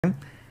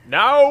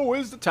Now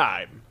is the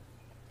time.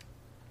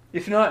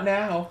 If not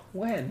now,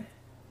 when?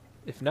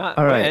 If not,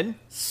 all right. when?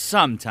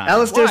 Sometime.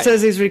 Alistair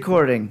says he's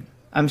recording.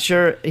 I'm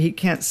sure he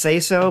can't say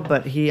so,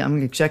 but I'm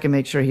going to check and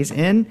make sure he's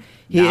in.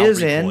 He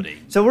is in.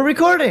 So we're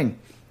recording.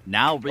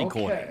 Now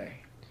recording. Okay.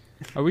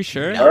 Are we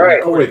sure? All right.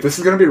 Oh, wait, this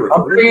is going to be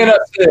recorded? I'm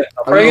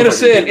bringing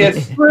us in.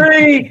 It's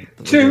 3,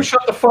 2,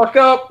 shut the fuck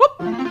up.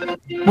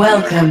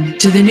 Welcome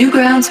to the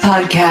Newgrounds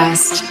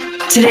podcast.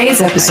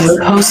 Today's episode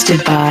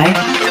hosted by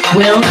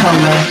Will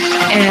Homer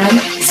and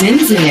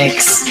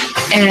Xinxinix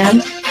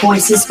and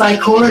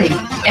VoicesByCorey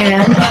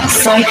and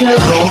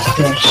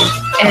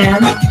PsychoGoldfish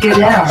and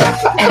GoodL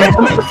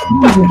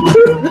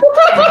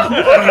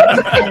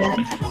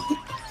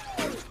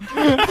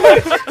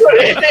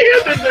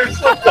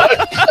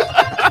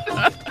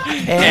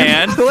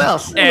and who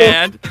else?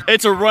 And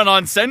it's a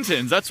run-on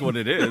sentence. That's what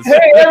it is.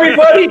 Hey,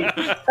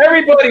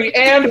 everybody,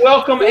 and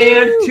welcome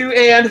and to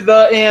and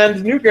the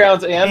and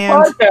Newgrounds and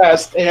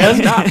podcast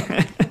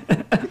and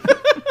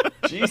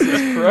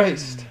Jesus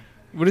Christ.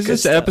 What is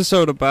this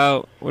episode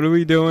about? What are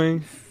we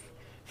doing?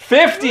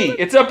 50.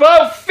 It's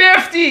about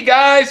 50,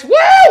 guys. Woo!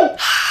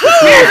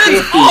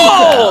 It's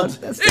old.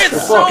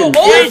 It's so old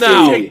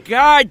now. It's a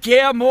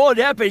goddamn old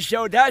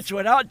episode. That's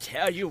what I'll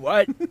tell you.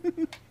 What?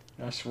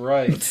 That's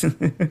right.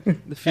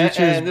 The future's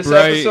and this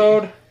bright.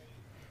 episode,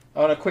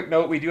 on a quick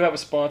note, we do have a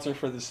sponsor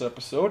for this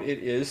episode. It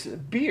is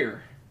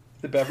beer.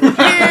 The beverage.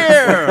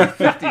 Beer!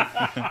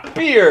 50.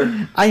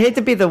 Beer. I hate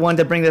to be the one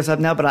to bring this up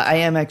now, but I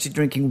am actually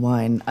drinking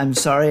wine. I'm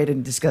sorry I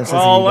didn't discuss this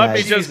Oh, with you let me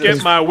guys. just Jesus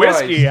get my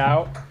whiskey Christ.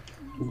 out.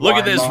 Look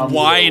at this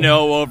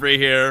wino over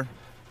here.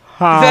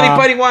 Does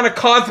anybody want a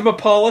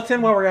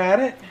cosmopolitan while we're at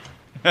it?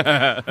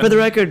 For the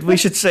record, we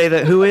should say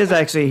that who is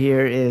actually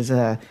here is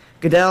GoodL,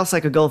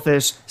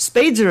 PsychoGoldfish.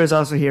 Spadezer is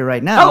also here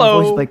right now.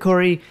 Hello. Voiced by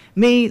Corey,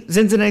 me,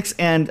 Xinxinix,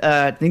 and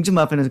Ninja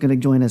Muffin is going to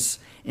join us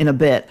in a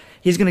bit.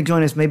 He's going to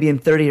join us maybe in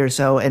 30 or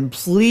so, and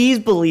please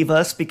believe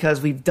us because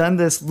we've done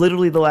this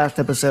literally the last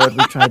episode.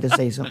 We tried to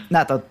say something,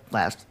 not the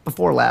last,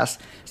 before last.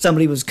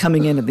 Somebody was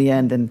coming in at the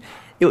end, and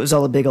it was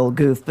all a big old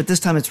goof. But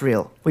this time it's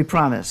real. We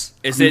promise.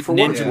 Is it for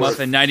what Ninja it's Muffin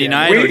worth,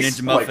 99 or yeah. Ninja Like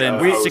a Muffin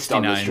host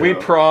on this 69? show. We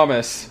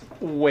promise.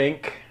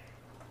 Wink.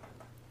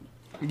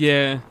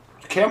 Yeah.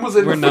 Cam was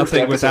in We're the first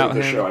nothing episode without of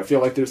the him. show. I feel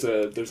like there's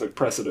a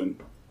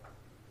precedent.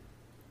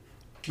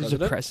 There's a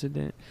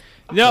precedent.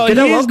 No, Good,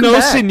 he has welcome no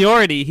back.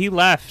 seniority. He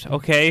left,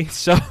 okay?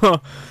 So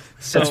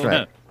That's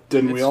right.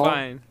 Didn't it's we all?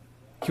 fine.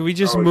 Can we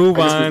just Oh, move I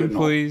guess we on, didn't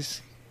all.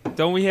 please?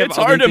 Don't we have It's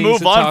other hard to things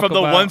move on talk from the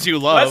about? ones you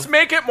Let's love.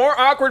 make it more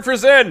awkward for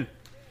Zen.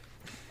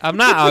 I'm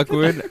not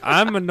awkward.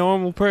 I'm a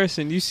normal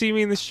person. You see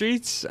me in the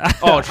streets?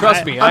 Oh,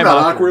 trust me, I'm I'm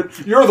not awkward.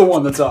 awkward. You're the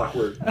one that's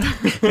awkward.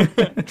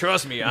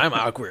 Trust me, I'm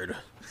awkward.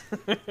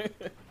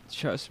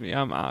 Trust me,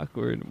 I'm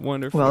awkward.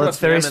 Wonderful. Well, it's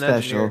Trust me, very I'm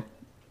an special. engineer.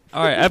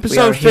 All right, We are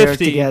episode here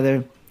 50.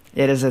 together.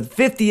 It is a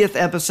 50th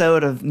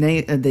episode of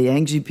the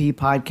NGP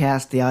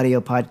podcast, the audio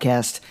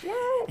podcast.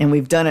 And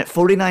we've done it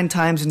 49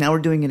 times, and now we're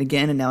doing it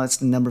again, and now it's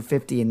the number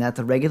 50, and that's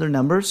a regular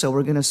number, so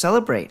we're going to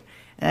celebrate.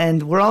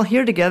 And we're all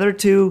here together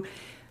to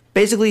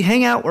basically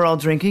hang out. We're all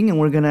drinking, and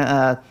we're going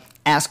to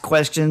ask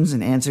questions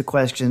and answer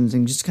questions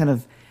and just kind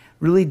of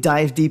really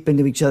dive deep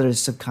into each other's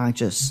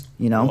subconscious,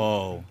 you know?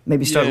 Whoa.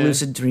 Maybe start Yeah.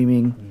 lucid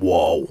dreaming.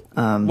 Whoa.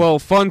 Well,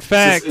 fun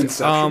fact,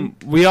 Inception?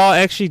 we all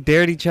actually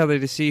dared each other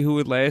to see who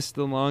would last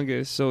the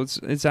longest. So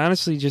it's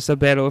honestly just a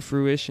battle of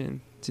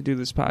fruition to do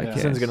this podcast.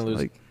 Zen's gonna lose.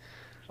 Like,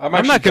 I'm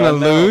I'm not gonna actually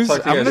done now. I'll lose.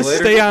 talk to you I'm guys gonna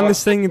later. stay on Bye.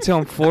 this thing until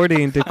I'm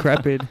 40 and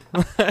decrepit.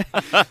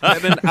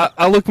 And then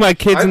I'll look my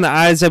kids in the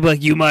eyes. I'll be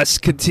like, "You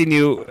must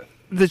continue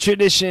the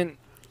tradition,"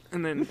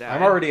 and then die.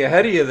 I'm already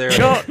ahead of you there.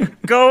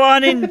 Go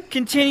on and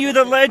continue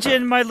the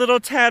legend, my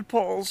little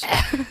tadpoles.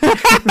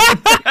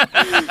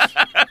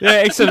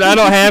 Yeah, except I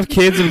don't have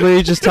kids. I'm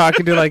literally just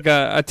talking to like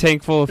a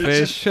tank full of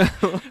fish.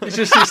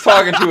 He's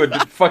talking to a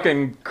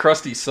fucking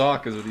crusty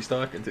sock is what he's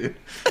talking to.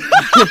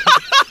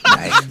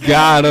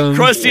 Got him.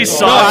 Crusty No,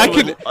 socks. I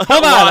could with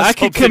hold on. lost I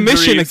could hopes and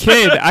commission a dreams.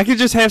 kid. I could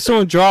just have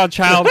someone draw a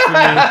child for me.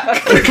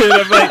 And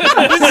I'm like,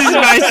 this is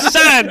my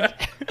son.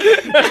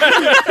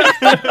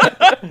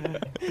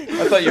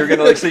 I thought you were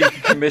gonna say you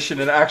could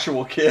commission an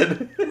actual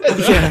kid.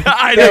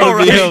 I know,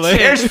 would be right?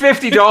 hilarious.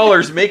 Here's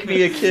 $50. Make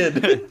me a kid.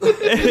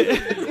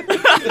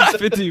 It's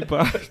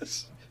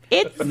 $50.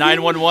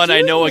 911.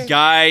 I know a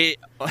guy.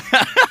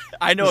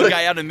 I know a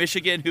guy out of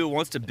Michigan who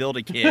wants to build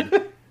a kid.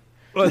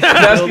 He's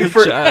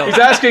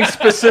asking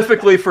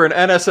specifically for an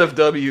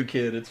NSFW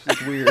kid.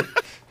 It's weird.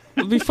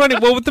 It'd be funny.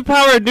 Well, with the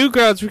power of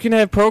Newgrounds, we can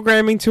have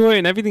programming to it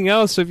and everything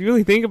else. So if you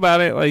really think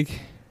about it,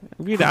 like,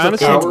 we could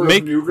honestly Power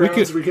make of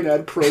Newgrounds, we can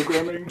add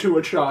programming to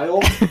a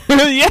child.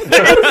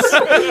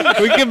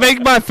 yes, we can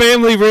make my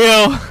family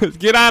real.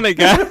 Get on it,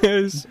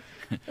 guys.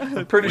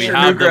 I'm pretty We sure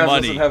have Newgrounds the doesn't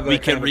money. have that We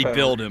kind can of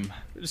rebuild power. him.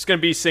 Just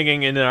gonna be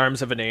singing "In the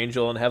Arms of an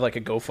Angel" and have like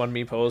a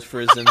GoFundMe pose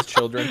for Zen's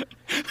children.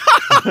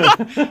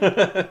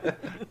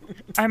 I'm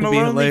It'd a be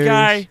lonely hilarious.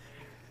 guy,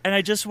 and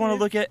I just want to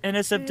look at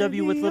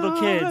NSFW with little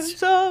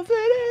kids.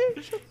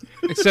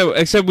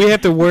 Except we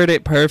have to word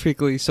it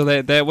perfectly so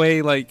that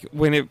way, like,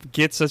 when it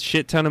gets a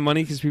shit ton of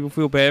money because people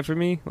feel bad for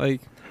me,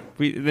 like,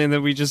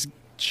 then we just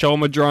show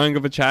them a drawing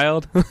of a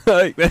child.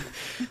 Like,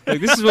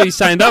 this is what you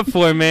signed up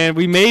for, man.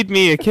 We made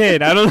me a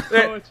kid. I don't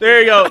know.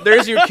 There you go.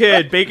 There's your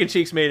kid. Bacon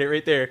Cheeks made it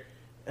right there.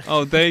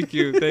 Oh, thank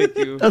you.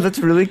 Oh, that's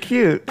really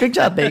cute. Good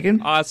job,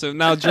 Bacon. Awesome.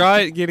 Now draw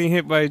it getting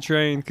hit by a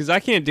train because I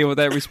can't deal with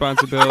that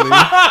responsibility. All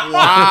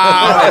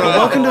right, well,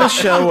 welcome to the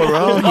show where we're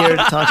all here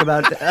to talk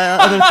about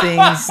other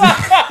things.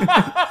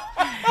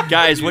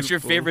 Guys, what's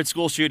your favorite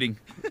school shooting?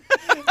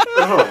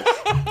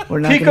 We're not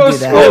going to Pico do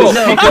that. School.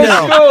 No, Pico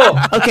no.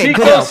 School. Okay,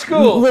 Pico GoodL.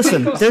 School.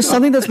 Listen, Pico there's School.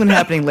 something that's been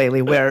happening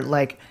lately where,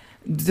 like,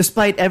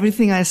 despite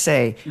everything I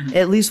say,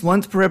 at least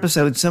once per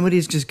episode,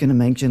 somebody's just going to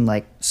mention,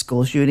 like,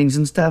 school shootings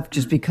and stuff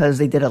just because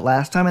they did it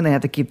last time and they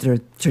have to keep their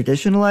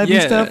tradition alive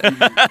and stuff.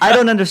 I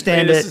don't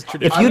understand Hey, this is it.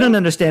 tradition. If you don't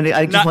understand it,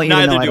 I just want you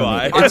to know Neither I do don't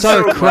I. need it. It's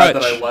I'm our so glad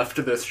that crutch. I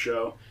left this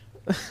show.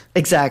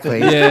 Exactly.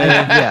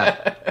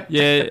 Yeah.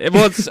 Yeah.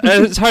 Well,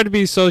 it's hard to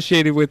be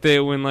associated with it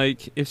when,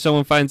 like, if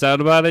someone finds out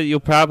about it, you'll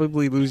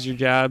probably lose your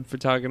job for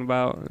talking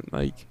about,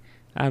 like,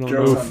 I don't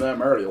Joke's know, on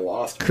them. I already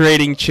lost.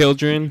 creating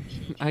children,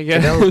 I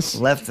guess.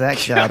 Left that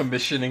job.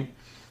 Commissioning.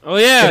 Oh,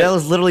 yeah. Goodell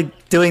is literally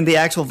doing the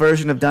actual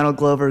version of Donald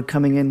Glover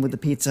coming in with the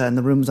pizza and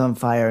the room's on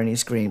fire and he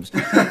screams.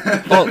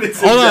 It's hold on,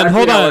 exactly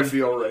hold how on. I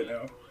feel right now.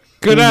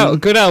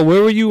 GoodL,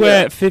 where were you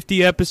Yeah. at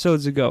 50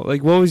 episodes ago?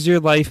 Like, what was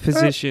your life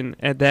position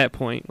at that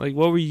point? Like,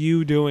 what were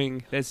you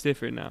doing that's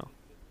different now?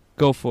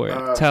 Go for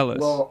it. Tell us.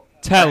 Well,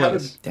 Tell I had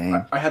us.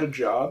 Dang. I had a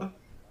job.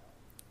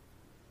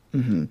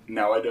 Mm-hmm.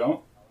 Now I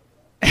don't.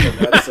 And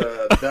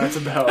that's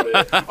about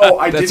it.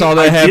 Oh, That's all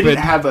that happened.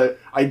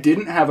 I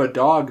didn't have a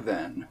dog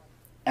then,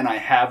 and I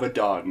have a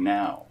dog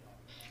now.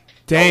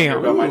 Damn.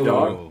 About my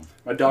dog.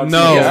 My dog's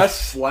No. name is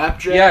Yes.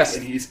 Slapjack, Yes.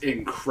 and he's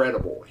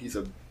incredible. He's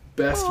a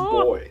best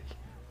boy.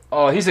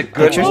 Oh, he's a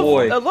good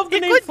boy. I love the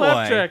You're name good boy.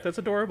 Flapjack. That's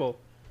adorable.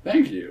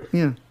 Thank you.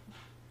 Yeah.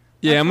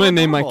 Yeah, I'm going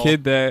to name my adorable.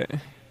 kid that.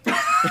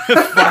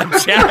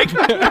 Jack.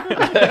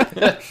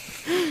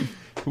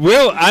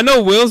 Will, I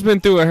know Will's been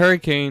through a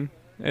hurricane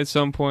at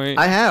some point.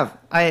 I have.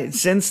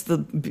 Since the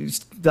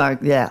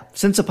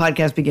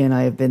podcast began,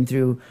 I have been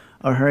through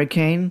a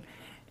hurricane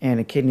and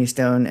a kidney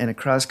stone and a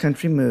cross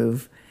country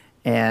move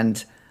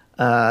and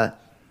what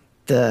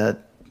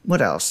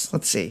else?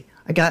 Let's see.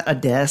 I got a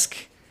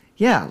desk.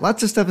 Yeah,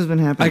 lots of stuff has been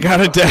happening. I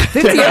got a death.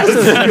 50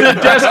 episodes. The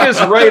desk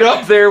is right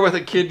up there with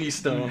a kidney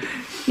stone.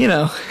 You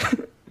know,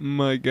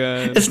 My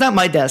God. it's not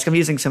my desk. I'm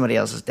using somebody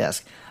else's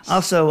desk.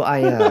 Also,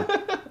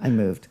 I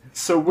moved.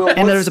 So, Will,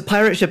 And there's a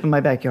pirate ship in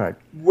my backyard.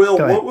 Will,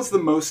 Go ahead. what was the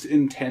most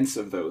intense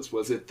of those?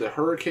 Was it the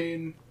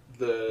hurricane,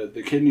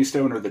 the kidney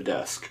stone, or the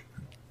desk?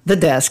 The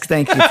desk.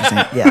 Thank you for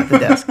saying. Yeah, the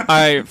desk. All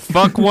right,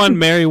 fuck one,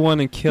 marry one,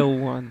 and kill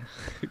one.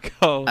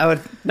 Go. I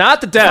would Not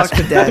the desk.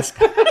 fuck the desk.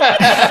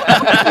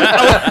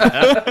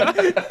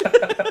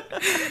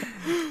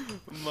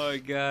 My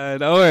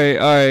God. All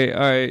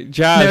right.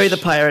 Josh. Marry the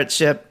pirate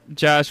ship.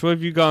 Josh, what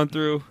have you gone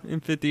through in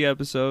 50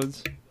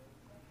 episodes?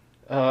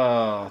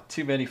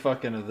 Too many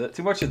fucking of this.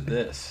 Too much of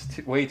this.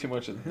 Way too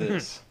much of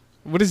this.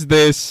 What is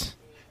this?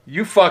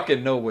 You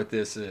fucking know what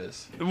this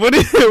is. What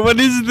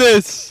is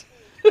this?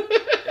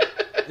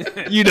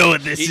 You know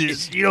what this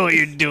is. You know what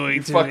you're doing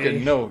You to fucking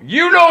me. know.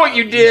 You know what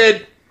you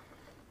did.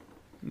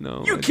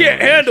 No. You I can't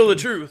don't. handle the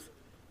truth.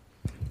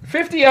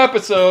 50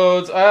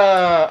 episodes.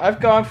 I've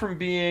gone from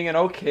being an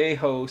okay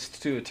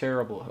host to a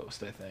terrible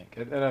host, I think.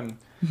 And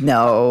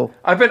No.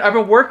 I've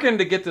been working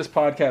to get this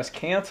podcast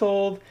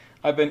canceled.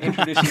 I've been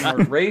introducing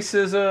more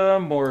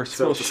racism, more Is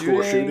that what the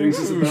school school shootings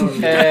is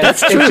about?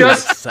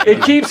 and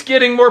it keeps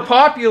getting more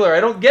popular. I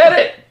don't get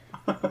it.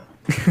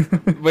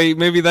 Wait,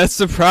 maybe that's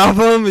the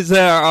problem? Is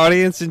that our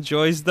audience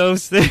enjoys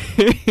those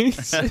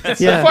things?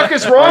 Yeah. The fuck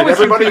is All wrong right, with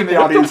everybody you in the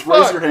people? audience, What the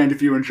raise fuck? your hand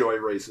if you enjoy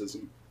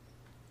racism.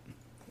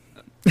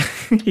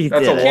 He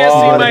That's did a it. Can't see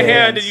lot my of hand,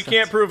 hands. and you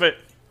can't prove it.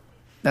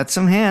 That's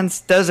some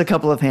hands. Those are a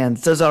couple of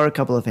hands. Those are a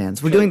couple of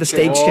hands. We're doing the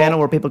stage well- channel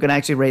where people can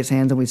actually raise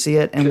hands and we see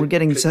it, and we're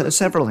getting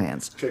several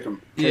hands. Kick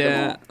them.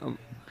 Yeah,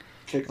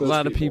 Kick a those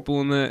lot of people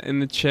in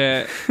the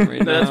chat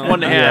right That's now.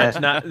 one Yeah.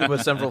 hand, not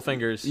with several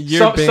fingers. You're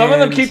Some of them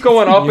banned. keep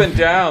going up You're- and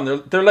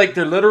down. They're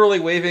literally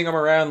waving them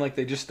around like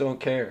they just don't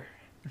care.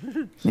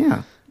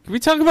 Yeah. Can we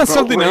talk about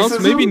something else?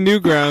 racism? Maybe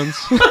Newgrounds.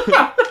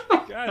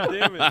 God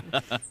damn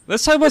it.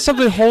 Let's talk about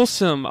something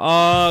wholesome.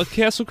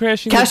 Castle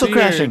Crashing. Castle the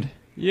Beard. Crashing.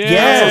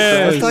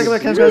 Yes. Let's talk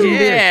about Castle Crashing.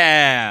 Beard.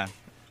 Yeah.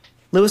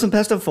 Lewis and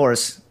Pesto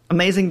Force.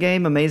 Amazing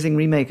game, amazing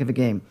remake of a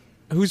game.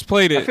 Who's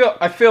played it?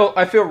 I feel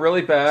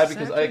really bad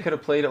because I could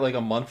have played it like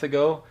a month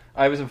ago.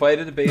 I was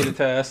invited to beta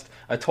test.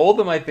 I told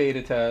them I'd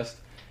beta test,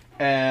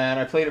 and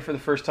I played it for the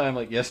first time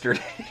like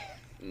yesterday.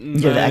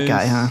 You're that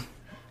guy, huh?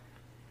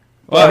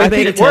 Well, Every I think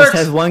beta it test works.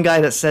 has one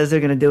guy that says they're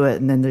going to do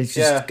it, and then there's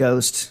just Yeah.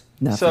 ghost.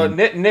 Nothing. So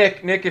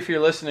Nick, if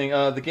you're listening,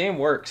 the game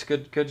works.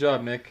 Good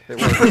job, Nick.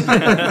 It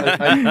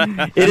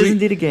works. it is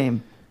indeed a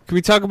game. Can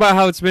we talk about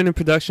how it's been in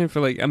production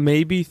for like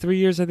maybe 3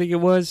 years, I think it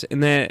was,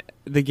 and that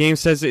the game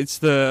says it's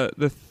the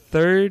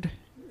third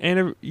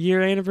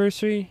year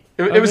anniversary.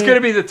 It was going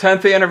to be the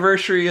 10th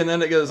anniversary, and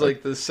then it goes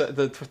like it's like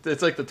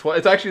the 12th.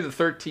 It's actually the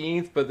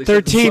 13th, but they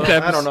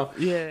 13th. I don't know.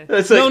 Yeah.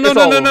 It's like,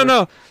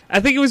 No. I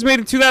think it was made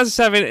in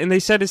 2007, and they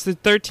said it's the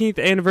 13th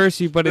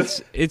anniversary, but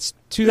it's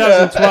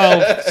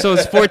 2012, so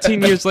it's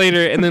 14 years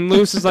later. And then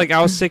Lewis is like,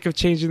 I was sick of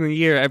changing the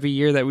year every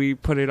year that we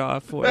put it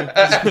off for.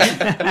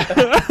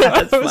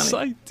 I was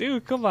like,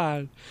 dude, come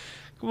on,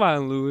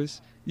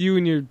 Lewis. You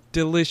and your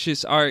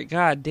delicious art.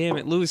 God damn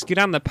it, Lewis, get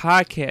on the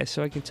podcast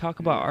so I can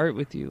talk about art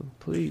with you.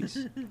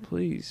 Please,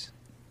 Lewis.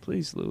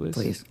 Please.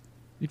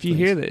 If you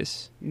hear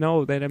this,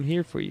 know that I'm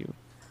here for you.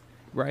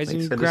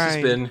 Rising And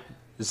grind.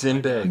 this has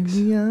been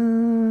Zindex.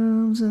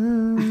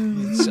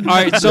 All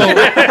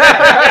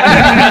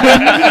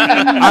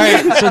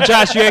right, so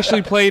Josh, you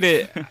actually played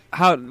it.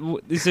 How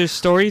is there a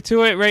story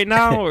to it right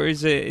now, or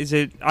is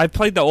it? I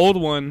played the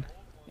old one.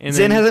 And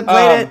Zin hasn't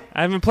played it.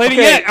 I haven't played it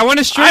yet. I want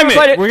to stream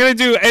it. We're gonna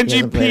do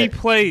NGP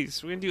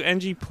plays. We're gonna do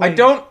NG plays.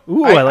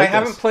 I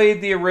haven't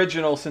played the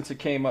original since it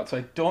came out, so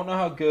I don't know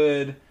how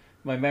good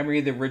my memory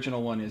of the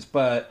original one is.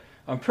 But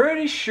I'm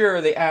pretty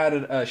sure they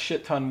added a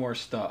shit ton more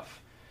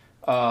stuff.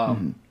 I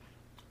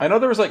know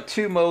there was like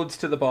 2 modes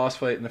to the boss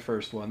fight in the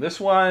first one. This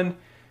one,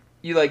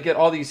 you like get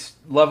all these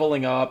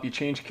leveling up. You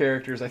change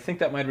characters. I think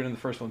that might have been in the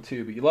first one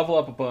too. But you level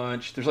up a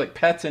bunch. There's like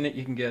pets in it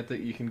you can get that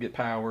you can get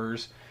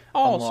powers,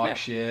 unlock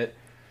shit.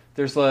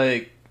 There's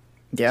like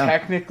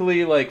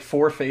technically like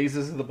 4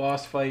 phases of the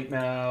boss fight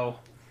now.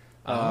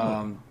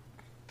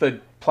 The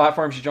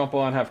platforms you jump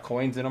on have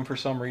coins in them for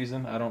some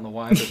reason. I don't know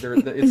why, but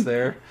it's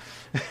there.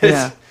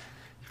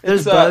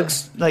 There's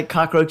bugs like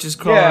cockroaches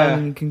crawling.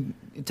 And you can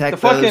attack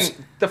those.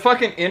 The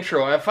fucking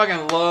intro. I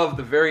fucking love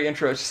the very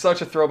intro. It's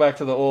such a throwback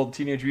to the old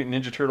Teenage Mutant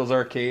Ninja Turtles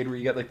arcade where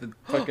you get like the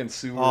fucking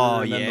sewer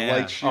and then the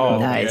light shoot. Oh,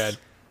 nice.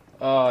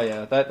 Oh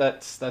yeah,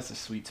 that's a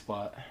sweet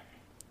spot.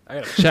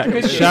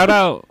 Shout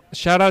out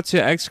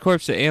to X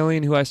Corps, the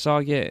alien who I saw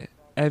get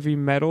every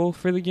medal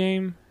for the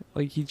game.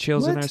 Like he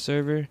chills in our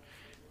server.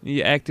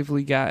 He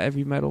actively got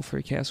every medal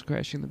for Castle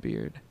Crashing the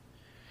Beard.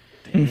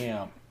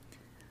 Damn.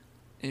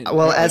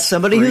 Well, as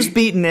somebody who's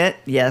beaten it,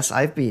 yes,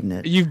 I've beaten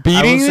it. You've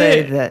beaten it? I will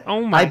say that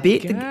oh my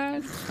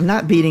God. I'm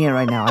not beating it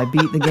right now. I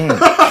beat the game.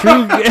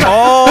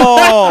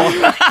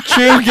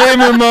 True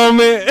gamer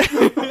moment.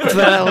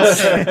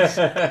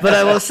 But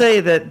I will say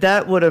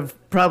that would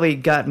have probably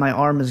got my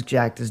arm as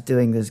jacked as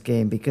doing this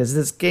game, because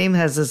this game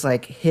has this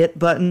like hit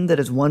button that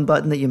is one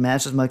button that you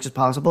mash as much as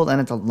possible, and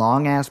it's a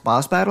long ass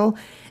boss battle,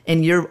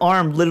 and your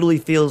arm literally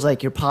feels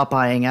like you're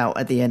Popeyeing out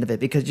at the end of it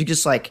because you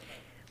just like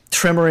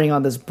tremoring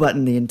on this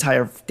button the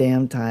entire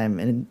damn time,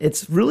 and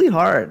it's really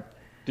hard.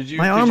 Did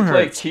you hurts.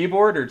 play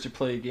keyboard or did you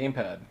play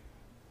gamepad?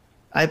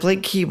 I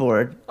played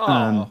keyboard.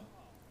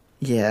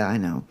 Yeah, I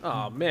know.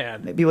 Oh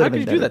man, maybe how could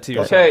you do that to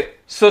yourself? Okay,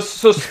 so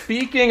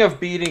speaking of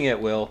beating it,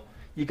 Will,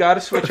 you got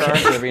to switch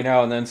arms every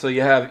now and then so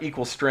you have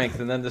equal strength,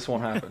 and then this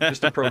won't happen.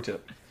 Just a pro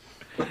tip.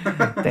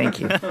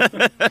 Thank you.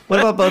 What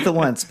about both at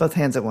once? Both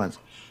hands at once?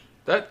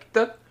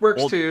 That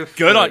works too.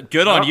 Good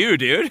on you,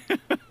 dude.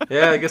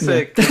 Yeah, I guess.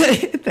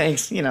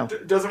 Thanks.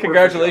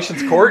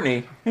 Congratulations,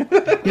 Courtney.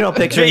 You're all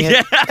picturing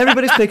it.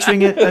 Everybody's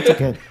picturing it. That's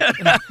okay.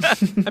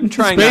 I'm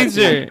trying.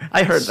 Spadezer.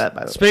 I heard that,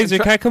 by the way. Spadezer,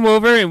 can I come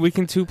over and we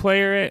can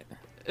 2-player it?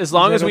 As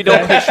long as we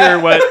don't picture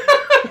what.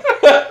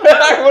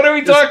 What are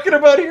we talking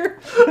about here?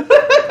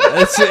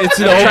 It's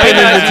an open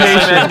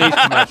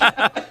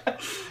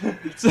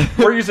invitation.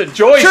 We're using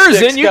joysticks. Sure,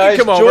 Zin, you guys,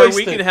 can come over.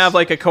 We joysticks. can have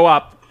like a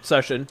co-op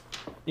session.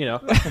 You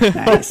know.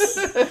 Nice.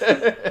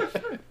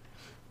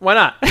 Why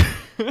not?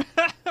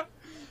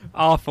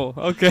 Awful.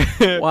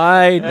 Okay.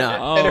 Why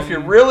not? And if you're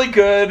really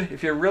good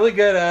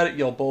at it,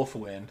 you'll both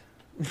win.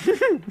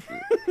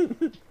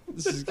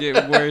 This is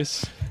getting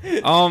worse.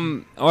 All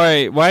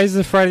right. Why is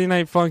the Friday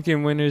Night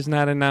Funkin' winners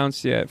not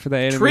announced yet for the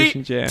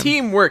animation jam?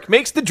 Teamwork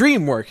makes the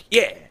dream work.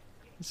 Yeah.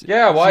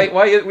 Yeah. Why?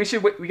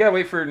 We gotta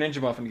wait for Ninja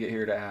Muffin to get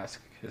here to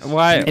ask.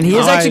 Why? And he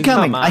is actually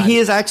coming. Come on. He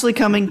is actually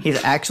coming.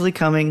 He's actually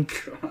coming.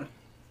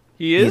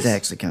 He is. He's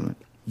actually coming.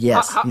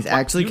 Yes, he's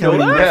actually you know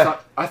coming. that? Yeah.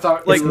 I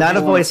thought Like, not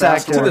a voice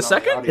actor. To the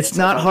second? It's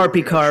not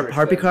Harpy Carp.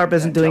 Harpy Carp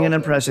isn't doing an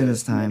impression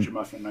this time. Ninja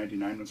Muffin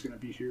 99 was going to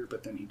be here,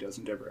 but then he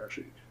doesn't ever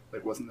actually.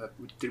 Like, wasn't that?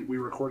 Didn't we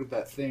recorded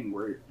that thing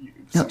where?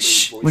 No,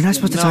 shh. We're not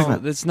supposed to talk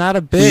about. That's not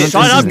a bit.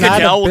 Shut Shut up, This is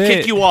not GoodL. We'll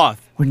kick you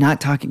off. We're not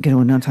talking.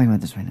 We're not talking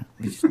about this right now.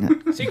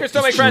 Secrets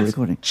don't make friends.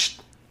 Recording.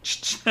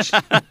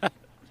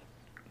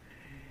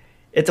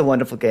 It's a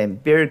wonderful game.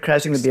 Beard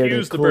Crashing the Beard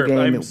is Excuse a the cool burp. game.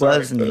 I'm It sorry.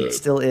 was and it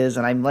still is,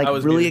 and I'm like I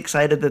was really muted.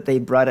 excited that they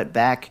brought it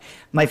back.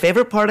 My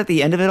favorite part at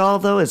the end of it all,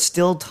 though, is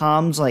still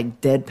Tom's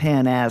like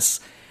deadpan ass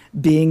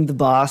being the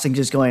boss and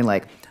just going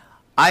like,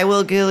 "I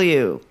will kill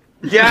you."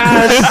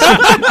 Yes.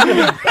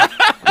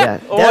 Yeah,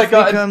 Oh my death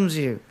God. becomes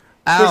you.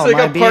 There's Ow, like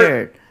my a part-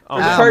 beard.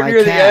 There's Ow, a part my near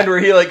the cat. end where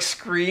he like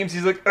screams.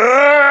 He's like,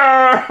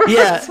 "Arr!"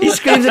 Yeah, he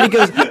screams and he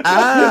goes,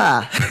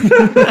 "Ah!"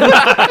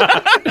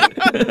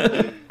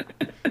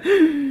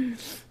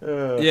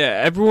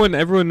 Yeah, everyone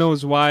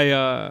knows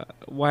why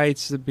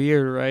it's the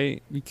beard,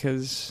 right?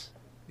 Because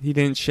he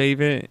didn't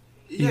shave it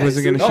he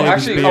wasn't going to No, shave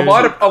actually, his a beard.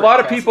 lot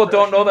of people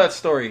don't know that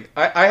story.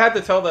 I had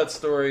to tell that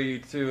story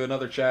to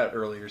another chat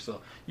earlier,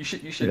 so you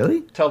should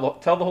Really? tell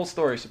the whole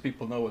story so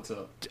people know what's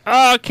up.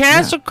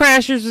 Castle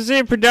Crashers was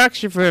in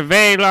production for a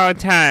very long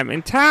time,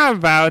 and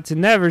Tom vowed to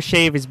never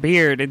shave his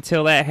beard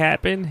until that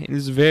happened. It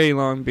was a very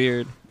long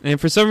beard.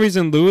 And for some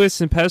reason, Lewis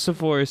and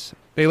Pestilforce,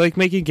 they like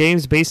making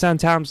games based on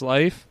Tom's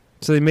life,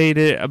 so they made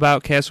it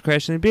about Castle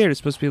Crashers and the beard. It's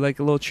supposed to be like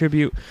a little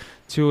tribute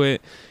to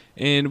it.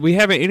 And we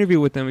have an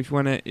interview with them if you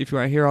want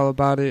to hear all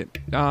about it.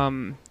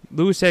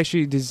 Lewis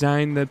actually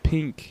designed the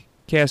pink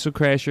Castle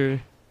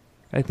Crasher,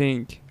 I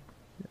think,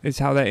 is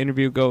how that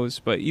interview goes.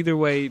 But either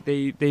way,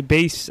 they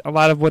base a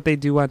lot of what they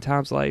do on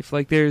Tom's life.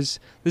 Like there's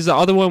the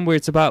other one where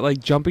it's about like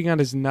jumping on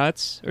his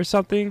nuts or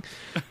something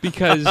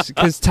because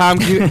Tom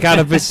got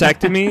a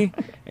vasectomy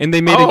and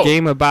they made a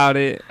game about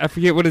it. I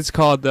forget what it's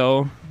called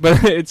though, but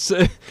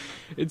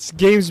it's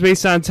games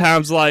based on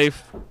Tom's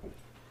life.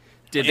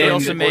 Did they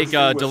also make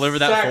Deliver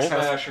That Volt?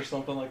 Smash or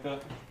something like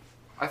that.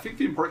 I think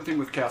the important thing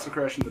with Castle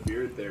Crash and the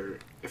Beard there,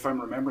 if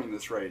I'm remembering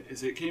this right,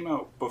 is it came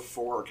out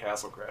before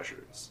Castle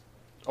Crashers.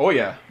 Oh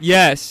yeah.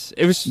 Yes,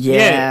 it was.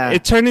 Yeah,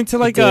 it turned into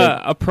like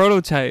a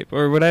prototype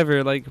or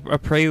whatever, like a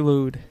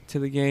prelude to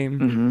the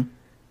game,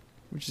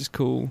 which is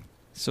cool.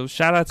 So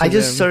shout out to them. I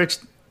just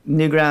searched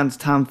Newgrounds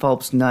Tom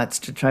Phelps nuts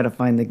to try to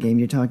find the game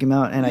you're talking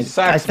about, and I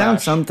found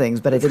some things,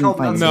 but I didn't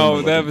find.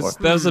 No, that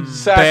was a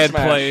bad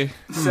play.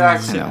 Sack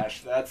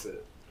Smash, that's it.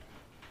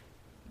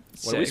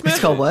 It's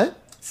called what?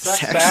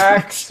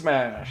 Sack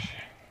Smash.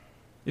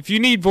 If you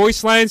need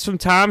voice lines from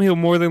Tom, he'll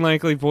more than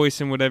likely voice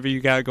in whatever you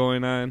got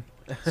going on.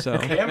 So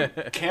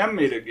Cam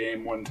made a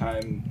game one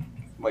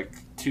time, like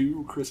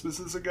 2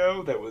 Christmases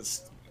ago, that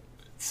was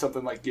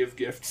something like give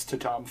gifts to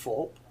Tom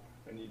Fulp,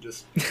 and you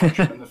just punch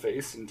him in the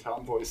face, and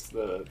Tom voiced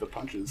the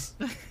punches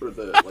or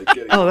the like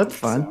getting. Oh, that's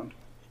fun.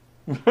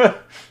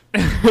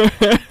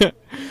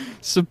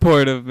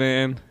 Supportive,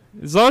 man.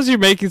 As long as you're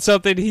making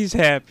something, he's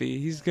happy.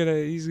 He's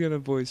gonna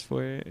voice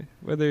for it,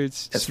 whether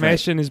it's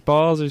smashing his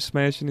balls or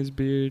smashing his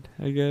beard,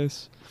 I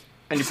guess.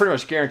 And you're pretty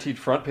much guaranteed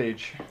front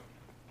page.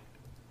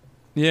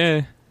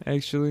 Yeah,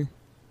 actually,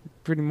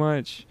 pretty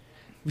much.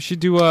 We should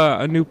do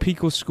a new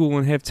Pico School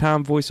and have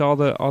Tom voice all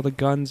the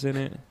guns in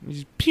it.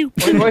 Just pew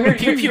pew Well,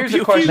 pew here's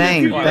pew a question.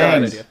 Bang,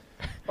 bang.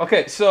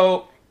 Okay,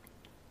 so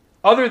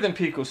other than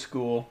Pico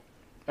School,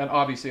 and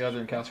obviously other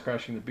than Castle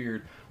Crashing the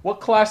Beard, what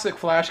classic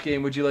Flash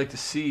game would you like to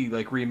see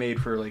like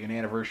remade for like an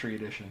anniversary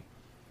edition?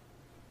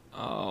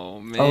 Oh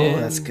man. Oh,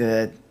 that's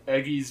good.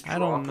 Eggy's Draw I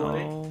don't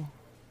Play. know.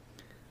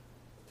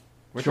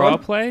 Which Draw one?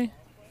 play?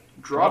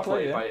 Draw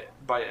Play, Play yeah.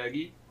 by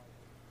Eggy.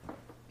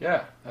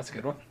 Yeah, that's a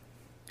good one.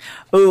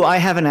 Oh, I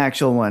have an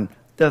actual one.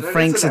 The That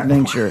Frank's is an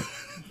Adventure.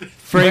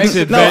 Frank's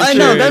No, Adventure. I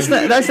know that's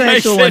an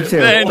actual one too.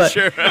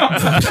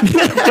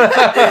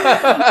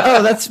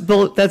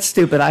 But, that's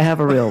stupid. I have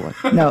a real one.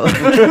 No,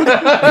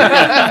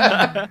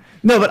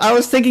 no, but I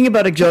was thinking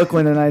about a joke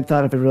one and I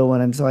thought of a real one,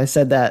 and so I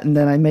said that, and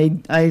then I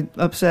made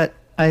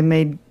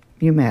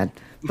you mad.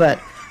 But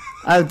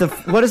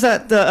what is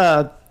that?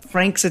 The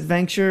Frank's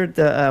Adventure,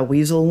 the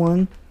Weasel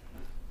one,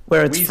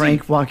 where it's Wheezy.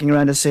 Frank walking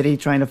around a city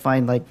trying to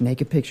find like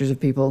naked pictures of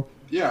people.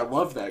 Yeah, I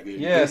love that game.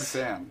 Yes.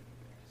 Big fan.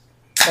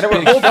 And it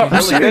would hold up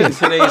really good in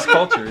today's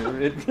culture.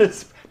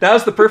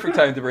 Now's the perfect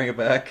time to bring it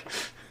back.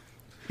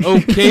 Oh,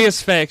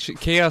 Chaos Faction.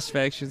 Chaos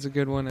Faction's a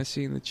good one I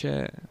see in the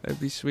chat. That'd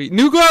be sweet.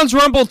 Newgrounds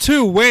Rumble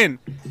 2, win!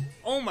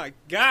 Oh my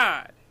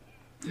god!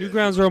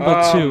 Newgrounds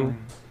Rumble 2.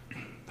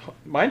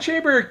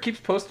 Mindchaber keeps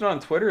posting on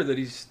Twitter that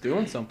he's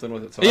doing something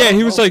with it. So Yeah,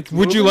 he was like,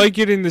 would you like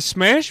it in the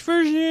Smash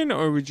version,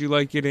 or would you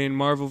like it in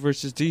Marvel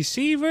vs.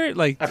 DC version?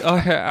 Like,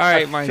 alright,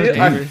 I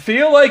Mindchaber.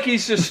 feel like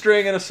he's just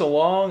stringing us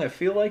along. I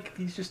feel like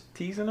he's just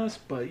teasing us,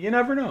 but you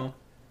never know.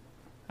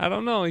 I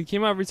don't know. He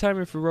came out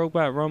retirement for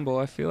Robot Rumble.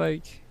 I feel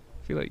like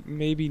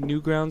maybe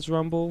Newgrounds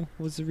Rumble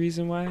was the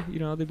reason why. You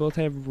know, they both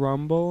have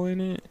Rumble in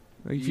it.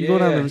 Like, if you go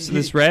down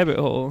this rabbit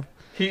hole,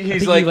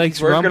 he's like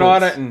likes working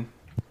Rumbles. on it,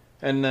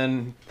 and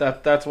then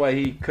that's why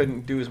he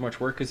couldn't do as much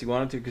work as he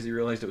wanted to because he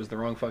realized it was the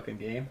wrong fucking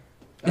game.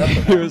 That's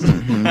what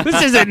happened.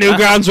 this isn't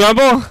Newgrounds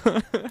Rumble.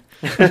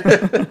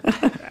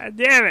 God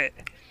damn it.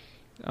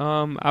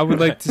 I would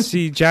like to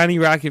see Johnny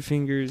Rocket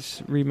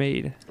Fingers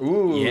remade.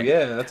 Ooh,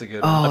 yeah, that's a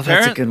good one. Oh,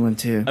 that's a good one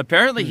too.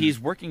 Apparently, he's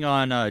working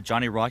on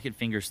Johnny Rocket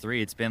Fingers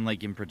 3. It's been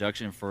like in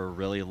production for a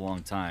really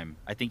long time.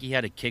 I think he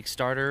had a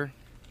Kickstarter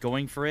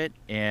going for it,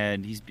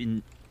 and he's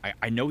been.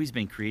 I know he's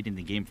been creating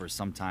the game for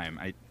some time.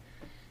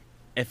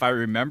 If I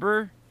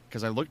remember,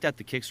 because I looked at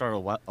the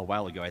Kickstarter a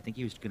while ago, I think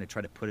he was going to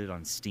try to put it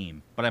on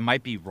Steam, but I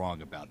might be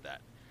wrong about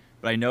that.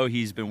 But I know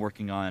he's been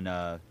working on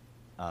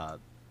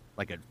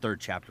like a third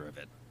chapter of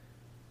it.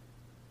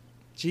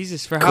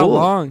 Jesus, for how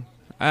long?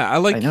 I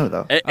like. I know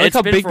though. I like It's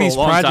how been big for a these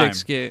long projects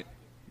time. get.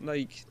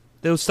 Like,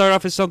 they'll start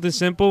off as something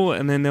simple,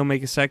 and then they'll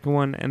make a second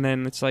one, and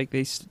then it's like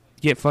they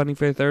get funding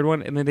for the third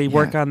one, and then they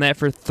work on that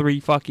for 3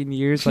 fucking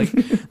years. Like,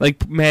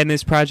 like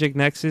Madness Project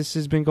Nexus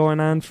has been going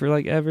on for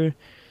like ever.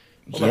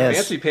 Well, the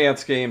Fancy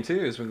Pants game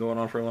too has been going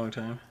on for a long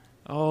time.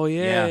 Oh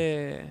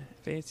yeah.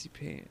 Fancy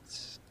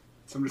Pants.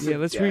 Somebody Yeah, said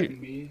let's Dad read-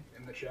 and Me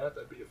in the chat.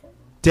 That'd be a fun one.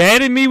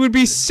 Dad and Me would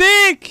be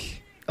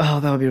sick. Oh,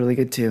 that would be really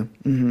good too.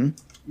 Mm-hmm.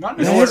 Not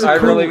You know what necessarily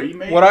I really- a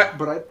remake, what I-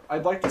 but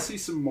I'd like to see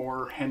some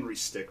more Henry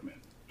Stickmin.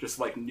 Just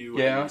like new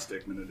Henry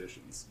Stickmin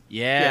editions.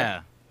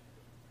 Yeah.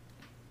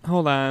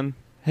 Hold on.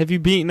 Have you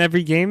beaten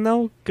every game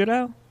though,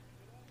 GoodL?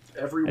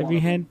 Every one Every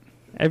of them.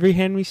 every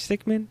Henry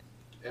Stickmin?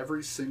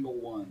 Every single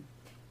one.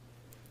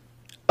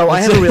 Oh,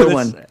 I have a real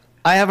That's- one.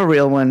 I have a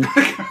real one.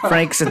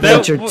 Frank's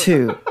Adventure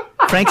 2.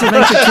 Frank's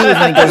Adventure 2 is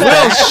when he goes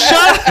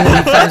back and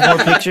then he finds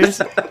more pictures.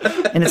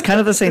 And it's kind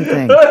of the same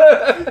thing.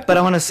 But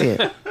I want to see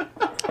it.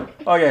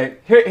 Okay,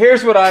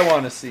 here's what I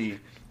want to see.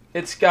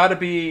 It's got to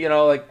be,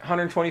 like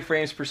 120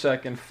 frames per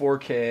second,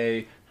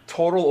 4K,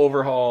 total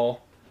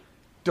overhaul.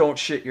 Don't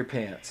shit your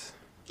pants.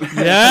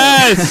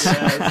 Yes.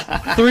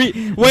 Wait,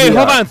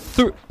 hold on.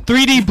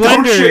 3D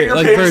Don't shit your Blender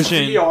like pants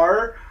version.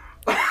 VR.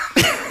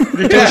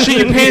 Don't shit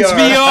your pants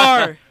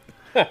VR.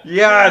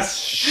 Yes.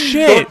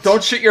 Shit.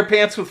 Don't shit your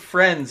pants with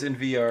friends in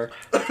VR.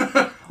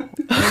 Oh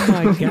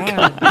my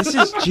god. This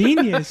is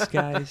genius,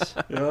 guys.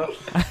 Yeah.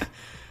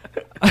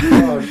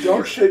 Oh,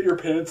 Don't Shit Your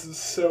Pants is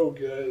so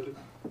good.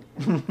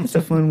 It's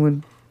a fun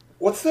one.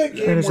 What's that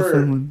That game is a where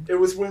fun one. it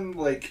was when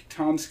like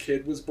Tom's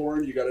kid was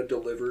born? You got to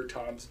deliver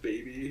Tom's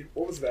baby.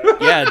 What was that?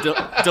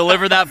 Yeah,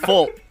 deliver that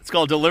Folt. It's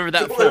called Deliver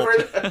That Deliver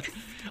Folt. that-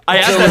 I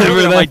asked that Deliver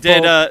earlier. I'm that like,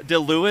 Folt. did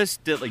Lewis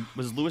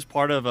was Lewis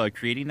part of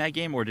creating that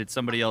game, or did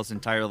somebody else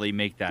entirely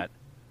make that?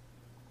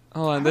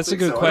 Hold on, I that's a think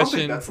good so. I don't think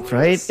question. that's Lewis.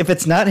 Right? If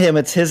it's not him,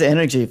 it's his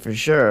energy for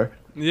sure.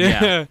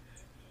 Yeah. Yeah.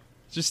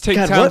 Just take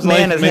God, Tom's what man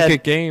life and has make had- a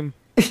game.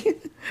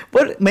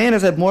 What man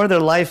has had more of their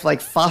life like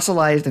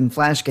fossilized in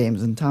Flash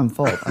games than Tom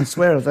Fulp? I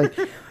swear, it's like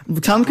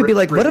Tom could be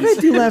like, "What did I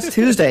do last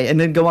Tuesday?" and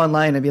then go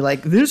online and be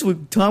like, "There's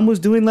what Tom was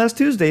doing last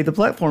Tuesday, the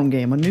platform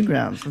game on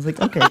Newgrounds." It's like,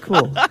 okay,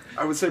 cool.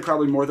 I would say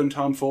probably more than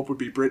Tom Fulp would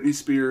be Britney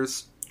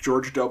Spears,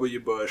 George W.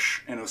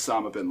 Bush, and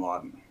Osama bin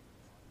Laden.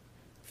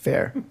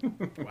 Fair.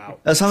 Wow.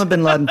 Osama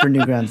bin Laden for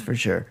Newgrounds for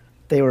sure.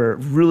 They were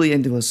really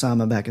into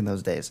Osama back in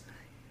those days.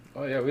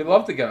 Oh yeah, we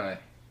love the guy.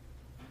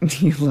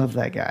 You love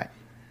that guy.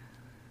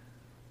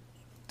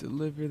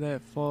 Deliver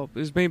That Fault. It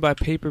was made by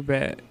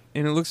Paperbat,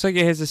 and it looks like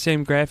it has the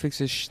same graphics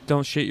as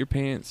Don't Shit Your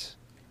Pants.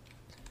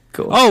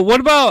 Cool. Oh, what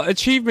about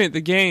Achievement,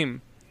 the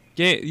game?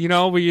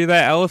 Where you're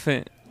that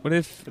elephant. What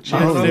if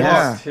Oh,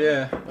 yeah.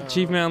 Yeah.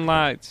 Achievement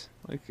unlocked?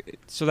 Like,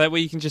 so that way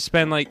you can just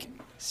spend like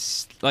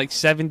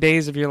 7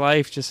 days of your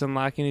life just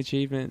unlocking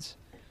achievements.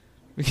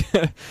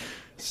 That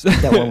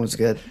one was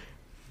good.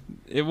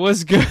 It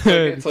was good.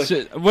 It's like-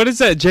 Shit, what is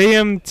that?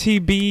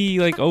 JMTB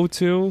like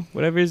 02,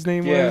 whatever his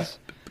name Yeah. was.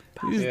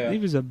 Yeah. He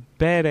was a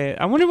badass.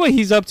 I wonder what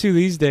he's up to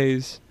these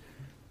days.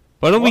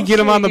 Why don't we Let's get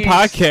him say on the he's-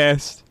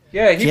 podcast?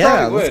 Yeah, he Yeah,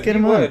 probably would. let's get He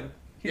him on. would.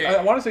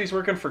 I want to say he's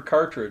working for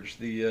Cartridge,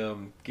 the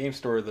game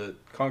store that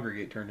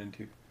Congregate turned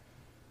into.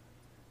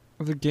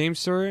 The game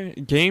store?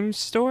 Game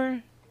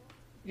store?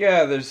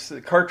 Yeah, there's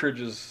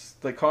Cartridges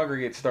like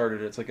Congregate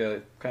started. It's like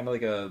a kind of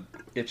like a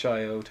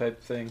itch.io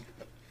type thing.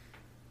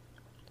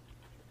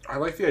 I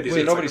like the idea. Wait,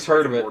 that it's nobody's like a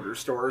heard of brick it. and mortar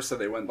store, so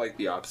they went like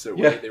the opposite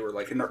Yeah. way. They were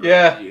like an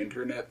Yeah. early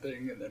internet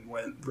thing, and then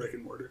went brick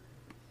and mortar.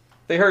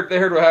 They heard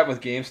what happened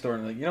with GameStore,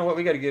 and like, you know what,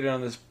 we got to get in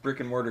on this brick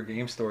and mortar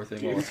game store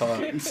thing all the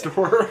time. Game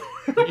store.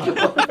 You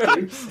love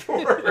Game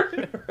Store.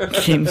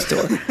 Game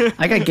Store.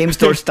 I got Game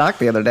Store stock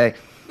the other day.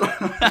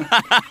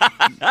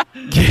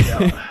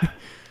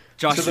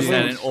 Josh So the just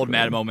had an moves. old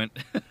mad moment.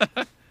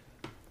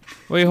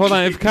 Wait, hold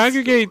on. If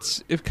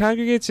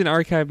Congregate's in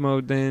archive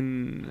mode,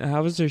 then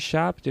how is their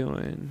shop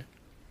doing?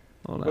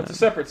 Hold But on. it's a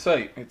separate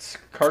site. It's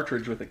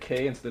Cartridge with a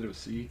K instead of a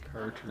C.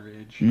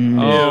 Cartridge.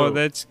 Oh, Ew.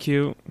 that's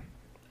cute.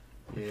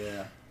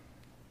 Yeah.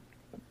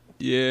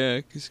 Yeah,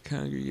 because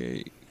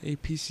Congregate. A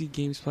PC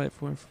games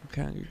platform from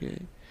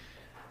Congregate.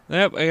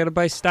 Yep, I gotta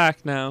buy stock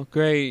now.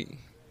 Great.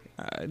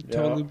 I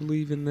totally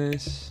believe in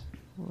this.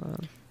 Hold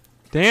on.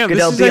 Damn, Good,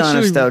 this I'll is be actually...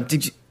 honest though.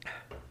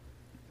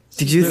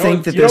 Did you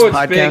think that you this know it's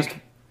podcast?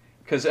 big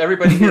because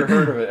everybody here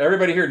heard of it.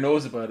 Everybody here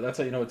knows about it. That's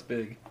how you know it's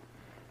big.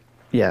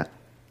 Yeah.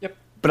 Yep.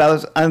 But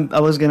I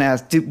was gonna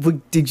ask,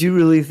 did you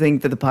really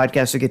think that the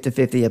podcast would get to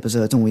 50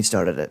 episodes when we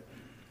started it?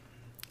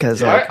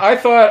 Because I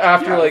thought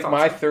after Yeah, I like thought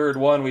my so. third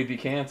one we'd be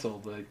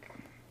canceled. Like,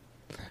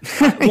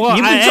 Well,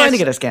 you've I been trying asked- to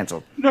get us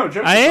canceled. No,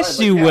 jokes I aside, asked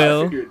you, yeah,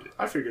 Will.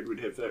 I figured we'd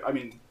hit that. I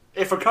mean,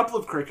 if a couple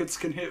of crickets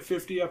can hit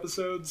 50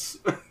 episodes,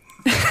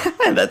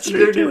 That's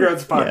your true.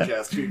 Newgrounds too. Yeah.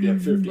 podcast could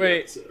get 50 Wait.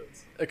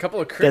 episodes. A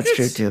couple of crickets.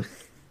 That's true too.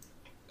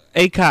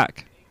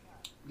 ACOC.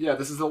 Yeah,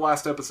 this is the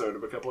last episode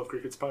of a couple of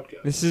crickets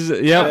podcast. This is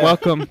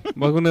welcome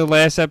to the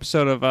last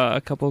episode of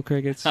A Couple of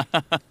Crickets.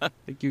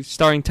 Thank you,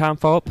 starring Tom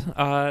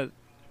Fulp.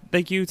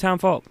 Thank you, Tom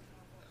Fulp.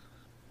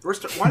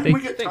 Why didn't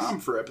we get Thanks. Tom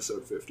for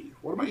episode 50?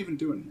 What am I even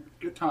doing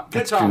here? Get Tom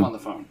true. on the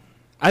phone.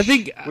 I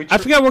think We I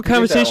forgot what we did that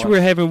conversation we were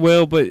once. having,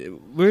 Will, but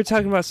we were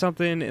talking about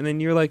something, and then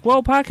you were like,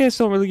 "Well, podcasts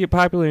don't really get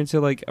popular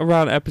until like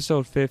around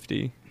episode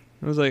 50."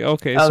 I was like,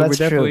 "Okay, Oh, so that's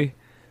true. we're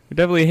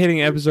definitely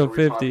hitting Are episode we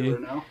 50." popular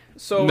now?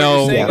 So No.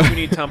 you're saying Yeah. we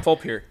need Tom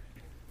Fulp here.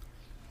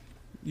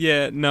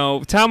 Yeah,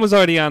 no, Tom was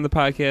already on the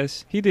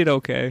podcast. He did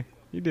okay.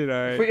 You did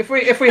all right. If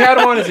we had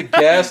him on as a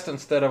guest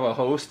instead of a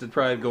host, it'd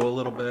probably go a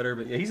little better.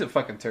 But yeah, he's a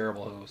fucking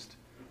terrible host.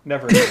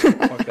 Never.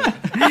 Fuck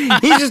that.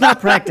 He's just not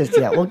practiced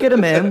yet. We'll get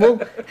him in.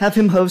 We'll have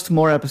him host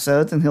more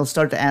episodes, and he'll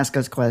start to ask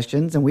us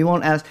questions. And we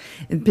won't ask.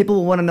 And people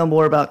will want to know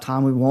more about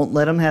Tom. We won't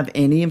let him have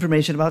any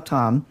information about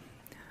Tom,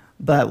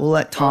 but we'll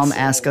let Tom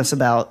ask us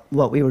about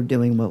what we were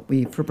doing, what we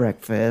eat for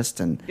breakfast,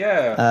 and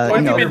Yeah.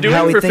 What have you been doing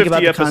how we for think 50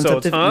 about the episodes,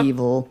 concept huh? of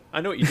evil. I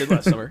know what you did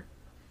last summer.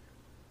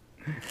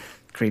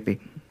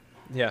 Creepy.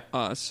 Yeah.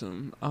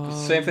 Awesome.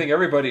 Same thing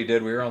everybody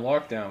did. We were on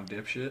lockdown,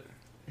 dipshit.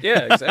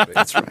 Yeah, exactly.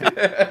 That's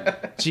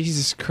right.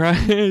 Jesus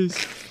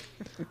Christ.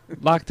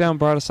 Lockdown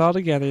brought us all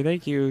together.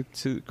 Thank you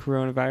to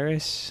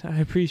coronavirus. I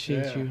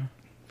appreciate you.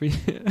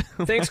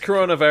 Thanks,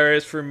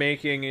 coronavirus, for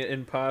making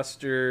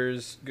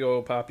imposters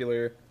go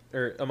popular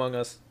or Among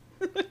Us.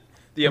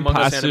 The Among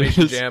Us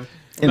animation jam.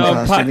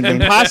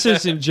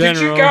 Imposters in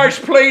general. Did you guys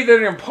play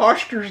the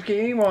Imposters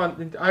game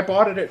on? I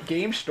bought it at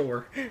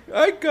GameStore.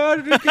 I got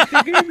it at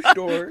the game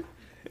store.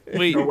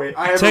 Wait, No, wait,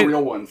 I have a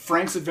real one.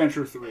 Frank's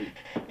Adventure 3.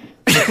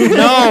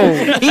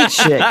 no. Eat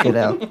shit, you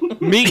know.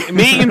 Meat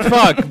and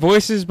fuck.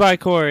 Voices by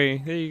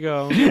Corey. There you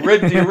go.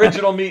 The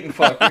original Meat and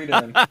Fuck. Read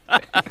it.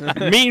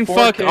 Meat and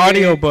fuck 4K.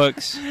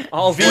 audiobooks.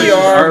 All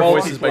VR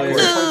voices by multiplayer. I Corey.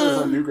 played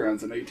those on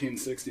Newgrounds in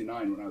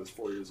 1869 when I was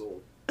 4 years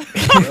old.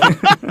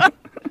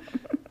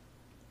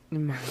 Oh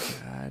my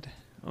god.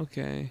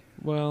 Okay.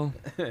 Well,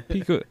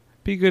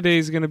 Pico Day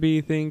is gonna be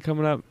a thing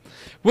coming up.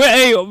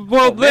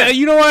 Well,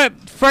 you know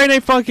what? Friday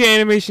Night Funky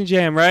Animation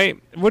Jam, right?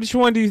 Which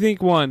one do you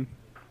think won?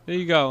 There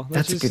you go.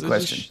 That's a good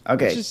question.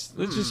 Okay. Let's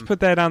just put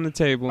that on the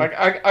table.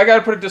 I got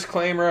to put a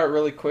disclaimer out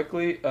really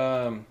quickly.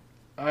 I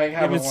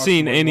haven't watched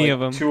seen more than, any like, of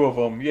them. 2 of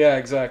them. Yeah,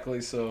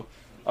 exactly. So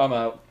I'm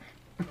out.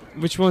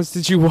 Which ones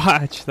did you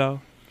watch,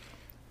 though?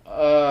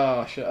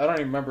 Oh shit! I don't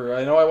even remember.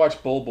 I know I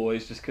watched Bull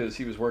Boys just because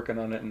he was working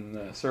on it in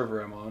the server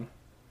I'm on.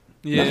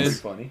 Yeah. That's pretty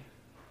funny.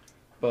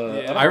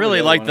 But I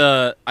really like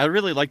the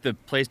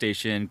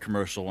PlayStation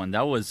commercial one.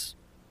 That was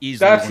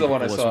easily That's the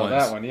one one of I the saw. coolest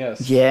ones. That one,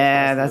 yes.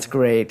 Yeah, that's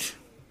great.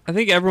 I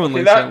think everyone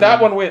Okay, likes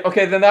that one wins.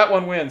 Okay, then that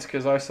one wins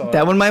because I saw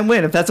That one might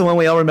win if that's the one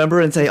we all remember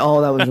and say,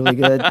 "Oh, that was really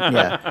good."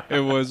 Yeah, It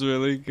was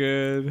really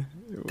good.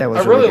 that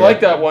was. I really good.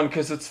 like that one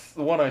because it's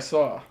the one I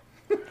saw.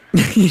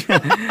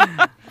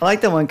 I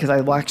like that one because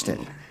I watched it.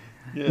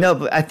 Yeah. No,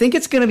 but I think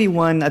it's going to be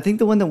one. I think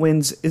the one that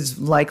wins is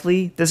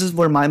likely. This is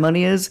where my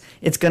money is.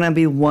 It's going to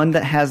be one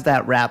that has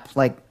that rap,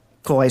 like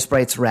Kawaii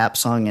Sprite's rap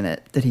song in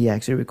it that he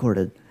actually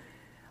recorded.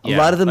 A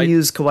lot of them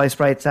use Kawaii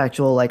Sprite's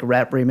actual like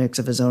rap remix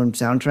of his own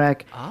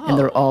soundtrack, and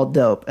they're all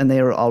dope, and they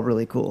are all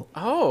really cool.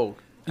 Oh.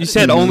 You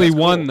said only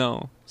one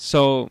though,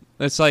 so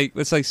that's like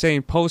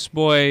saying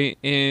Postboy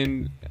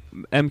and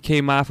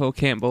MK Mafo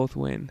can't both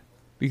win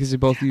because they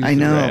both use I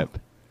know. the rap.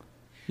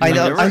 I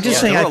know. I'm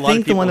just saying. there I were a lot of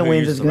think the one that people who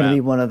wins used is the going to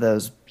be rap. one of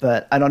those,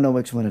 but I don't know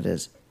which one it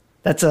is.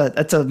 That's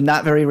a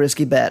not very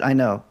risky bet. I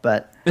know,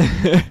 but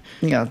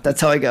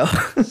that's how I go.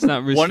 It's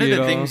not risky One of at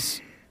the all.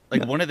 things,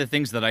 one of the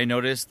things that I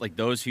noticed, like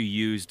those who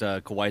used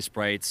Kawaii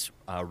Sprite's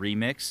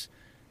remix,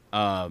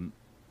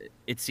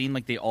 it seemed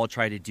like they all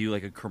tried to do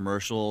like a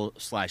commercial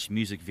 /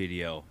 music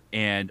video,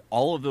 and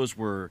all of those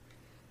were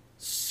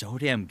so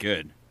damn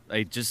good.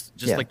 Like just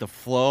like the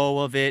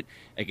flow of it,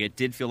 like it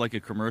did feel like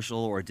a commercial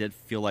or it did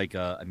feel like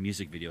a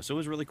music video. So it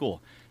was really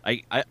cool.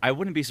 I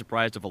wouldn't be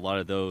surprised if a lot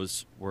of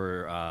those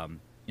were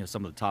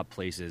some of the top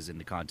places in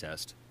the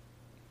contest.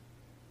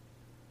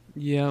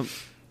 Yep.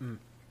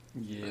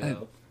 Yeah.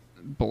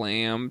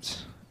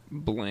 Blammed.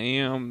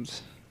 Blam.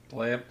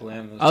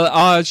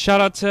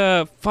 Shout out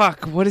to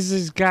what is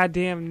his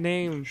goddamn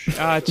name?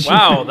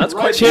 Wow, that's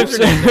quite Chips.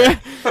 the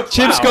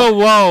Chips Go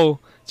Whoa.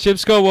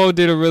 Chips Go Whoa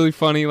did a really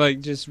funny, like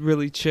just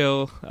really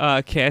chill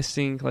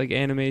casting like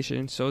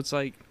animation. So it's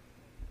like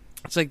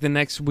the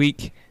next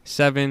week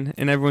 7,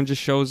 and everyone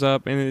just shows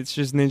up, and it's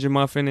just Ninja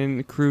Muffin and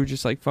the crew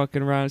just like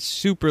fucking around. It's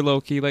super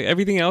low key. Like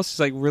everything else is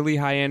like really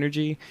high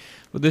energy,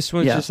 but this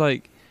one's just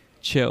like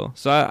chill.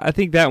 So I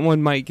think that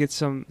one might get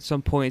some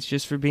points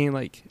just for being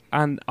like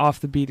off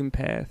the beaten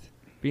path,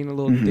 being a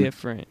little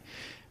different.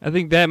 I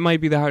think that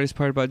might be the hardest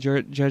part about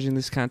judging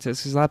this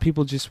contest, because a lot of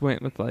people just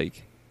went with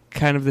like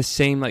kind of the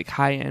same like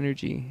high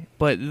energy,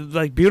 but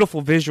like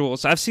beautiful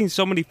visuals. I've seen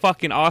so many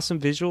fucking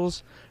awesome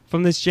visuals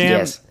from this jam.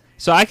 Yes.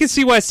 So I can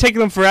see why it's taking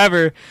them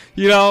forever.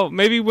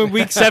 Maybe when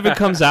week 7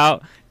 comes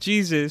out,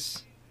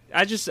 Jesus.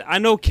 I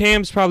know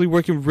Cam's probably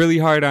working really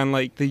hard on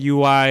like the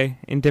UI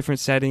in different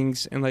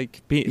settings and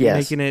like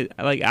making it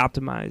like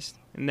optimized.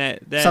 And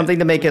that something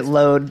to make it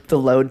the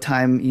load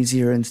time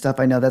easier and stuff.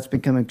 I know that's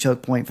become a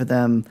choke point for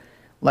them.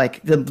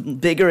 Like the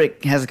bigger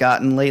it has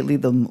gotten lately,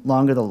 the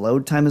longer the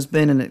load time has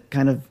been, and it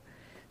kind of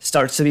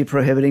starts to be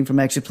prohibiting from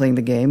actually playing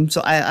the game.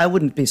 So I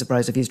wouldn't be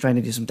surprised if he's trying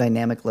to do some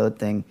dynamic load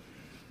thing.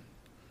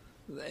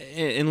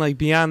 And like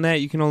beyond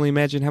that, you can only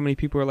imagine how many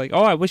people are like,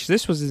 "Oh, I wish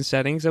this was in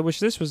settings. I wish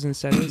this was in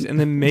settings." And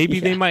then maybe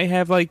they might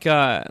have like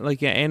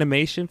an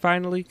animation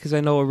finally, because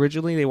I know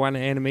originally they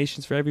wanted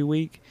animations for every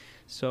week.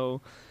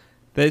 So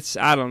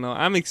I don't know.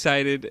 I'm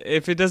excited.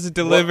 If it doesn't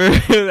deliver,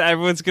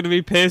 everyone's gonna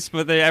be pissed,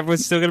 but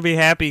everyone's still gonna be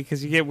happy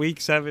because you get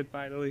week 7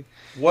 finally.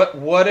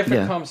 What if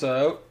it comes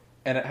out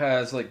and it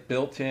has like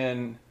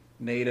built-in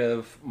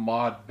native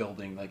mod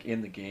building like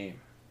in the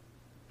game?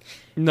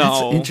 No,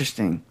 that's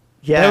interesting.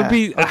 Yeah, that would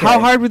be. Okay. How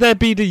hard would that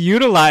be to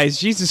utilize?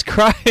 Jesus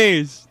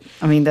Christ!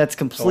 I mean, that's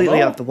completely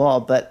off the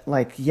wall. But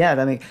like, yeah,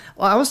 I mean,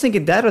 I was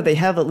thinking that, or they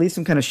have at least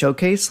some kind of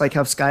showcase, like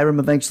how Skyrim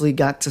eventually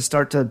got to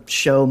start to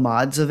show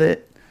mods of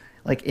it,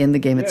 like in the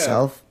game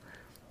itself.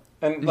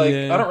 And like,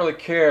 I don't really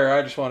care.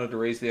 I just wanted to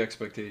raise the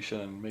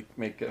expectation and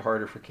make it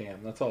harder for Cam.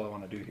 That's all I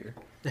want to do here.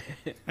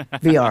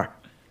 VR.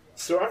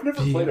 So I've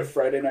never played a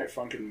Friday Night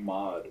Funkin'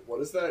 mod. What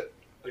is that?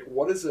 Like,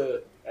 what is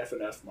a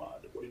FNF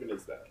mod? What even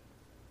is that?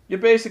 You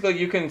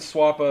can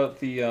swap out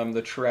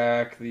the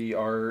track, the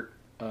art,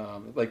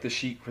 like the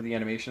sheet for the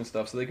animation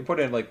stuff, so they can put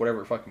in like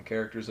whatever fucking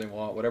characters they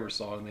want, whatever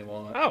song they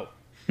want. Oh.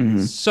 Mm-hmm.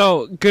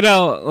 So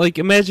GoodL, like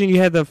imagine you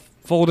had the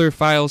folder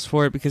files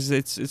for it because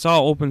it's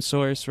all open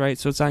source, right?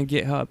 So it's on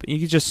GitHub. You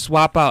can just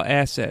swap out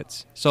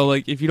assets. So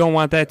like if you don't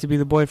want that to be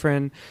the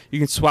boyfriend, you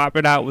can swap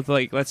it out with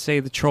like, let's say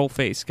the troll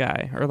face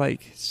guy, or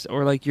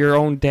like your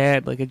own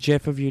dad, like a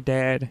GIF of your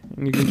dad,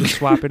 and you can just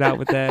swap it out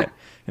with that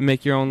and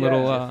make your own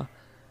little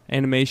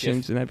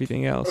animations and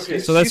everything else. Okay,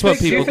 so that's what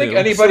people do. Do you think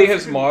anybody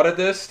has modded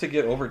this to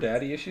get over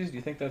daddy issues? Do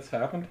you think that's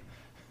happened?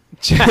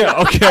 Okay.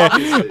 All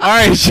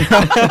right.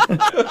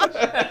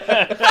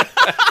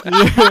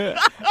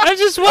 I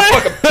just want to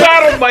fucking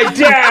battle my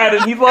dad,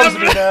 and he loves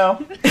me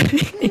now.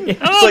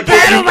 I'm like,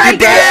 battle my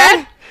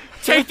dad.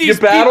 Take these. You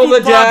battle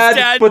the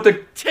dad, but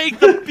take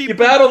the you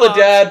battle the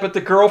dad, but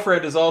the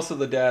girlfriend is also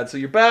the dad. So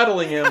you're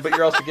battling him, but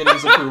you're also getting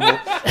his approval.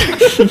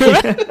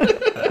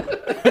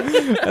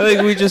 I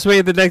think we just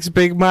made the next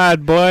big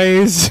mod,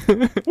 boys.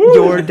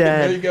 Your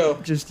dad. There you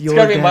go. Just your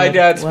dad. It's gotta be my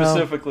dad wow.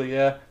 specifically,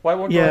 yeah. Why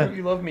won't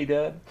you love me,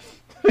 Dad?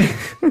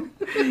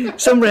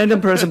 Some random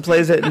person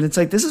plays it, and it's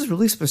like, this is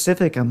really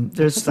specific.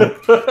 There's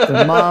like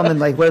their mom and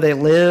like where they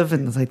live,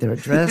 and like their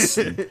address.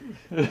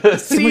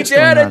 See,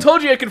 Dad, I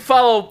told you I could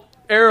follow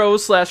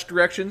arrows /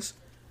 directions.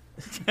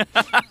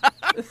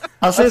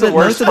 I'll say that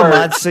most of the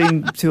mods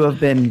seem to have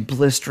been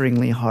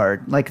blisteringly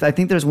hard. Like, I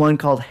think there's one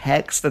called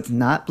Hex that's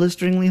not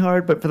blisteringly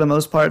hard, but for the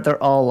most part,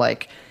 they're all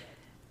like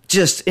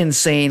just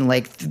insane,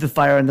 like the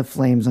Fire and the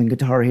Flames on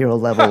Guitar Hero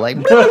level, like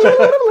for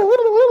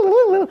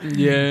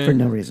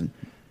no reason.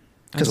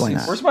 Because why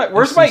not?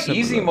 Where's my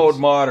easy mode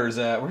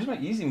modders at? Where's my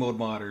easy mode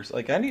modders?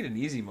 Like, I need an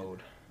easy mode.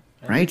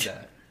 Right.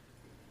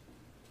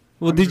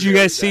 Well, did you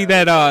guys see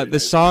that the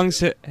songs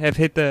have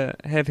hit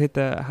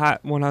the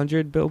Hot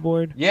 100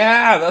 Billboard?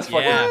 Yeah, that's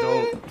fucking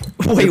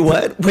dope. Wait,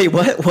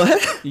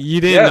 what? You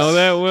didn't know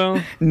that,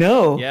 Will?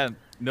 No. Yeah,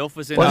 MILF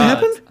was in what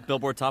happened?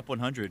 Billboard Top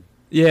 100.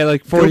 Yeah,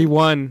 like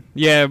 41.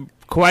 Yeah,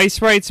 Kawaii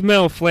Sprite's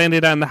MILF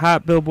landed on the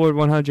Hot Billboard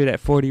 100 at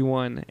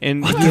 41.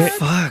 And what the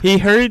fuck? He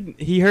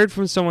heard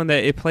from someone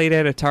that it played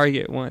at a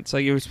Target once.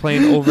 Like, it was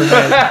playing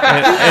overhead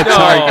at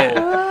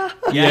Target.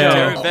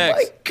 Yeah,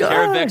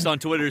 Tara Vex on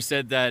Twitter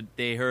said that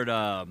they heard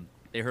I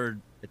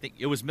think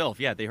it was MILF.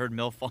 Yeah, they heard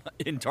MILF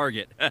in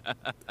Target.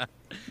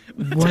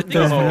 What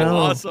the hell?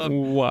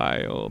 Awesome.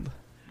 Wild.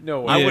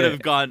 No way. I would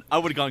have gone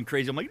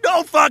crazy. I'm like,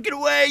 no fucking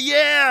way,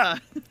 yeah.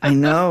 I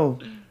know.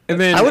 And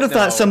then I would have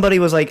thought somebody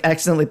was like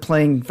accidentally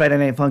playing Friday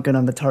Night Funkin'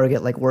 on the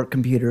Target like work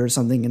computer or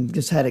something and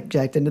just had it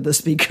jacked into the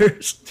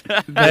speakers.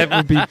 That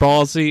would be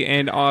ballsy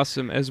and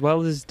awesome as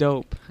well as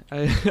dope.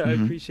 I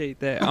appreciate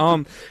that.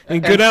 And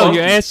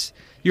GoodL,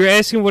 you're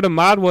asking what a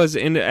mod was,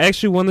 and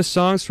actually one of the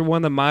songs for one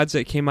of the mods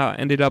that came out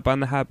ended up on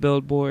the Hot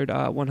Billboard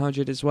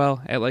 100 as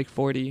well at like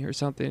 40 or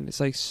something. It's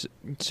like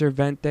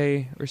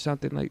Servente or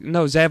something like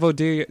Zavo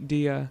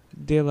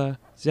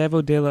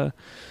Dilla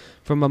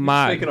from a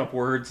mod. Making up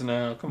words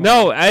now. Come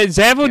no, on.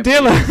 Zavo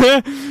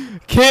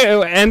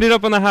Dilla ended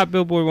up on the Hot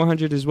Billboard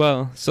 100 as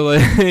well. So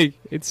like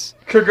it's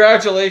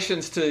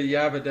congratulations to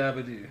Yabba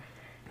Dabba Doo.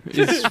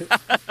 It's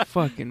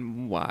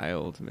fucking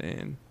wild,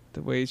 man.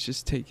 The way it's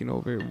just taking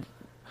over.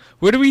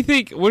 What do we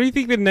think? What do you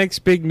think the next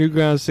big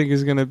Newgrounds thing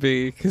is gonna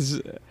be?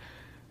 Because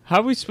how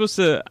are we supposed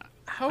to?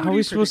 How are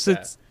we supposed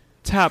to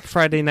top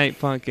Friday Night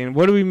Funkin'?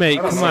 What do we make?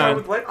 Come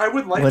on. I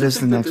would like to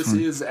think that this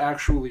is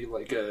actually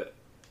like a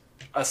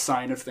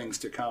sign of things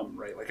to come,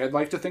 right? Like, I'd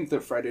like to think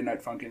that Friday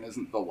Night Funkin'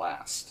 isn't the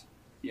last.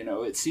 You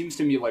know, it seems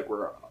to me like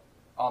we're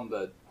on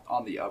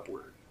the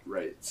upward,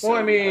 right? So well,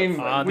 I mean,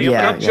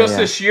 just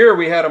this year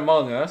we had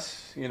Among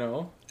Us, you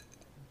know.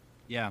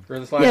 Yeah. Yeah,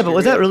 but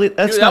was that really?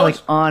 That's not like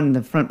on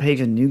the front page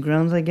of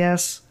Newgrounds, I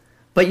guess.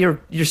 But you're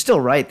still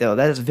right though.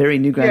 That is very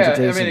Newgrounds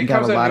adjacent. I mean, it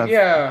got comes a lot of.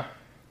 Yeah.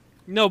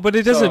 No, but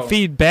it doesn't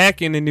feed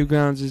back into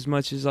Newgrounds as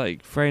much as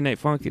like Friday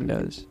Night Funkin'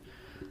 does.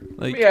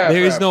 Like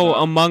there is no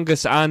Among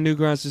Us on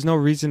Newgrounds. There's no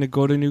reason to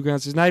go to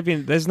Newgrounds.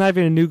 There's not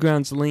even a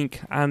Newgrounds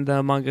link on the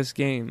Among Us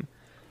game.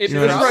 This is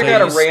where I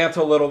gotta rant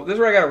a little. This is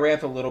where I gotta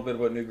rant a little bit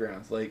about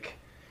Newgrounds. Like,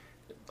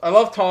 I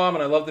love Tom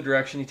and I love the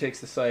direction he takes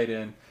the site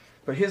in.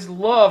 But his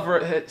love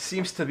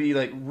seems to be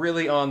like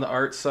really on the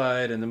art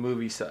side and the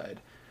movie side.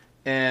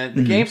 And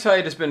the game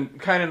side has been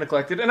kind of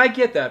neglected, and I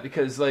get that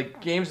because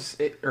like games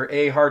are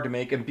A, hard to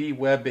make, and B,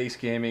 web-based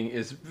gaming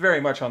is very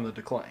much on the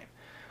decline.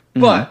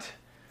 But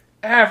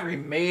every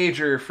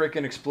major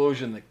freaking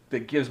explosion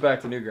that gives back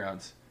to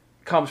Newgrounds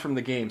comes from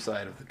the game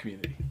side of the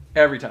community.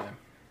 Every time.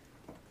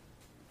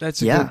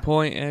 That's a good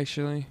point,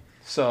 actually.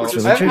 So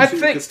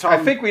I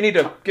think we need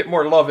to get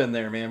more love in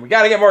there, man. We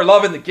got to get more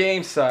love in the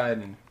game side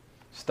and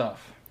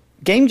stuff.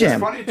 Game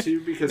Jam. It's funny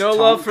too because no Tom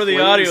love for the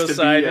audio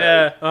side.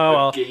 Yeah. Oh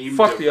well.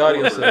 Fuck the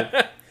audio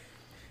side.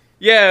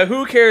 Yeah.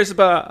 Who cares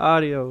about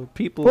audio?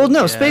 People. Well,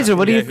 no, Spadezer.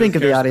 What do you think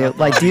of the audio?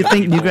 Like, do you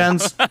think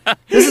Newgrounds?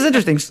 This is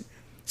interesting.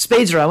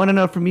 Spadezer, I want to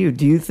know from you.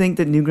 Do you think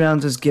that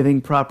Newgrounds is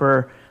giving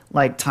proper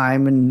like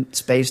time and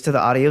space to the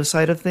audio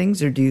side of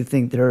things, or do you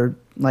think they're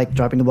like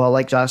dropping the ball,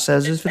 like Josh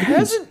says, is for the games? It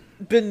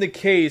hasn't been the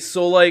case.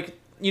 So, like,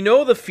 you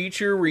know, the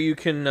feature where you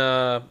can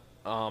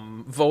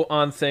vote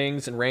on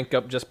things and rank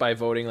up just by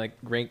voting, like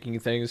ranking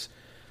things.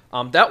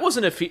 That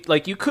wasn't a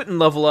like you couldn't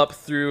level up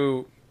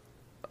through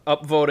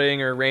upvoting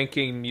or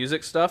ranking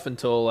music stuff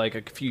until like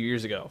a few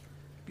years ago.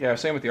 Yeah,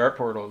 same with the art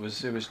portal.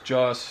 It was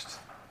just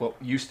what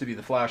used to be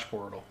the Flash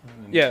portal.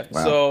 Yeah.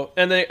 Wow. So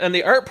and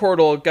the art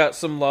portal got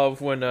some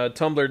love when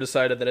Tumblr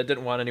decided that it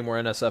didn't want any more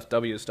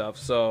NSFW stuff.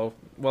 So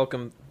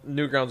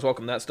Newgrounds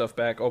welcome that stuff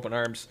back, open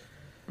arms.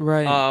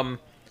 Right.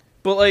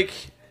 But like,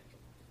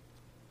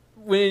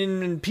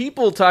 when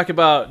people talk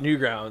about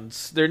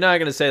Newgrounds, they're not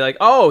going to say like,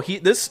 "Oh,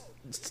 this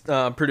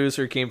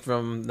producer came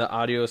from the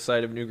audio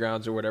side of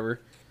Newgrounds" or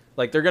whatever.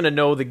 Like, they're going to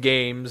know the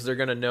games. They're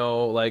going to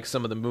know like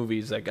some of the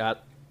movies that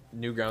got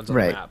Newgrounds on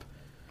the map.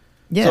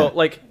 Yeah. So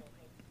like,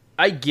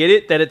 I get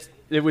it that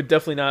it would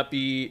definitely not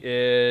be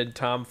in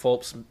Tom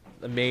Fulp's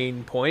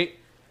main point.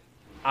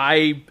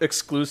 I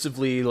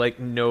exclusively like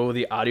know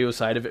the audio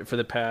side of it for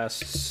the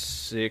past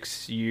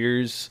 6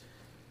 years.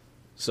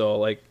 So,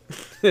 like,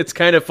 it's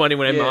kind of funny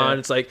when I'm on.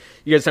 It's like,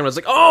 you guys talking about, it's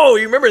like, oh,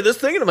 you remember this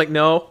thing? And I'm like,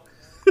 no.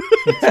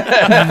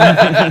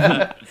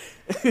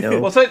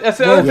 No. Well, so that's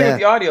the other thing with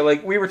the audio.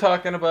 Like, we were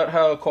talking about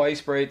how Kawaii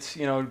Sprites,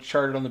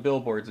 charted on the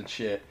billboards and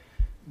shit.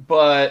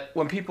 But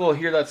when people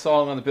hear that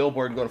song on the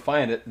billboard and go to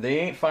find it, they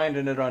ain't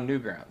finding it on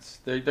Newgrounds.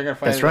 They're going to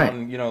find it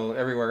on,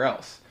 everywhere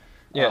else.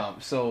 Yeah.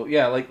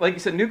 Like you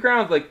said,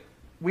 Newgrounds, like,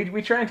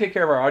 we try and take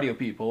care of our audio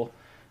people.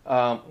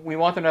 We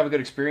want them to have a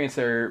good experience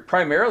there,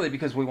 primarily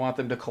because we want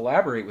them to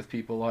collaborate with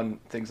people on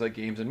things like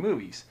games and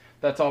movies.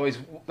 That's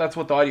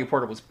what the audio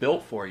portal was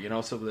built for,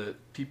 so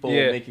that people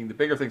making the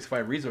bigger things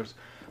find resources.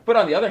 But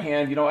on the other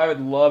hand, I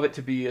would love it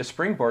to be a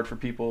springboard for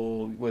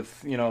people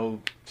with,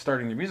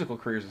 starting their musical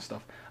careers and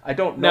stuff. I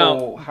don't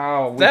know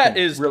how that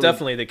is really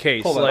definitely the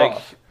case.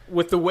 Like,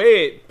 with the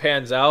way it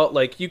pans out,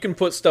 like, you can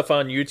put stuff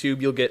on YouTube,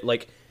 you'll get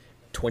like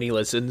 20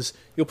 listens.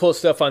 You'll put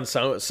stuff on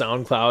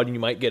SoundCloud, and you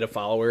might get a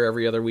follower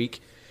every other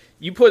week.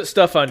 You put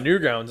stuff on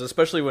Newgrounds,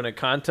 especially when a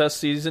contest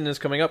season is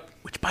coming up,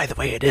 which, by the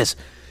way, it is,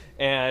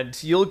 and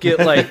you'll get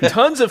like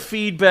tons of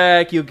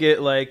feedback. You'll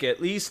get like at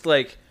least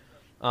like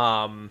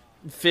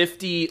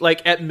 50,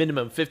 like at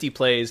minimum 50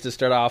 plays to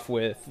start off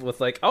with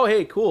like, oh,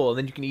 hey, cool. And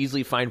then you can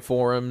easily find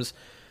forums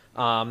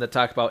that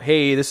talk about,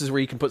 hey, this is where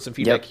you can put some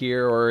feedback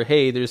here, or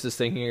hey, there's this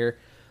thing here.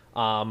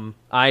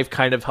 I've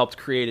kind of helped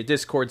create a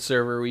Discord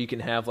server where you can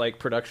have like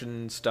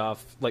production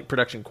stuff, like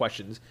production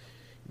questions.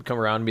 You come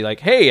around and be like,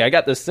 hey, I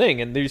got this thing,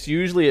 and there's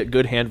usually a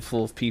good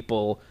handful of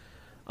people.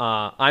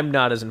 I'm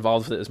not as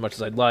involved with it as much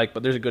as I'd like,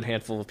 but there's a good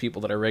handful of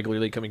people that are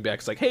regularly coming back.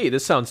 It's like, hey,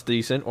 this sounds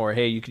decent, or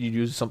hey, you could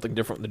use something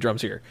different with the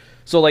drums here.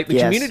 So like the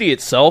community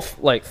itself,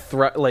 like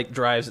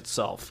drives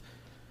itself.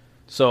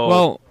 So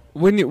well,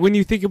 when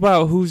you think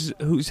about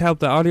who's helped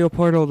the audio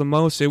portal the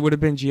most, it would have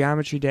been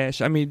Geometry Dash.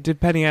 I mean,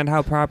 depending on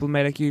how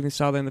problematic you even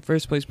saw that in the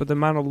first place, but the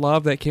amount of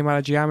love that came out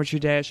of Geometry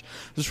Dash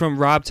was from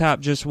Rob Top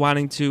just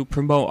wanting to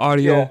promote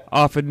audio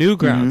off of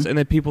Newgrounds, and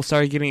then people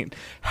started getting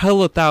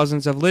hella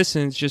thousands of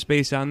listens just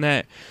based on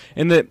that.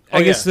 And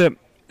I guess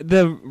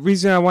the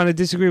reason I want to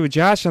disagree with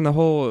Josh on the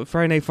whole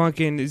Friday Night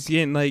Funkin' is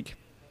getting like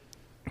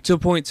to a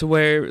point to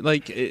where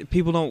like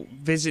people don't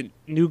visit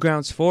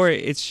Newgrounds for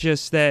it. It's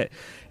just that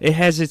it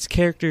has its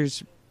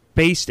characters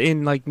based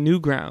in like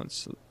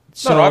Newgrounds.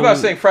 So, no, I'm not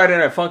saying Friday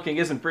Night Funkin'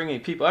 isn't bringing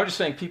people. I'm just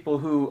saying people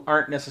who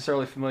aren't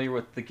necessarily familiar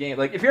with the game.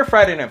 Like if you're a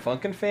Friday Night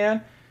Funkin'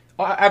 fan,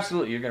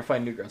 absolutely you're going to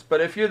find Newgrounds. But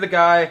if you're the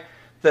guy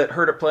that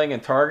heard it playing in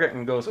Target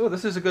and goes, oh,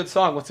 this is a good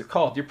song, what's it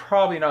called? You're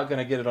probably not going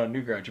to get it on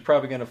Newgrounds. You're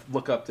probably going to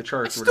look up the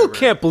charts. I still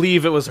can't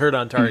believe it was heard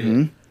on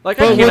Target. Like,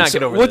 I cannot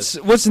get over this.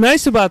 What's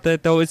nice about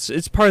that, though,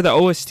 it's part of the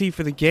OST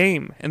for the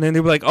game. And then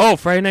they were like, oh,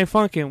 Friday Night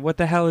Funkin', what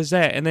the hell is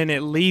that? And then it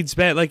leads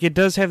back. Like, it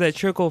does have that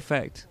trickle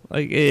effect.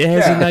 Like, it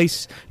has a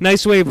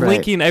nice way of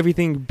linking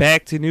everything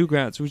back to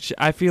Newgrounds, which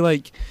I feel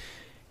like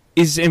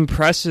is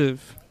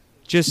impressive.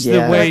 Just the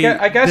way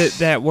I guess,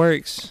 that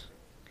works.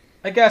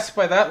 I guess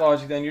by that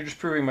logic, then, you're just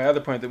proving my other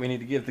point that we need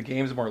to give the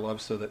games more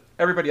love so that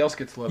everybody else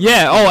gets love.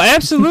 Yeah,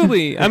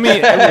 absolutely. I mean,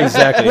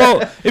 exactly.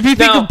 Well, if you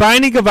think of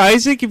Binding of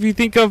Isaac, if you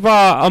think of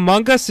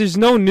Among Us, there's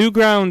no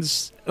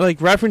Newgrounds like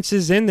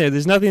references in there.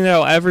 There's nothing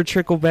that'll ever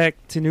trickle back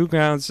to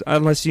Newgrounds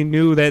unless you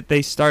knew that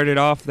they started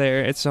off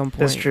there at some point.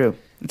 That's true.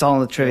 It's all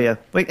in the trivia.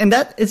 Wait, and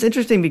that it's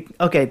interesting.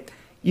 Okay,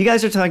 you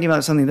guys are talking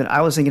about something that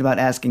I was thinking about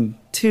asking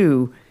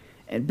too,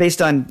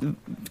 based on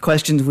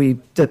questions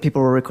that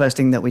people were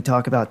requesting that we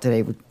talk about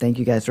today. Thank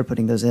you guys for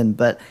putting those in.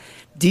 But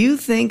do you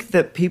think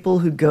that people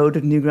who go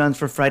to Newgrounds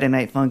for Friday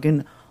Night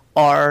Funkin'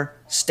 are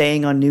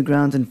staying on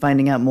Newgrounds and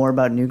finding out more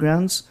about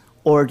Newgrounds,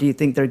 or do you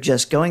think they're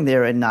just going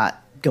there and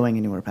not going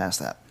anywhere past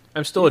that?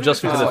 I'm still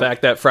adjusting to the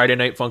fact that Friday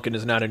Night Funkin'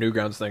 is not a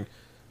Newgrounds thing.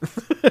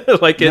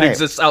 Like it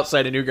exists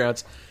outside of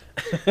Newgrounds.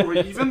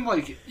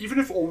 Even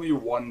if only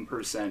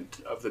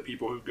 1% of the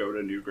people who go to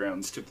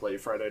Newgrounds to play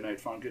Friday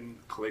Night Funkin'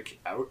 click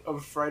out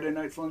of Friday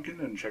Night Funkin'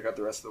 and check out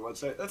the rest of the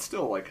website, that's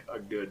still like a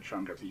good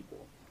chunk of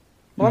people.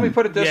 Well, let me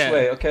put it this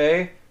way,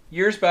 okay?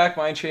 Years back,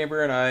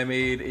 Mindchamber and I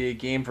made a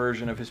game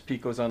version of his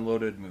Pico's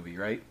Unloaded movie,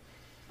 right?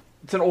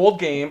 It's an old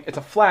game. It's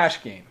a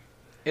Flash game.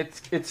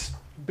 It's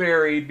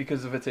buried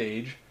because of its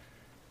age.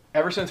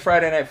 Ever since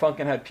Friday Night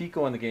Funkin' had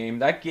Pico in the game,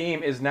 that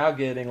game is now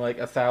getting like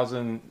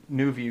 1,000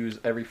 new views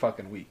every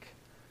fucking week.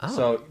 Oh.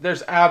 So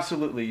there's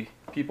absolutely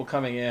people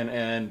coming in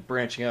and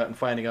branching out and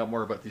finding out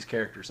more about these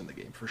characters in the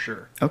game, for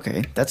sure.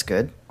 Okay, that's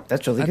good.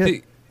 That's really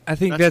good. I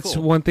think that's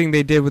cool. One thing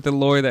they did with the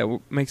lore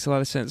that makes a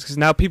lot of sense, because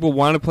now people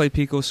want to play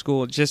Pico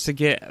School just to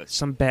get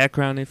some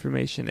background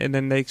information, and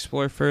then they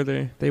explore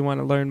further. They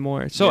want to learn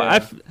more. So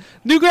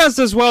Newgrounds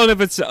does well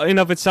in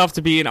of itself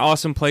to be an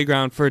awesome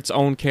playground for its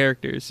own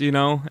characters, you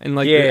know, and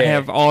like they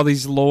have all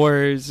these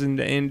lores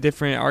and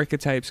different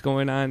archetypes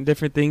going on,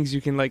 different things you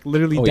can like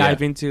literally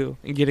dive into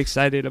and get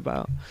excited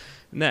about.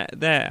 And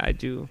that I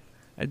do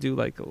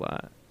like a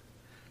lot.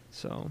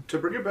 So to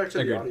bring it back to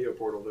the audio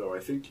portal, though, I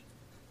think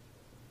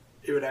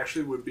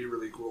it would be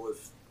really cool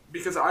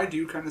because I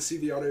do kind of see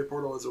the audio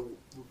portal as a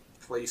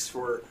place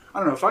for, I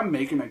don't know, if I'm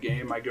making a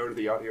game, I go to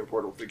the audio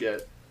portal to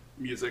get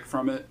music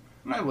from it,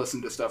 and I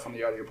listen to stuff on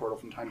the audio portal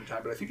from time to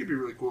time, but I think it'd be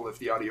really cool if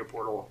the audio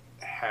portal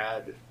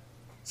had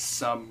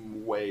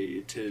some way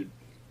to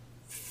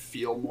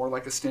feel more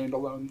like a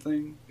standalone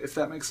thing, if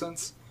that makes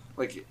sense.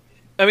 Like,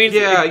 I mean,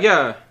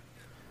 yeah.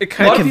 It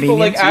kind of people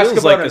like ask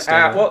about an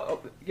app.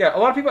 Well, yeah, a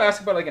lot of people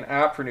ask about like an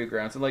app for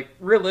Newgrounds, and like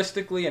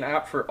realistically, an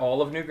app for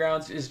all of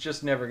Newgrounds is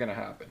just never going to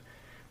happen.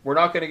 We're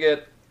not going to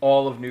get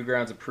all of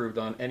Newgrounds approved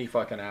on any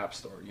fucking app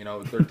store. You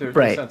know, they're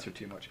right. censor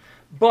too much.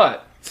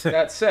 But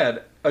that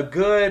said, a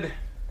good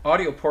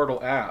audio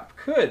portal app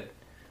could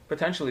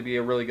potentially be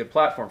a really good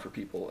platform for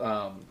people.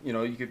 You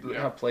know, you could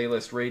have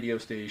playlists, radio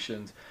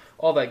stations,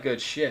 all that good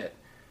shit.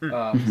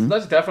 So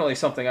that's definitely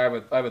something I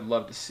would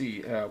love to see.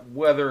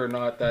 Whether or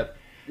not that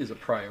is a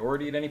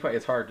priority at any point,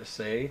 it's hard to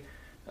say.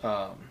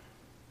 I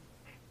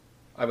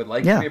would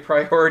like it to be a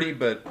priority,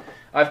 but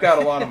I've got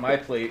a lot on my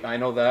plate. I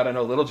know that. I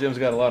know Little Jim's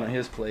got a lot on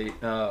his plate.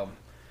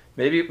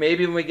 Maybe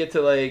when we get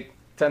to like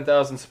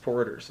 10,000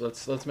 supporters,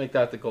 let's make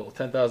that the goal.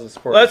 10,000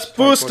 supporters. Let's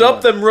boost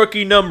up them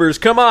rookie numbers.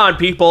 Come on,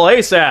 people,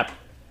 ASAP.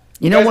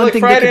 You know, one like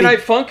thing Friday Night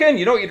Funkin',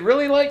 you know what you'd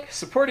really like?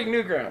 Supporting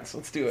Newgrounds.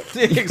 Let's do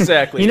it.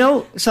 Exactly. You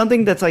know,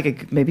 something that's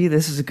like maybe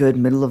this is a good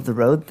middle of the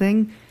road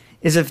thing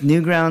is if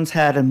Newgrounds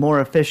had a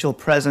more official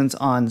presence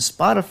on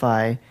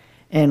Spotify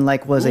and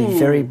like was a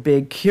very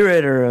big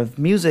curator of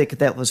music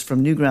that was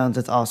from Newgrounds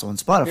that's also on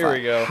Spotify. Here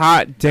we go.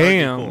 Hot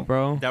damn,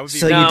 bro. That would be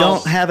so you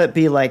don't have it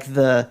be like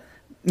the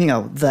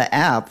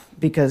app,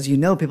 because you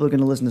know people are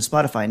going to listen to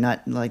Spotify,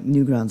 not like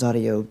Newgrounds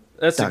Audio.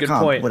 That's a good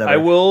point. Whatever. I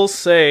will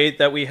say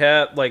that we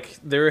have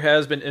there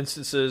has been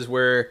instances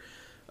where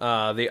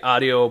the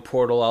audio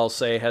portal, I'll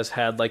say, has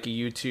had like a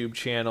YouTube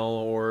channel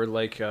or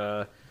like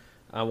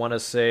I want to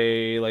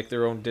say like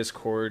their own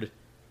Discord,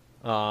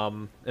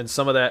 and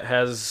some of that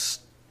has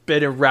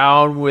been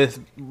around with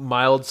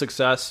mild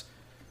success.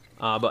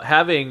 But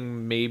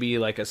having maybe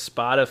like a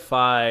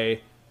Spotify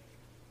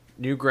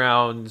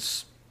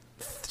Newgrounds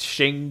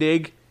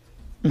shindig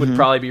would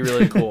probably be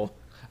really cool.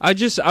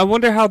 I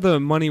wonder how the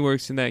money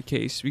works in that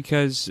case,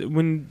 because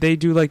when they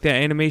do like the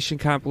animation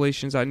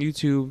compilations on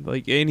YouTube,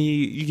 like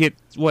you get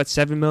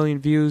 7 million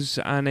views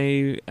on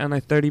a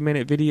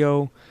 30-minute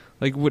video.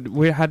 Like,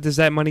 how does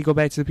that money go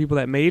back to the people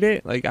that made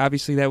it? Like,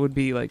 obviously that would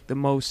be like the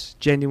most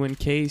genuine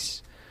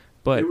case,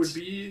 but it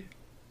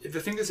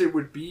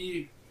would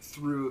be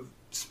through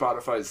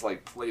Spotify's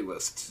like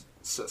playlist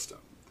system.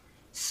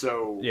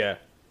 So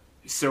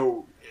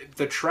So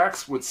the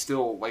tracks would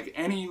still, like,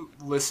 any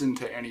listen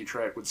to any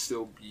track would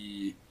still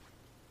be,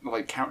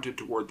 like, counted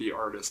toward the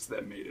artist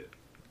that made it.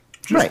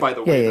 Just by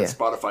the way that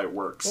Spotify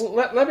works. Well,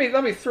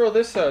 let me throw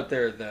this out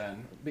there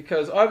then,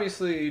 because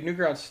obviously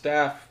Newgrounds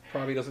staff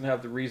probably doesn't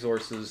have the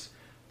resources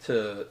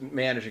to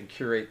manage and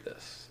curate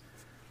this.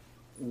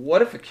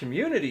 What if a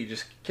community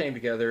just came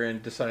together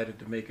and decided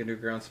to make a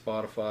Newgrounds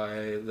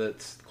Spotify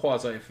that's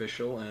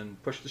quasi-official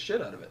and push the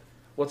shit out of it?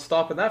 What's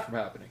stopping that from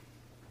happening?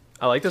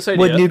 I like this idea.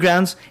 Would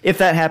Newgrounds, if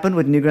that happened,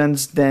 would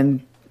Newgrounds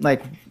then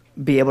like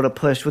be able to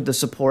push with the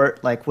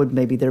support? Like, would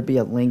maybe there be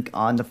a link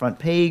on the front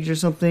page or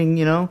something?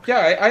 You know? Yeah,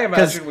 I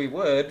imagine we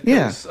would.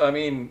 Yeah. I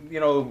mean,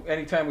 you know,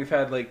 anytime we've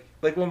had like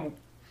when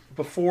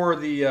before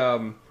the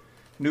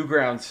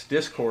Newgrounds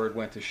Discord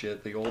went to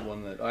shit, the old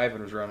one that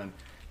Ivan was running,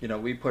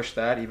 we push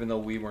that even though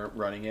we weren't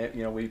running it.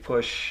 We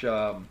push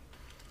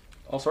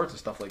all sorts of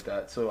stuff like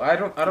that. So I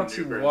don't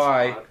see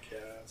why.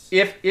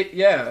 If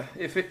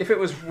it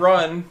was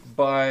run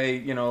by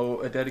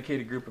a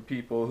dedicated group of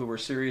people who were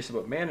serious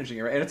about managing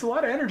it, and it's a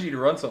lot of energy to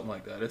run something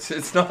like that.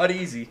 It's not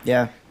easy.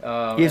 Yeah,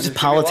 it's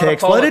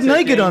politics. Why didn't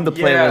I get on the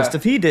playlist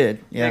if he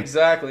did? Yeah,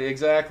 exactly.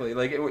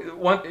 Like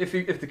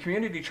if the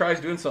community tries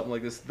doing something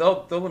like this,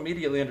 they'll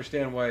immediately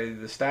understand why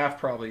the staff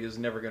probably is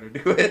never going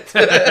to do it.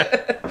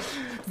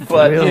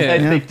 But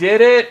they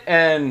did it,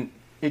 and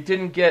it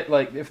didn't get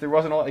if there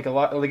wasn't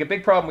a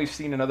big problem we've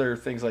seen in other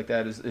things like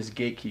that is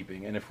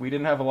gatekeeping, and if we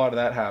didn't have a lot of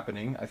that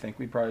happening, I think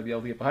we'd probably be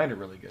able to get behind it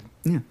really good.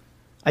 Yeah,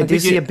 I do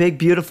see a big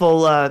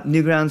beautiful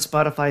Newgrounds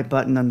Spotify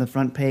button on the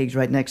front page,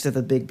 right next to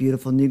the big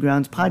beautiful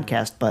Newgrounds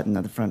podcast button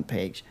on the front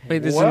page. Wait,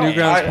 there's a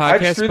Newgrounds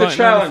podcast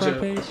button on the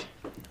front page?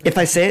 If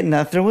I say it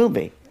enough, there will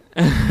be.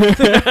 Listen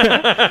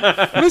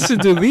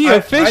to the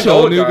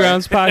official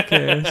Newgrounds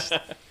podcast.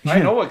 I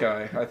know a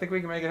guy. I think we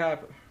can make it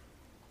happen.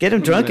 Get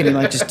him drunk and he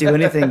might just do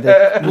anything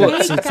that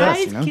suits us,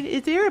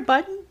 is there a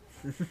button?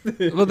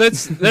 Well,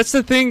 that's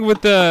the thing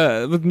with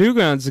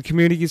Newgrounds. The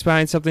community gets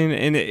behind something,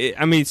 and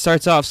it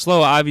starts off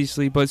slow,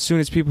 obviously, but as soon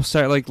as people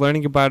start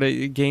learning about it,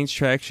 it gains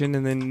traction,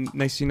 and then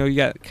next thing you know, you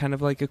got kind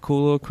of like a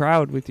cool little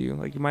crowd with you.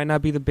 It might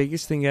not be the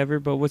biggest thing ever,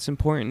 but what's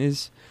important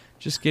is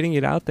just getting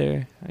it out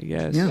there, I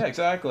guess. Yeah,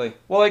 exactly.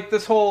 Well,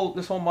 this whole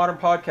modern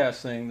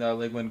podcast thing,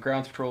 when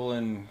Grounds Patrol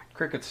and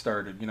Cricket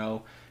started,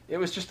 it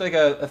was just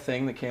a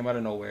thing that came out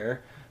of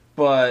nowhere.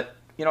 But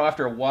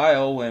after a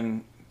while,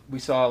 when we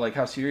saw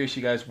how serious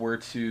you guys were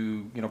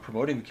to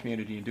promoting the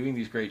community and doing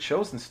these great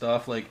shows and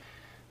stuff,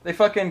 they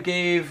fucking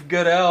gave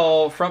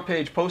GoodL front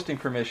page posting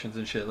permissions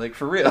and shit,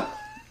 for real.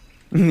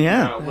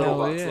 Yeah. Little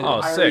Box. Yeah.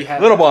 Oh, sick.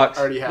 Little Box.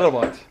 Little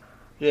Box.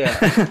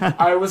 Yeah.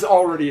 I was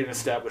already an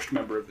established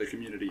member of the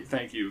community.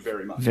 Thank you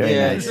very much. Very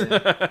nice.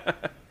 Yeah.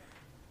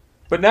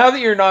 But now that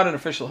you're not an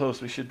official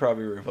host, we should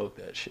probably revoke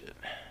that shit.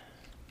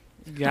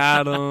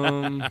 Got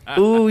him.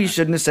 Ooh, you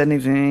shouldn't have said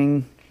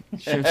anything.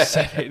 Should have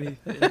said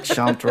anything.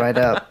 Chomped right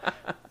up.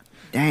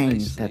 Dang,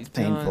 that's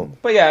painful. Done.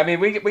 But yeah,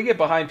 we get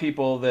behind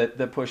people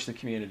that push the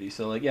community.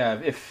 So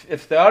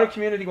if the outer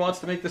community wants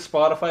to make the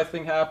Spotify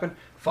thing happen,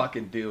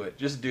 fucking do it.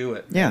 Just do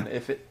it. Yeah.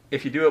 And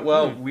if you do it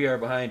well, we are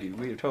behind you.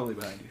 We are totally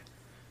behind you.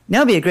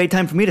 Now would be a great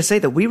time for me to say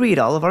that we read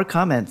all of our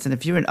comments, and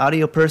if you're an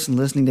audio person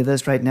listening to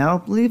this right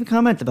now, leave a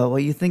comment about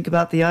what you think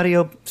about the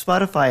audio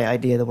Spotify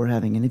idea that we're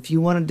having. And if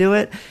you want to do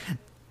it,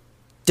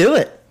 do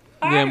it.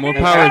 Yeah, more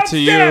power to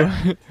you.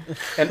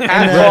 And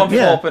at Tom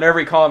Fulp in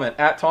every comment.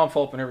 At Tom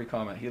Fulp in every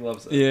comment. He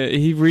loves it. Yeah,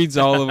 he reads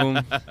all of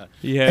them.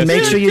 And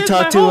make sure you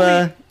talk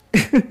to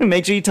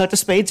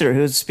Spadezer,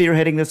 who's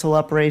spearheading this whole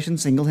operation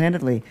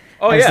single-handedly.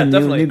 Oh, as yeah, the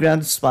definitely.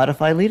 Newgrounds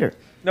Spotify leader.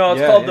 No,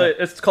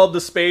 it's called the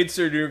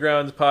Spadezer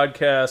Newgrounds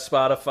podcast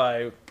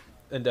Spotify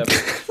endeavor.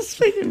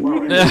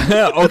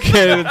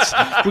 Okay,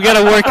 we got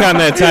to work on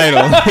that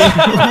title.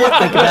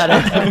 Think about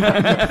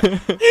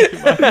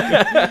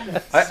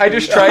it. I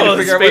just tried to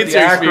figure out what the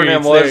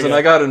acronym was, and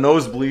I got a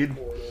nosebleed.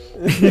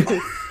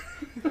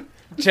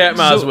 Chat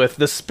Mouse with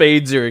the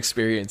Spadezer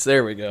experience.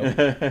 There we go.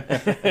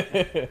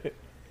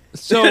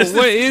 So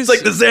what is... It's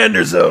like the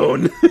Xander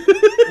Zone.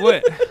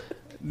 What...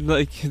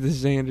 Like the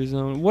Xander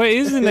Zone. What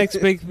is the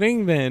next big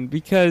thing then?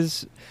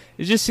 Because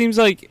it just seems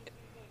like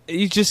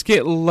you just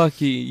get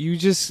lucky.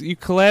 You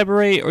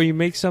collaborate or you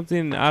make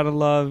something out of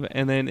love,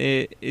 and then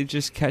it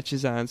just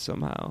catches on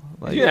somehow.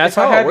 That's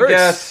how it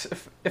works.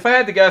 If I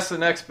had to guess, the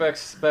next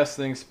best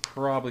thing's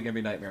probably gonna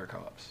be Nightmare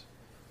Cops.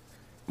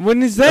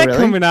 When is that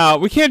coming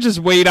out? We can't just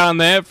wait on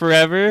that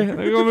forever.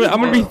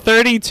 I'm gonna be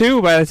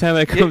 32 by the time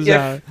that comes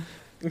out.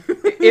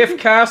 If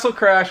Castle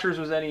Crashers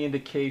was any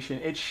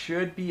indication, it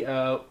should be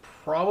out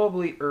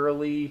probably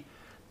early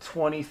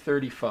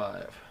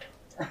 2035.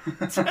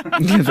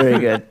 Very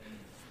good.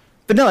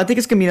 But no, I think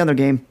it's going to be another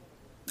game.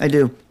 I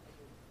do.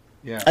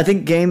 Yeah. I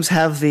think games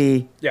have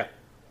the... Yeah.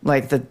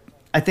 I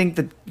think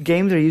the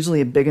games are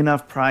usually a big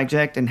enough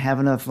project and have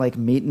enough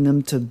meat in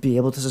them to be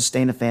able to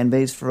sustain a fan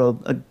base for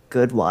a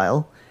good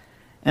while.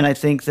 And I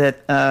think that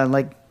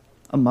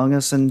Among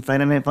Us and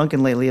Friday Night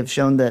Funkin' lately have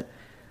shown that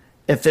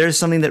if there's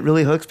something that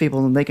really hooks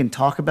people and they can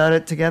talk about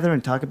it together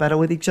and talk about it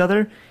with each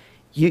other,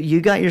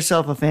 you got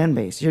yourself a fan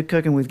base. You're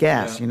cooking with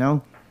gas,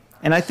 And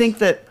I think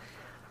that,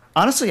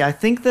 honestly,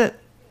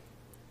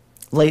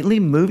 lately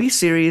movie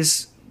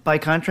series, by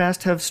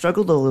contrast, have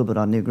struggled a little bit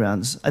on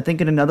Newgrounds. I think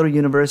in another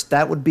universe,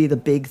 that would be the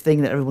big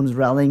thing that everyone's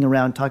rallying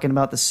around, talking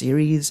about the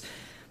series.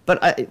 But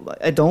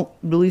I don't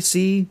really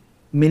see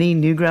many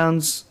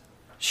Newgrounds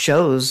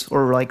shows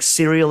or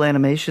serial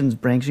animations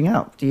branching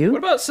out. Do you? What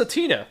about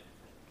Satina?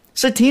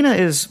 Satina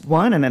is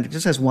one, and it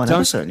just has one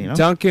episode.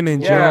 Duncan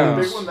and Yeah,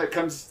 Jones.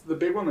 the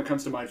big one that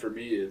comes to mind for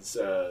me is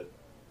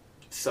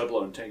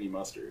Sublo and Tangy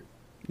Mustard.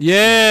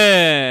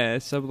 Yeah,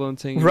 Sublo and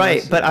Tangy Right,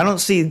 Mustard. but I don't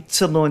see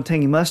Sublo and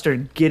Tangy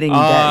Mustard getting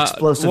that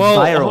explosive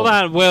viral. Hold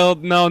on. Well,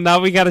 no, now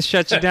we got to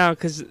shut you down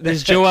because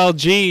there's Joel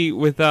G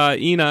with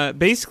Ina.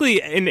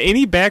 Basically, in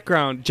any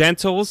background,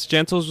 Gentles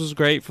was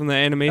great from the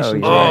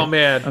animation. Oh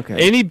man. Okay.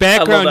 Any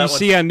background you one.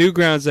 see on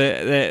Newgrounds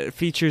that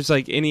features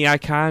like any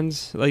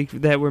icons like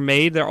that were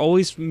made, they're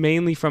always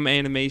mainly from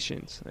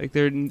animations. Like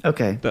they're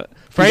Okay.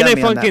 Friday Night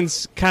me on that.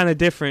 Funkin's kind of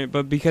different,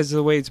 but because of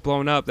the way it's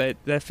blown up,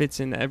 that fits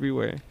in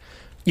everywhere.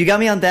 You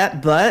got me on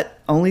that, but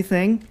only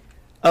thing.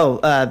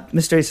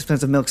 Mysterious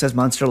Expensive Milk says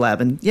Monster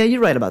Lab, and yeah, you're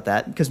right about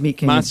that because Meat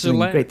King is Monster doing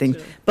Lab, great things.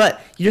 yeah. But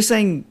you're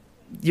saying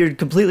you're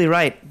completely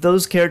right.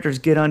 Those characters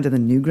get onto the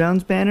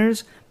Newgrounds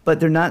banners, but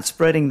they're not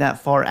spreading that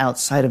far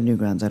outside of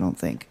Newgrounds. I don't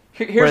think.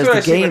 Here's Whereas what the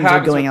I see what games are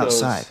happens going with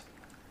those. outside.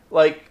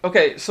 Like,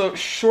 okay, so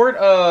short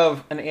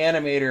of an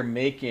animator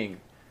making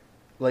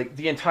like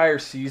the entire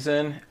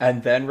season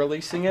and then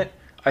releasing it,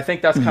 I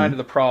think that's kind of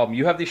the problem.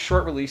 You have these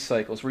short release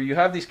cycles where you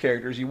have these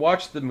characters, you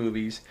watch the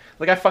movies.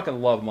 Like, I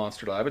fucking love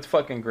Monster Lab. It's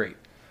fucking great.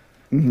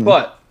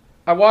 But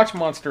I watch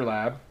Monster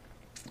Lab,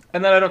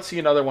 and then I don't see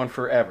another one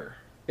forever.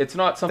 It's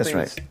not something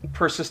that's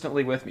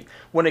persistently with me.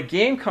 When a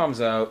game comes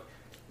out,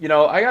 you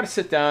know, I got to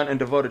sit down and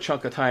devote a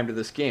chunk of time to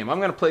this game. I'm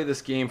going to play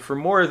this game for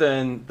more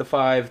than the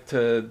 5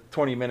 to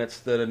 20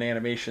 minutes that an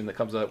animation that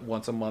comes out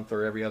once a month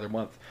or every other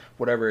month,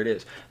 whatever it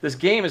is. This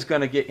game is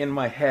going to get in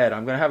my head.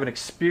 I'm going to have an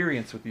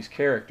experience with these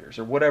characters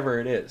or whatever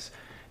it is.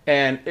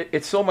 And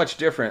it's so much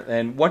different.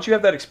 And once you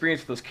have that experience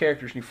with those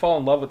characters and you fall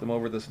in love with them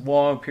over this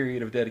long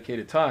period of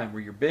dedicated time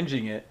where you're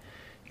binging it,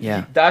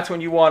 that's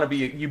when you want to be,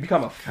 you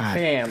become a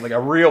fan, like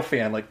a real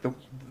fan, like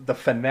the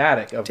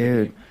fanatic of the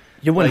game.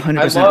 You're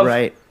 100%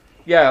 right.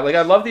 Yeah, like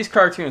I love these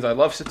cartoons. I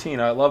love Satina.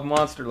 I love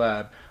Monster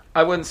Lab.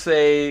 I wouldn't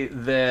say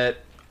that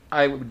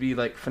I would be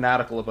like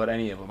fanatical about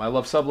any of them. I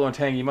love Sublo and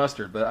Tangy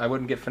Mustard, but I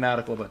wouldn't get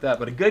fanatical about that.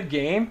 But a good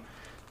game,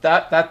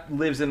 that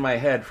lives in my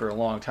head for a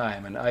long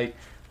time. And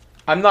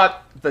I'm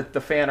not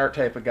the fan art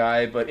type of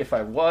guy, but if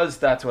I was,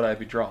 that's what I'd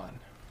be drawing.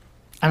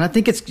 And I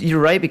think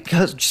you're right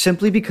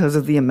simply because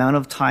of the amount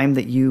of time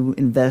that you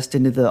invest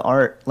into the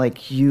art.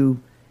 Like you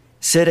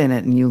sit in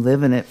it and you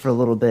live in it for a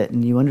little bit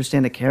and you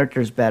understand the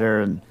characters better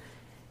and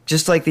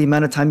just like the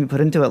amount of time you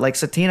put into it. Like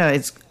Satina,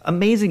 it's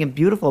amazing and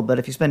beautiful, but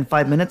if you spend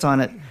 5 minutes on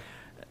it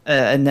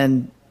and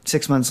then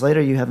 6 months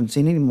later you haven't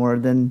seen any more,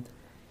 then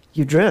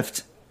you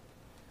drift.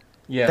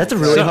 Yeah, that's a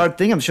really hard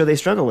thing. I'm sure they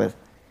struggle with.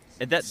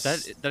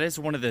 That is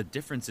one of the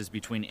differences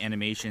between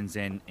animations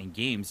and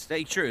games.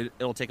 Like, sure,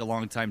 it'll take a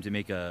long time to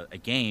make a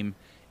game,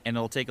 and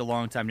it'll take a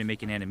long time to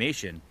make an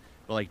animation.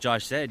 But like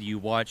Josh said, you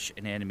watch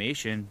an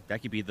animation,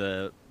 that could be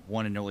the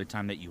one and only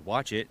time that you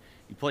watch it.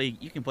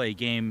 You can play a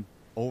game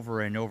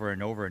over and over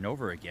and over and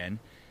over again,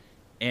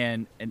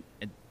 and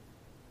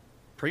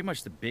pretty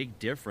much the big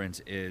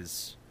difference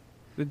is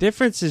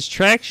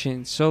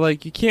traction. So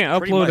like you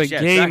can't upload a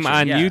game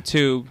on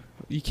YouTube.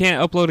 You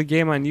can't upload a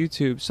game on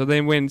YouTube. So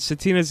then when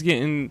Satina's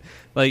getting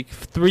like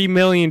 3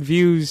 million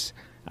views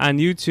on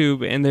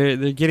YouTube and they're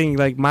getting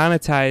like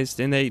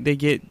monetized and they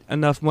get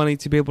enough money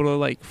to be able to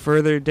like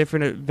further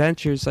different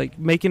adventures, like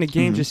making a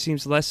game just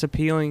seems less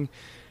appealing.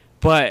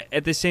 But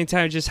at the same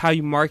time, just how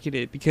you market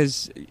it,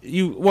 because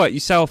you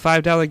sell a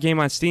 $5 game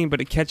on Steam, but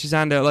it catches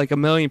on to like 1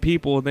 million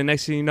people. The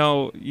next thing you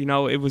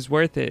know, it was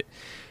worth it.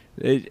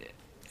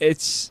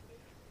 It's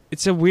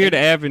a weird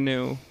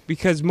avenue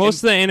because most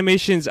of the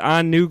animations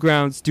on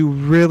Newgrounds do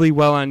really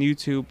well on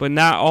YouTube, but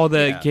not all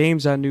the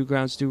games on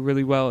Newgrounds do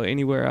really well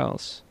anywhere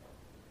else.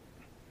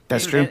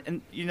 That's true.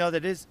 And you know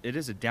it is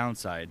a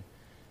downside,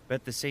 but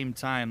at the same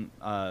time,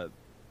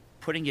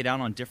 putting it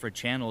out on different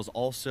channels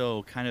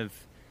also kind of,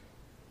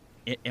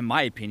 in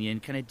my opinion,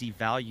 kind of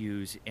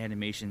devalues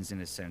animations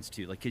in a sense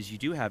too. Like, because you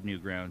do have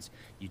Newgrounds,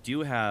 you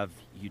do have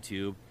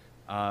YouTube,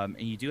 and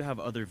you do have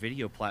other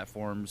video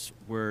platforms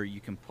where you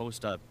can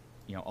post up,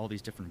 all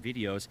these different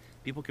videos.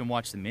 People can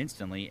watch them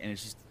instantly, and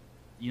it's just,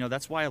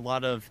 that's why a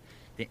lot of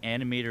the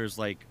animators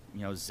like,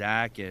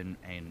 Zach and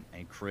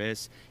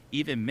Chris,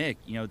 even Mick,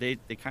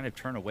 they kind of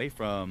turn away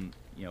from,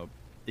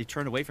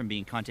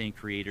 being content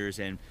creators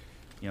and,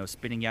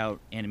 spitting out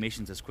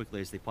animations as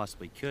quickly as they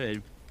possibly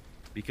could,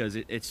 because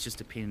it's just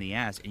a pain in the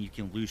ass, and you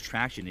can lose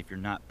traction if you're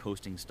not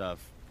posting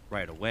stuff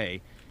right away.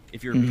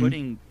 If you're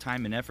putting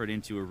time and effort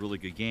into a really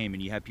good game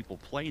and you have people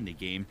playing the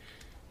game,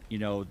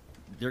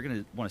 they're going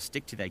to want to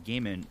stick to that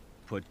game and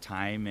put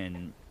time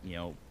and,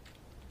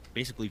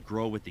 basically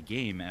grow with the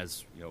game,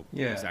 as,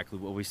 exactly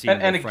what we see.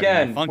 And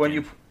again,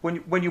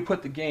 when you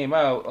put the game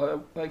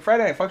out, like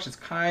Friday Night Funkin' is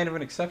kind of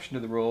an exception to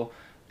the rule,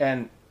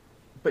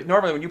 but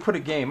normally when you put a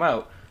game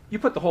out, you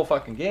put the whole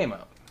fucking game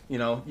out. You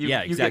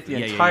get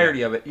the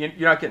entirety of it.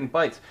 You're not getting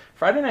bites.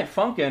 Friday Night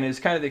Funkin' is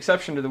kind of the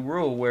exception to the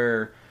rule,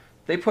 where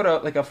they put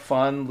out like a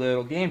fun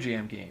little game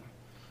jam game,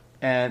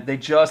 and they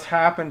just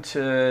happen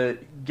to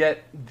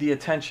get the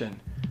attention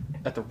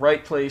at the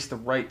right place, the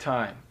right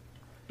time.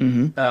 I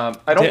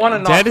don't want to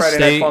knock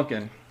Friday Night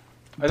Funkin'.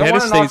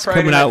 Data State's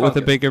coming out with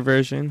a bigger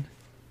version.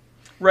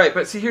 Right,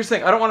 but see, here's the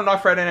thing. I don't want to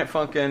knock Friday Night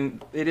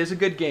Funkin'. It is a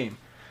good game.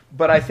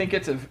 but I think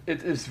it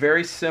is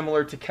very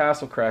similar to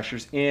Castle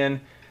Crashers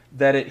in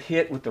that it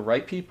hit with the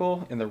right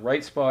people in the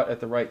right spot at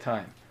the right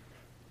time.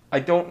 I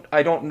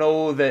don't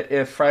know that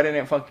if Friday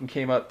Night Funkin'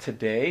 came out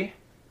today,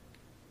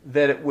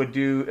 that it would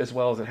do as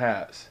well as it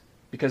has.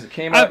 Because it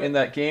came out in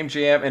that Game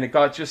Jam, and it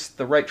got just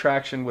the right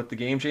traction with the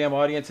Game Jam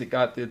audience. It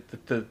got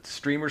the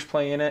streamers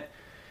playing it.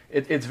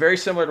 It's very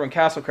similar to when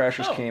Castle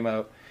Crashers came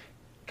out.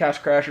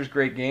 Castle Crashers,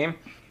 great game,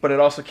 but it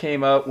also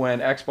came out when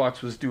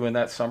Xbox was doing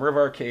that Summer of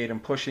Arcade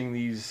and pushing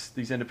these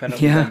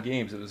independently done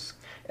games. It was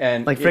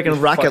like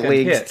freaking Rocket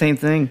League, same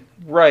thing.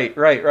 Right.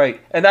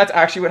 And that's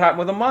actually what happened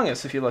with Among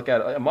Us, if you look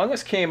at it. Among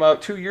Us came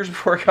out 2 years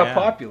before it got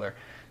popular.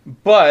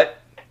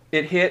 But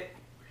it hit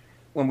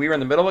when we were in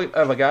the middle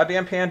of a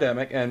goddamn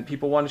pandemic and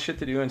people wanted shit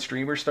to do and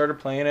streamers started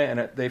playing it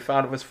and they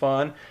found it was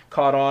fun,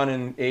 caught on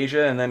in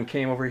Asia and then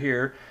came over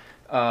here.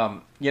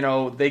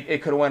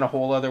 It could have went a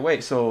whole other way.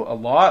 So a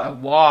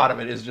lot of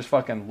it is just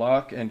fucking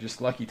luck and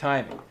just lucky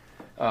timing.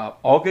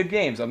 All good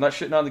games. I'm not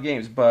shitting on the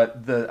games,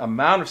 but the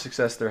amount of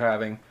success they're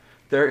having,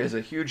 there is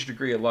a huge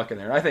degree of luck in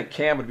there. And I think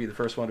Cam would be the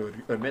first one to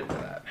admit to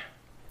that.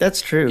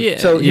 That's true. Yeah.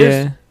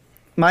 So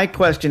my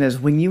question is,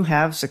 when you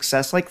have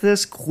success like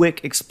this,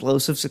 quick,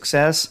 explosive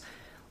success,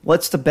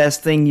 what's the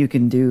best thing you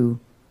can do?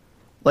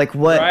 Like,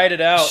 what write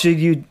it out. Should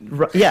you?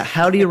 Yeah,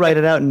 how do you write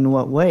it out? In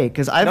what way?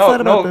 Because I've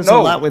thought about this a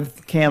lot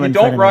with Cam. You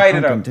don't write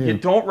it out. You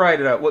don't write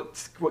it out.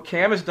 What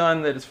Cam has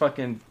done that is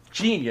fucking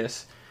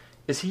genius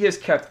is he has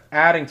kept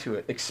adding to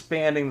it,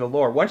 expanding the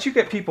lore. Once you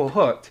get people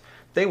hooked,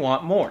 they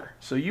want more.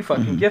 So you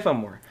fucking give them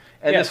more.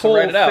 And this whole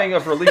thing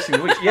of releasing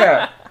the weeks,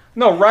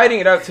 no, writing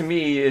it out to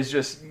me is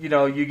just,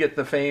 you get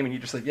the fame and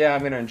you're just like, I'm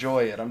going to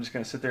enjoy it. I'm just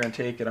going to sit there and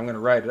take it. I'm going to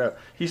write it out.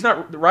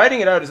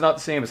 Writing it out is not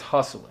the same as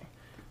hustling.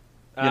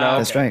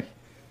 That's right.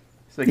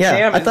 It's like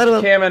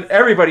Cam and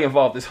everybody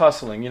involved is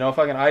hustling.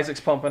 Fucking Isaac's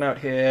pumping out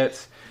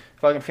hits.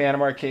 Fucking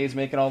Phantom Arcade's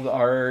making all the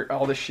art,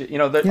 all this shit.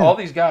 All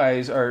these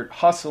guys are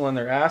hustling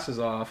their asses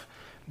off,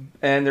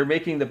 and they're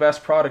making the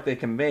best product they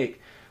can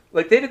make.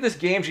 Like, they did this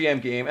Game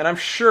Jam game, and I'm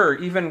sure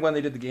even when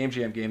they did the Game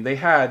Jam game, they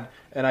had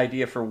an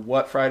idea for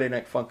what Friday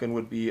Night Funkin'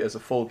 would be as a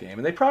full game.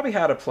 And they probably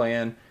had a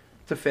plan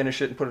to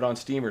finish it and put it on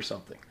Steam or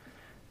something.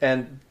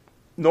 And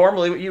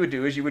normally what you would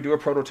do is you would do a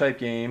prototype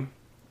game,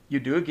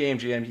 you'd do a Game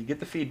Jam, you'd get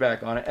the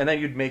feedback on it, and then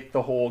you'd make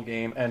the whole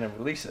game and then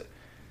release it.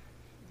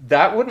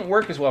 That wouldn't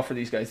work as well for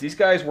these guys. These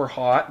guys were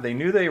hot, they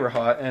knew they were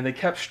hot, and they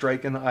kept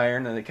striking the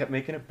iron, and they kept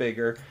making it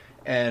bigger.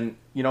 And,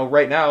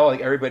 right now,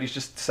 like, everybody's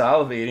just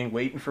salivating,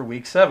 waiting for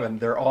week 7.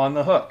 They're on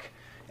the hook.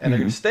 And they're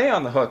going to stay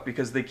on the hook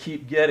because they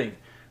keep getting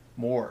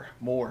more.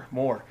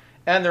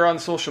 And they're on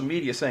social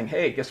media saying,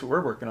 hey, guess what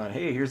we're working on?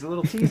 Hey, here's a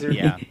little teaser.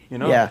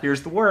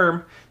 Here's the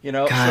worm.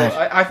 So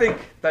I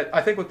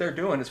think what they're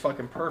doing is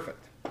fucking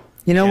perfect.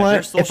 You know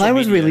what? If I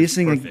was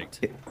releasing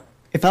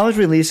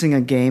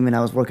a game and I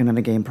was working on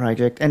a game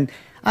project, and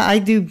I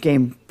do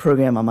game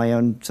program on my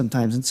own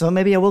sometimes, and so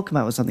maybe I will come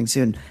out with something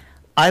soon,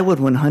 I would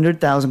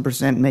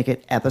 100,000% make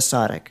it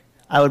episodic.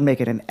 I would make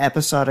it an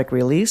episodic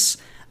release.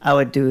 I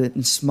would do it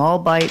in small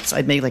bites.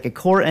 I'd make like a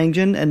core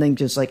engine and then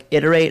just like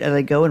iterate as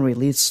I go and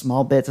release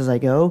small bits as I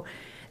go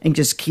and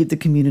just keep the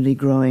community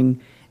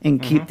growing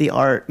and keep the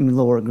art and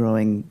lore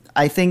growing.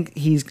 I think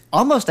he's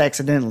almost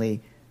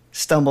accidentally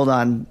stumbled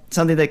on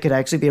something that could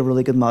actually be a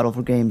really good model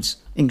for games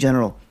in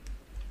general.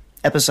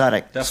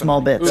 Episodic,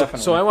 small bits.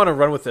 So I want to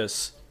run with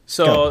this.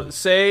 So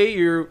say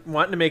you're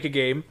wanting to make a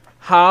game.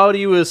 How do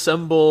you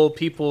assemble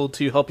people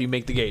to help you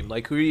make the game?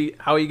 Like,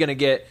 how are you going to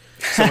get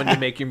someone to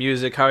make your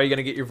music? How are you going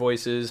to get your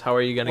voices? How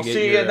are you going to get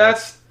your...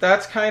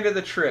 that's kind of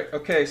the trick.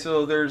 Okay,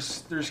 so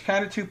there's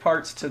kind of two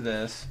parts to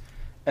this.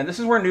 And this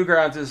is where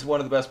Newgrounds is one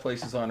of the best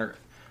places on earth.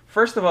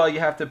 First of all, you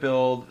have to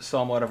build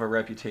somewhat of a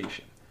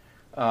reputation.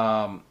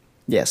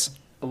 Yes.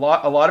 A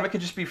lot of it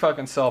could just be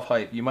fucking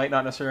self-hype. You might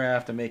not necessarily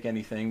have to make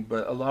anything,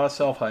 but a lot of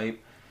self-hype.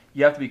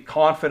 You have to be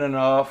confident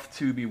enough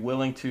to be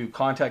willing to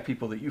contact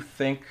people that you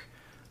think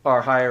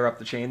are higher up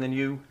the chain than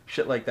you,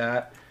 shit like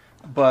that.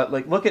 But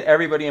like, look at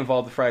everybody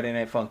involved with Friday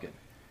Night Funkin'.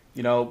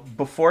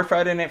 Before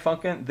Friday Night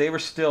Funkin', they were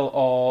still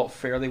all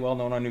fairly well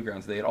known on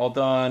Newgrounds. They had all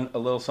done a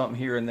little something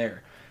here and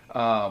there.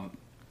 I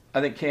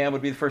think Cam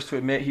would be the first to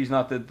admit he's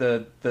not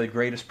the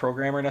greatest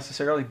programmer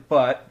necessarily,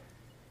 but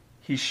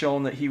he's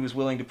shown that he was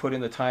willing to put in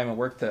the time and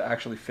work to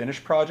actually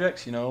finish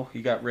projects.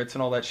 He got Ritz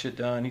and all that shit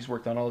done. He's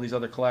worked on all these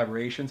other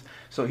collaborations.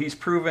 So he's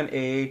proven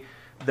A,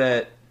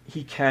 that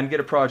he can get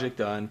a project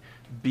done,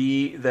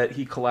 B, that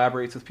he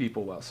collaborates with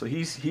people well. So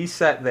he's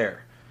set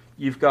there.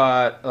 You've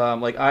got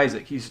like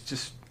Isaac. He's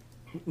just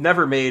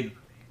never made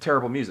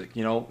terrible music,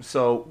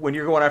 So when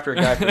you're going after a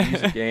guy for a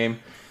music game,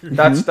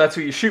 that's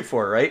who you shoot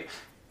for, right?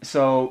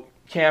 So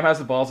Cam has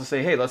the balls to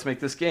say, hey, let's make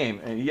this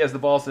game. And he has the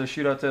balls to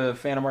shoot out to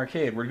Phantom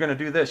Arcade. We're going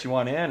to do this. You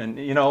want in? And,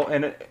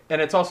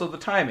 and it's also the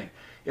timing.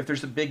 If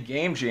there's a big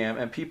game jam,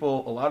 and a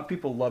lot of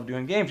people love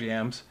doing game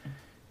jams,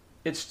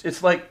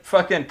 it's like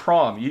fucking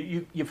prom.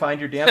 You find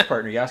your dance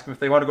partner. You ask them if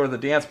they want to go to the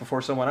dance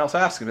before someone else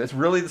asks them. It's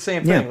really the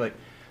same thing. Like,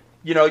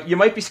 you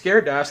might be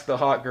scared to ask the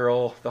hot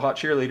girl, the hot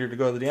cheerleader to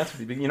go to the dance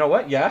with you. But you know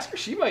what? You ask her,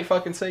 she might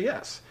fucking say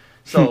yes.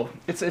 So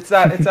it's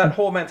that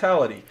whole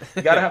mentality.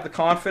 You got to have the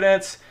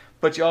confidence,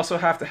 but you also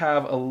have to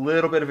have a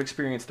little bit of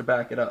experience to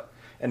back it up.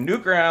 And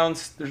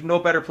Newgrounds, there's no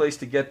better place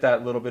to get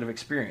that little bit of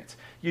experience.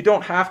 You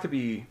don't have to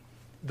be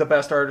the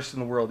best artist in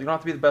the world. You don't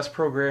have to be the best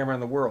programmer in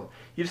the world.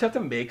 You just have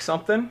to make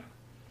something.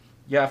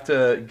 You have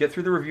to get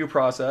through the review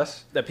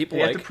process. That people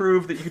you like. You have to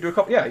prove that you can do a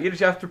couple. Yeah, you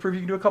just have to prove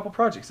you can do a couple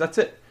projects. That's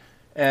it.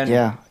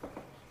 And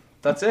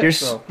that's it.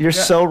 You're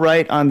so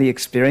right on the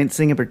experience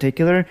thing in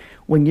particular.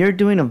 When you're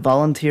doing a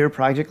volunteer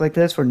project like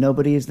this, where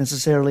nobody is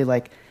necessarily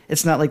like,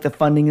 it's not like the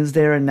funding is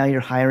there and now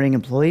you're hiring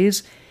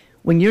employees.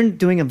 When you're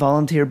doing a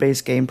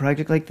volunteer-based game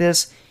project like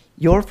this,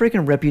 your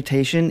freaking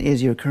reputation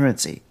is your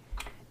currency.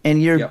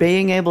 And you're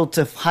being able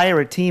to hire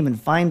a team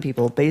and find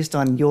people based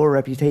on your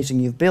reputation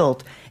you've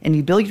built. And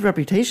you build your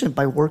reputation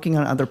by working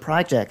on other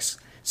projects,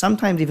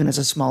 sometimes even as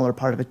a smaller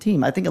part of a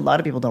team. I think a lot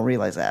of people don't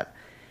realize that.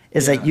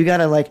 Is that you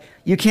gotta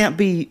you can't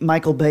be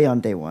Michael Bay on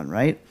day one,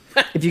 right?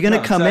 If you're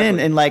gonna come in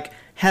and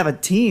have a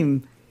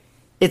team,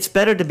 it's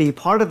better to be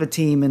part of a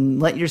team and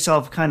let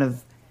yourself kind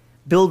of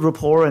build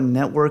rapport and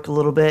network a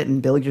little bit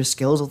and build your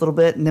skills a little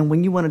bit. And then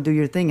when you want to do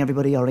your thing,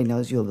 everybody already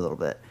knows you a little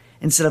bit.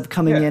 Instead of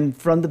coming in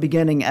from the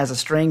beginning as a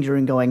stranger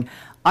and going,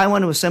 I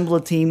want to assemble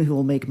a team who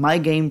will make my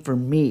game for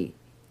me.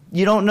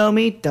 You don't know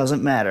me?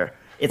 Doesn't matter.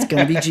 It's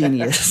going to be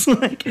genius. And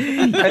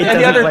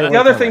the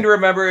other thing to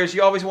remember is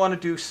you always want to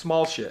do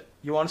small shit.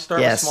 You want to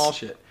start with small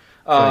shit.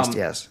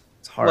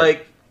 It's hard.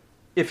 Like,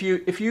 if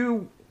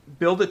you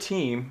build a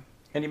team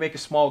and you make a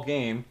small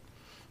game,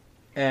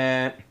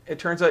 and it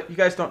turns out you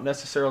guys don't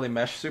necessarily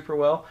mesh super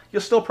well,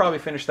 you'll still probably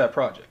finish that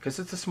project because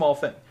it's a small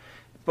thing.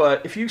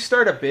 But if you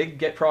start a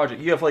big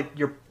project, you have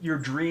your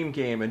dream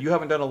game and you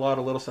haven't done a lot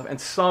of little stuff, and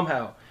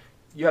somehow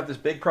you have this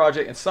big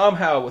project, and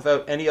somehow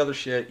without any other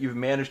shit, you've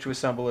managed to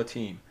assemble a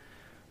team.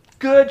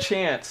 Good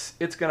chance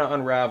it's going to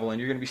unravel and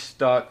you're going to be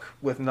stuck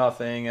with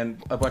nothing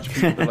and a bunch of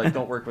people that are like,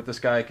 don't work with this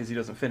guy because he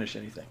doesn't finish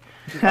anything.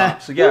 Do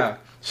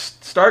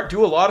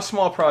a lot of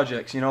small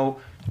projects,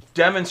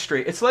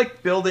 demonstrate. It's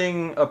like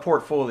building a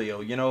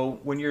portfolio,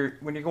 when you're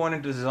going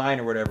into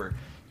design or whatever.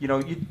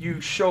 You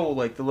show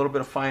the little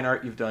bit of fine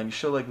art you've done. You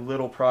show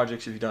little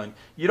projects you've done.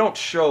 You don't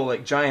show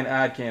giant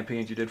ad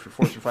campaigns you did for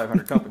Fortune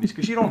 500 companies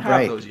because you don't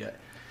have those yet.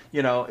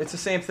 It's the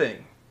same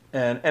thing.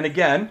 And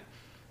again,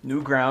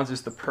 Newgrounds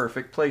is the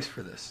perfect place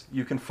for this.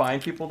 You can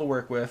find people to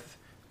work with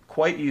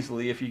quite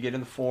easily if you get in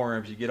the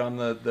forums, you get on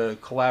the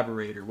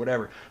Collaborator,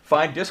 whatever.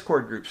 Find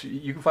Discord groups.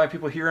 You can find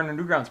people here on the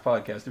Newgrounds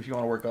podcast if you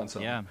want to work on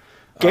something. Yeah.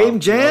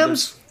 Game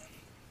jams?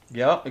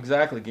 Yeah,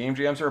 exactly. Game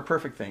jams are a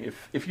perfect thing.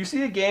 If you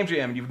see a game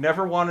jam and you've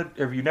never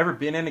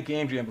been in a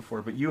game jam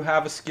before, but you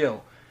have a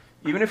skill,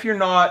 even if you're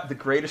not the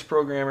greatest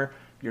programmer,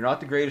 you're not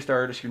the greatest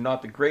artist, you're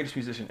not the greatest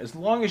musician, as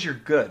long as you're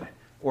good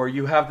or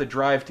you have the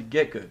drive to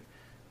get good,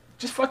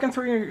 just fucking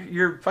throw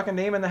your fucking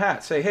name in the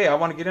hat. Say, hey, I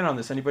want to get in on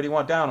this. Anybody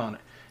want down on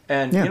it?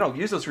 And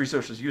use those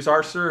resources. Use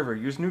our server.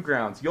 Use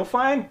Newgrounds. You'll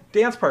find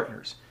dance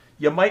partners.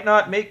 You might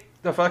not make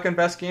the fucking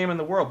best game in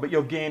the world, but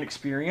you'll gain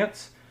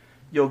experience.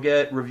 You'll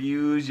get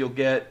reviews. You'll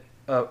get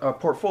a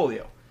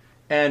portfolio.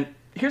 And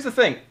here's the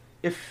thing.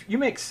 If you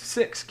make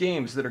 6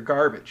 games that are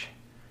garbage,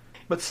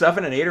 but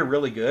 7 and 8 are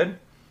really good,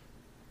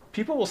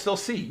 people will still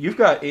see. You've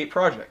got 8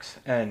 projects,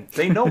 and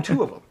they know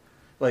 2 of them.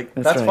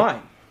 That's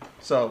fine.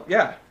 So,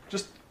 yeah,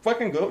 just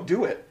fucking go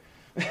do it.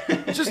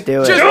 Just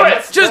do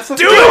it. Just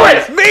do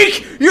it!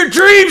 Make your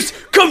dreams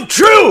come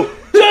true!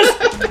 Just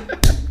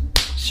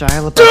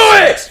Shia LaBeouf. do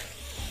it!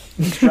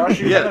 Josh,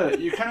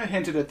 you kind of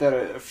hinted at that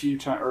a few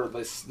times, or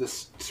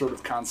this sort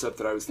of concept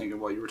that I was thinking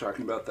while you were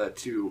talking about that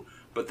too.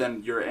 But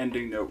then your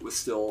ending note was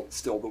still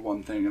the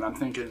one thing, and I'm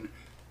thinking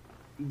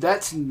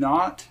that's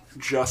not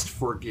just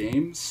for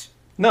games.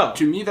 No,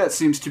 to me that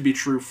seems to be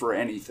true for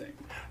anything,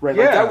 right?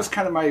 Yeah. That was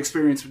kind of my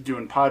experience with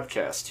doing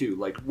podcasts too.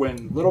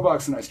 When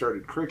Littlebox and I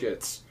started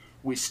Crickets,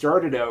 we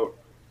started out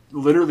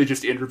literally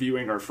just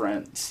interviewing our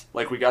friends.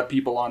 We got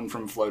people on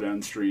from Flow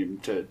Downstream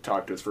to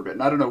talk to us for a bit.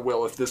 And I don't know,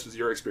 Will, if this was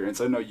your experience.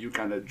 I know you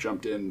kind of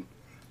jumped in,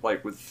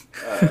 with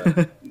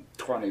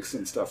Twinix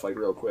and stuff,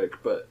 real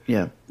quick. But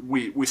yeah,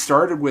 we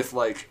started with,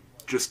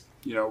 just,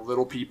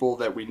 little people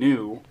that we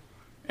knew.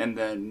 And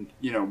then,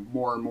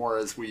 more and more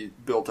as we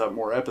built up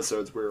more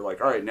episodes, we were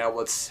like, all right, now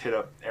let's hit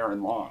up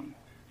Aaron Long.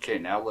 Okay,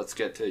 now let's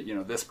get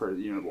to, this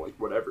person,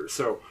 whatever.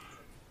 So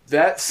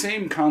that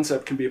same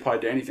concept can be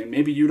applied to anything.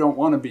 Maybe you don't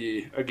want to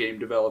be a game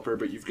developer,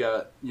 but you've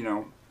got,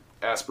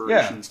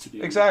 aspirations to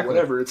do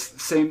whatever. It's the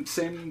same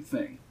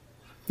thing.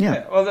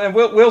 Yeah. Well, then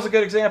Will's a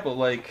good example.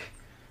 Not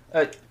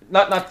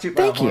to toot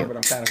my own horn, but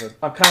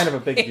I'm kind of a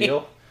big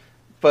deal.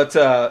 But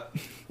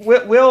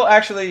Will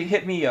actually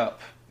hit me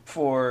up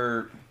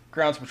for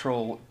Grounds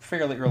Patrol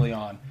fairly early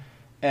on,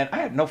 and I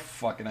had no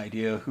fucking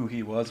idea who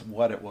he was,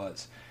 what it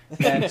was.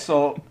 And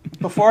so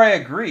before I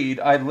agreed,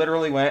 I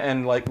literally went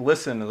and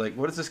listened,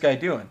 what is this guy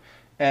doing?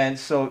 And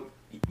so,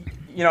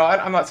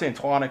 I'm not saying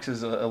Twinix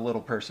is a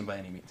little person by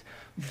any means,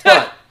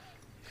 but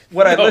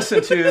what I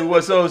listened to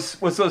was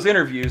those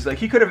interviews.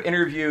 He could have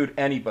interviewed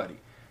anybody,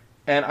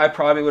 And I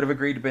probably would have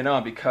agreed to been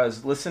on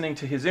because listening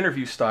to his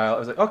interview style, I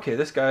was like, okay,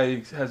 this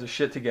guy has his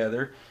shit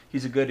together.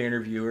 He's a good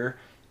interviewer.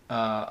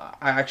 I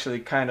actually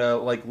kind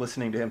of like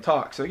listening to him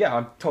talk. So yeah,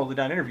 I'm totally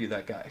down to interview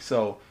that guy.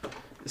 So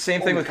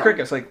same thing with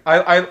Crickets. Like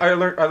I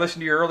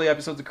listened to your early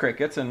episodes of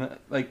Crickets, and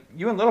like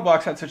you and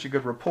Littlebox had such a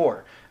good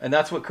rapport, and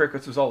that's what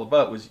Crickets was all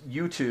about, was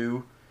you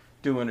two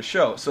doing a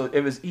show. So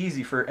it was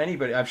easy for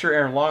anybody. I'm sure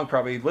Aaron Long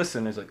probably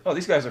listened and is like, oh,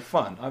 these guys are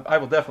fun. I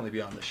will definitely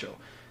be on this show.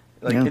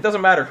 Like it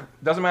doesn't matter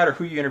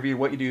who you interview,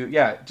 what you do.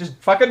 Yeah, just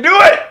fucking do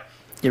it.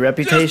 Your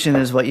reputation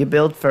is what you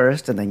build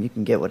first, and then you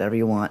can get whatever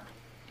you want.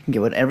 You can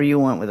get whatever you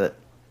want with it.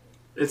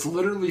 It's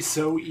literally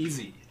so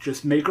easy.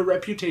 Just make a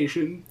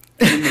reputation.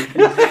 And make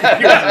Wait,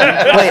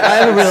 I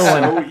have a real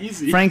one. So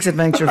easy. Frank's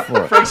Adventure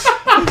 4.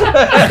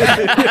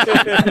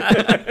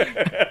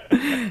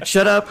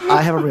 Shut up.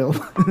 I have a real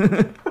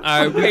one.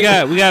 All right, we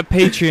got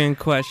Patreon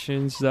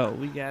questions though.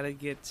 We gotta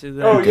get to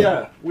that. Oh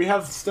yeah, we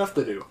have stuff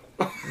to do.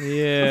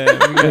 Yeah,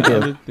 we got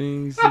other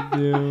things to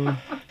do.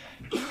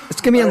 It's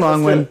gonna be a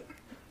long one.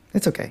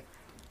 It's okay.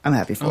 I'm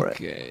happy for it.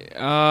 Okay.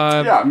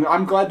 Yeah,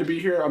 I'm glad to be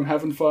here. I'm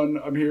having fun.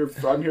 I'm here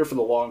for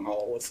the long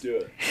haul. Let's do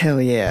it. Hell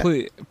yeah.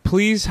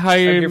 Please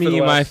hire me.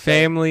 My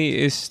family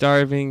is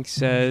starving.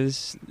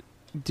 Says,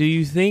 do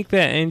you think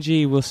that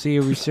NG will see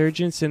a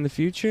resurgence in the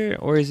future,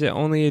 or is it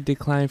only a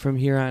decline from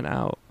here on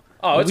out?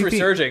 Oh, it's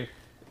resurging.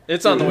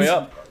 It's on the way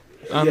up.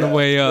 On the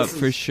way up,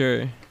 for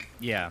sure.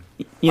 Yeah.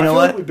 You know I feel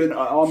what? like we've been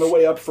on the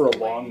way up for a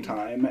long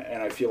time,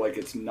 and I feel like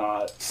it's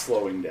not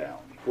slowing down.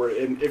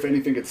 If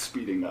anything, it's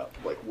speeding up,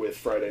 like with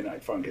Friday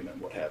Night Funkin' and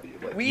what have you.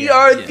 Like, We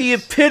are the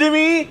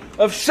epitome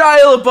of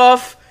Shia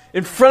LaBeouf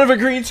in front of a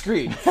green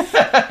screen.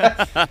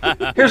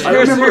 Here's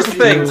the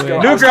thing.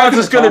 Newgrounds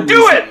is going to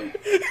do it.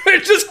 They're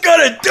just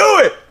going to do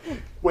it.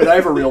 Wait, I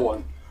have a real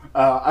one.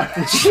 I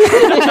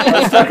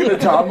was talking to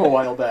Tom a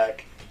while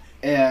back,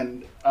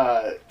 and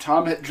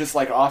Tom had just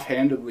like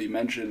offhandedly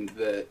mentioned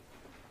that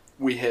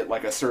we hit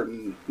like a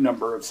certain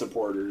number of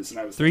supporters, and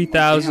I was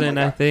 3,000,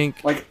 like, I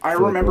think. Like I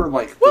remember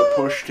like the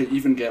push to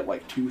even get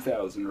like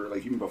 2,000 or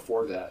like even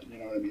before that. You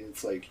know what I mean?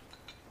 It's like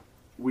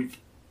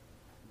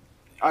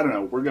I don't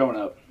know. We're going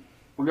up.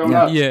 We're going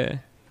up. Yeah.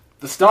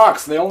 The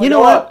stocks, they only You know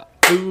go what? up.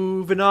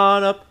 Moving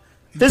on up.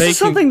 This is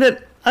something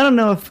that I don't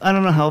know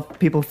how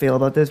people feel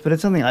about this, but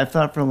it's something I've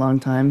thought for a long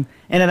time,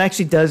 and it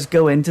actually does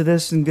go into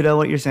this and GoodL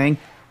what you're saying.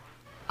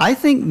 I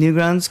think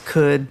Newgrounds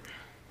could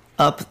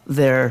up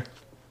their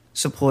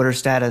supporter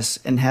status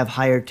and have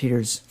higher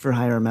tiers for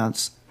higher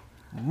amounts.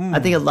 I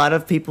think a lot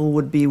of people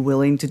would be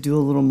willing to do a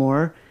little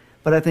more,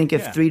 but I think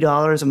if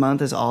 $3 a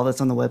month is all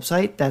that's on the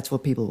website, that's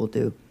what people will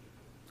do.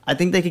 I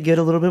think they could get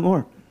a little bit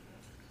more.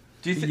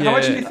 How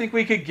much do you think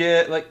we could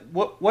get? Like,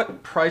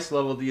 what price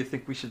level do you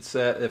think we should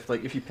set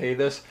if you pay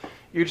this?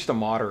 You're just a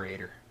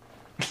moderator.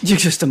 You're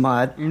just a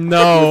mod.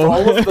 No.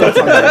 All of the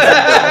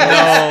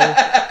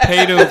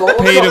Pay to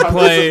hundreds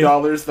play. of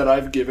dollars that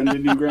I've given to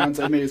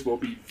Newgrounds, I may as well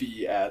be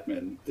the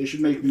admin. They should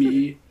make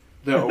me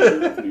the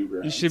owner of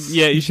Newgrounds.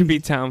 You should be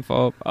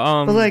Townfolk.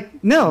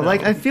 But no,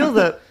 I feel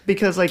that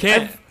because I've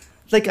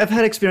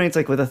had experience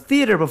like with a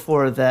theater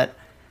before that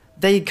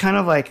they kind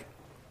of like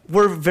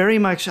were very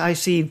much. I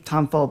see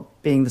Townfolk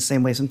being the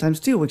same way sometimes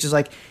too, which is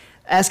like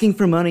asking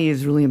for money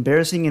is really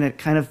embarrassing, and it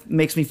kind of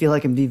makes me feel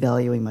like I'm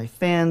devaluing my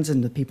fans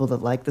and the people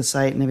that like the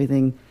site and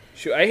everything.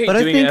 Shoot, I hate but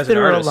doing I think it as an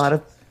there are artist. a lot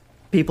of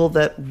people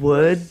that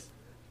would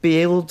be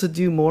able to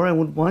do more and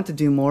would want to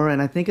do more,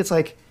 and I think it's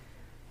like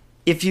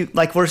if you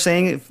like we're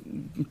saying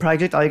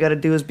project, all you got to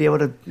do is be able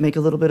to make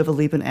a little bit of a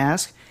leap and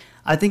ask.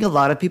 I think a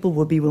lot of people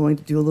would be willing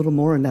to do a little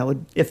more, and that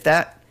would if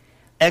that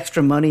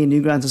extra money in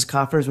Newgrounds'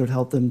 coffers would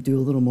help them do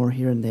a little more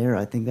here and there.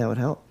 I think that would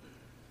help.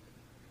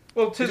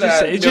 Well,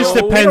 It just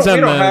depends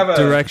on the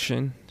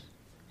direction.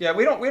 Yeah,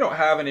 we don't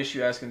have an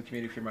issue asking the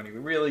community for money. We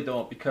really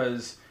don't,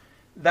 because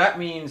that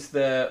means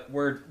that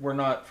we're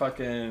not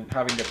fucking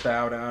having to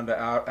bow down to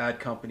ad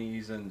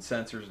companies and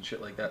censors and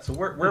shit like that. So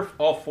we're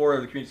all for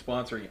the community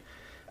sponsoring it.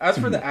 As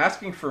for the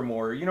asking for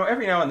more,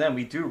 every now and then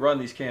we do run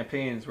these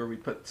campaigns where we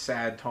put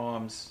Sad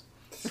Tom's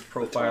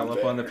profile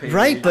up on the page.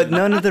 Right, but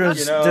none of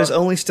there's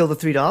only still the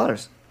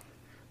 $3.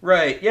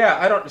 Right. Yeah,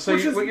 I don't. So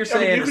what you're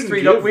saying is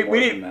 $3. We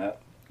need.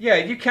 Yeah,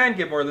 you can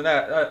get more than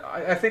that.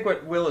 I think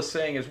what Will is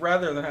saying is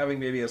rather than having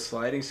maybe a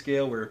sliding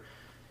scale where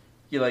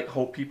you like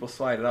hope people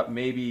slide it up,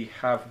 maybe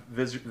have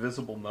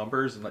visible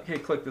numbers and like, hey,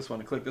 click this one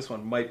and click this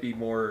one might be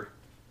more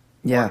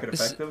market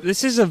effective.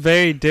 This is a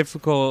very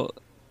difficult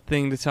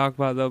thing to talk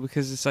about though,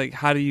 because it's like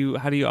how do you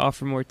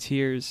offer more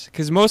tiers?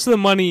 Because most of the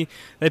money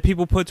that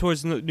people put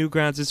towards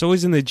Newgrounds, it's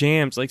always in the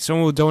jams. Like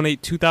someone will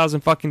donate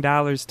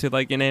 $2,000 to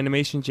like an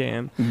animation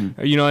jam,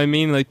 or, you know what I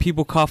mean? Like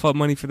people cough up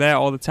money for that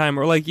all the time,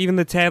 or like even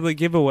the tablet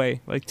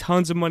giveaway. Like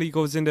tons of money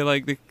goes into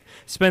like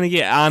spending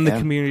it on the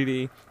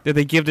community that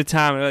they give to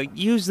Tom. Like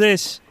use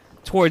this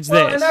towards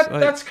this.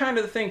 And that's kind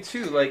of the thing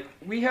too. Like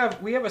we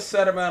have a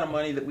set amount of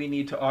money that we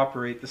need to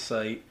operate the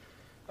site,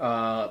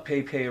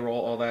 pay payroll,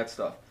 all that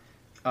stuff.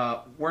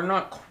 We're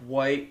not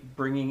quite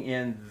bringing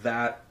in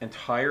that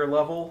entire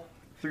level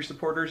through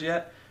supporters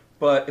yet,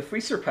 But if we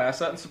surpass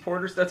that in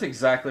supporters, that's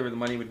exactly where the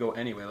money would go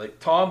anyway.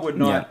 Like, Tom would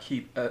not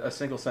keep a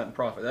single cent in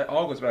profit. That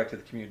all goes back to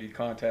the community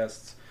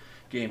contests,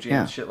 game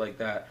jams, shit like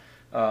that.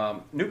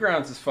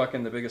 Newgrounds is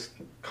fucking the biggest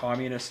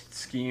communist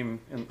scheme.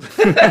 Right.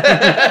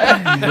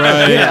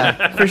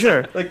 Yeah, for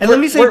sure. Like, And let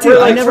me say too,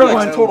 I never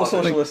want total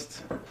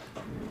socialists.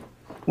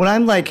 when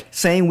I'm like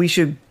saying we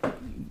should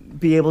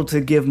be able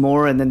to give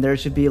more, and then there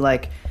should be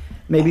like,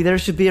 maybe there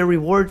should be a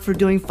reward for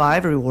doing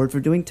 5, a reward for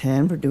doing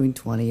 10, for doing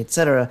 20,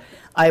 etc.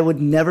 I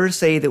would never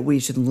say that we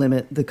should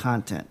limit the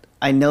content.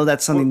 I know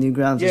that's something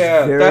Newgrounds is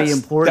very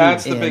important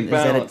that's the big is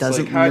that it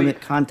doesn't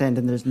limit content,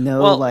 and there's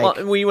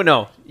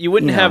no you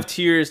wouldn't have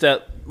tiers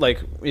that, like,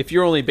 if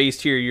you're only base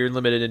tier, you're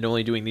limited in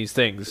only doing these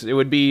things. It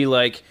would be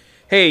like,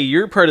 hey,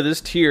 you're part of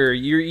this tier,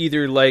 you're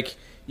either like,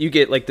 you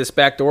get like this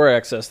backdoor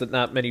access that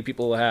not many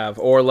people have,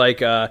 or like,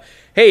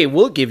 hey,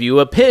 we'll give you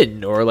a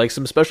pin or like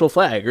some special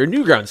flag or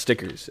Newgrounds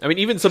stickers. I mean,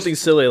 even something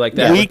silly like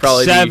that. Week would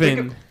probably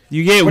 7.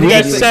 You get What do week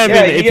you guys think? 7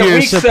 Yeah, you if get you're a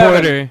week 7.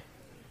 supporter.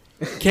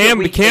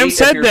 Cam 8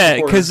 said if you're a that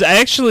supporter. because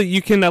actually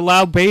you can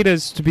allow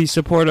betas to be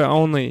supporter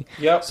only.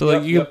 Yep. So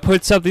like you can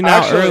put something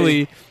out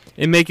early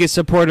and make it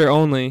supporter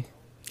only.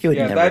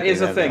 Yeah, that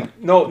is a thing.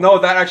 No,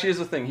 that actually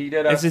is a thing. He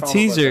did ask It's a Tom about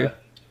teaser. that.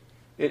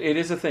 It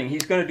is a thing.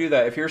 He's going to do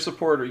that. If you're a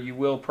supporter, you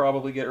will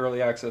probably get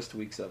early access to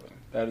week 7.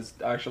 That is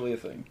actually a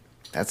thing.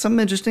 That's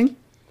something interesting.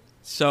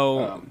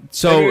 So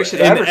Maybe we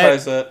should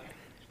advertise that.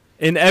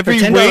 In every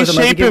For $10 way, a month, you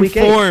shape, get and week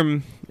 8.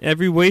 form,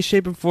 every way,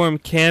 shape, and form,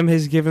 Cam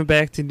has given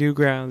back to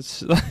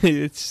Newgrounds.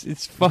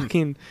 It's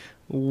fucking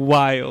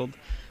wild.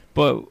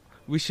 But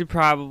we should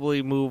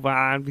probably move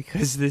on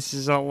because this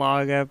is a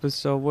long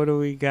episode. What do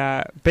we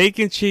got?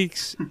 Bacon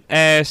Cheeks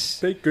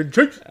asks, Bacon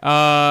Cheeks.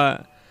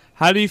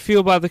 how do you feel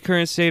about the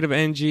current state of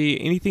NG?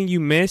 Anything you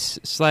miss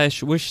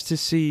 / wish to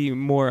see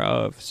more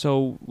of?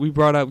 So we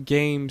brought up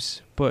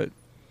games, but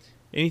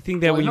anything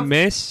that we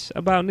miss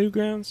about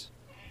Newgrounds?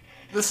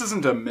 This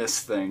isn't a miss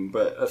thing,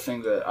 but a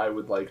thing that I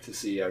would like to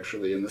see,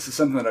 actually. And this is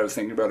something that I was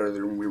thinking about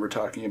earlier when we were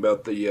talking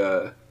about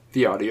the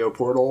audio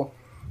portal.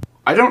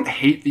 I don't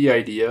hate the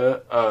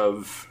idea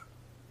of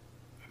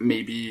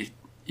maybe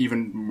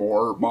even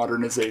more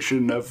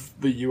modernization of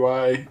the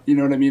UI. You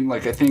know what I mean?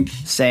 Like, I think...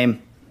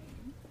 Same.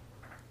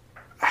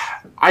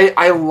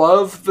 I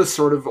love the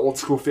sort of old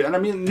school feel. And I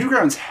mean,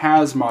 Newgrounds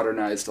has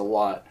modernized a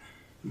lot,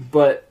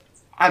 but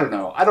I don't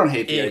know. I don't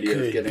hate the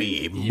idea of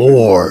getting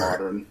more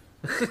modern.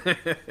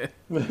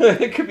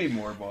 It could be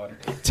more modern.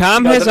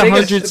 Tom has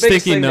 100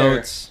 sticky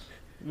notes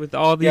with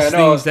all these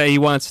things that he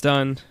wants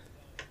done.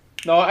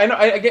 No, I know.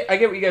 I get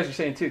what you guys are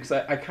saying too, because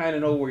I kind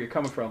of know where you're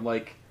coming from.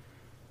 Like,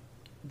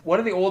 one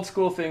of the old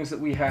school things that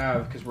we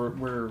have, because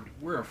we're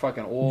a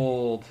fucking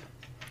old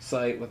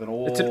site with an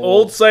old. It's an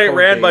old site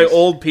ran by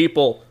old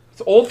people.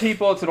 It's old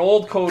people. It's an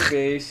old code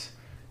base,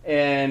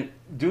 and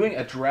doing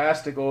a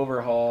drastic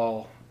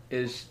overhaul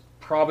is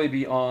probably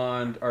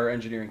beyond our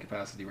engineering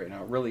capacity right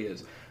now. It really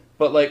is.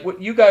 But like,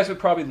 what you guys would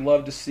probably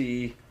love to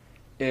see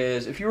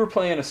is if you were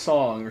playing a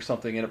song or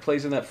something and it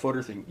plays in that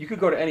footer thing, you could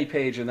go to any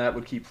page and that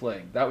would keep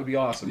playing. That would be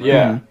awesome. Right?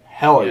 Yeah.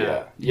 Hell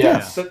yeah.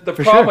 Yes. The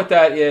problem with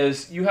that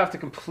is you have to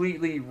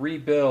completely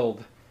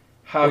rebuild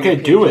how your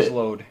pages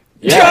load.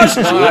 Yeah. Just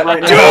do it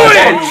right now.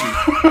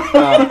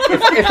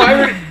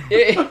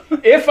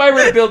 If I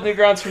were to build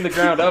Newgrounds from the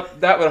ground up,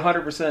 that would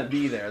 100%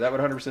 be there.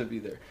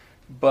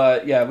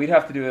 But yeah, we'd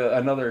have to do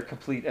another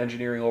complete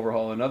engineering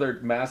overhaul, another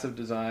massive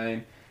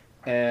design.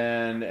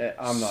 And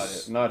I'm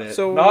not it.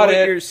 So what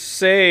you're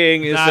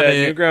saying is that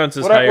Newgrounds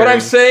is hiring.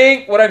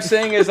 What I'm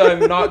saying is I'm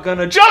not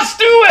gonna just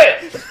do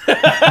it. But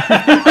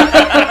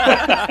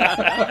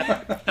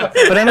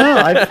I don't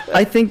know.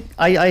 I think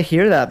I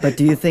hear that. But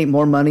do you think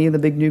more money in the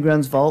big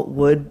Newgrounds vault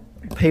would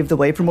pave the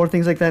way for more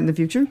things like that in the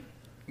future?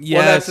 Yes.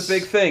 Well, that's a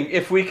big thing.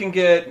 If we can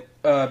get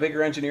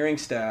bigger engineering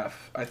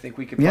staff, I think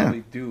we could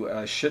probably do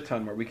a shit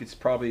ton more. We could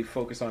probably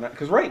focus on that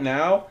because right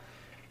now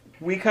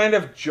we kind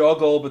of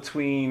juggle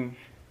between,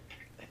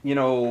 you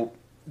know,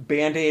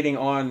 band-aiding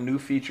on new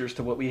features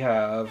to what we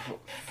have,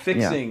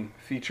 fixing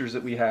features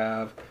that we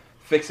have,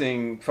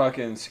 fixing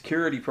fucking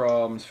security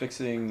problems,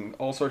 fixing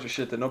all sorts of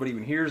shit that nobody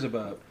even hears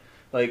about.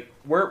 Like,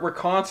 we're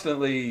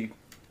constantly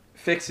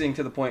fixing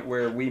to the point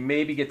where we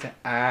maybe get to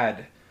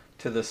add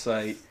to the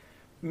site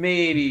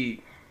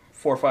maybe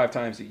 4 or 5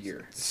 times a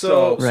year.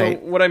 So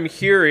what I'm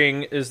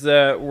hearing is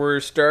that we're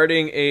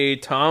starting a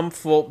Tom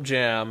Fulp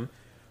jam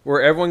where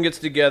everyone gets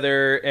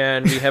together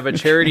and we have a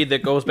charity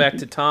that goes back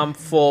to Tom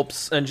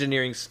Fulp's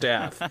engineering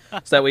staff.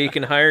 So that way you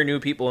can hire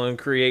new people and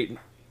create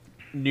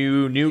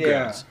new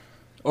Newgrounds.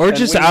 Or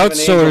just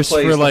outsource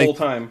for like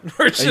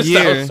a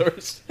year.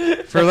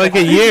 For like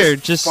a year,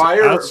 just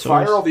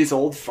fire all these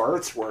old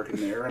farts working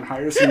there and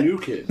hire some new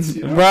kids.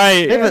 You know?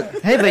 Right.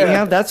 Hey, but you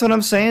know, that's what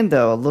I'm saying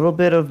though. A little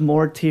bit of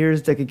more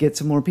tiers that could get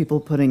some more people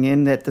putting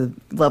in at the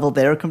level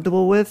they're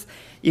comfortable with.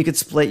 You could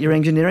split your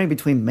engineering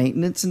between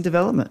maintenance and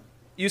development.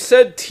 You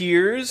said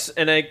tears,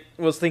 and I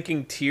was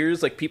thinking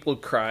tears, like people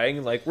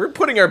crying. Like, we're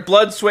putting our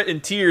blood, sweat,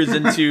 and tears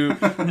into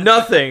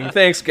nothing.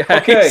 Thanks, guys.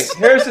 Okay,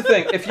 here's the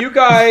thing. If you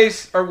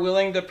guys are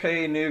willing to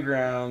pay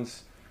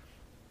Newgrounds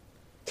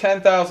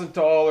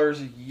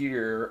 $10,000 a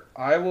year,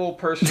 I will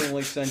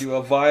personally send you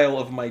a vial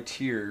of my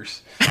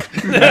tears.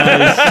 Hey,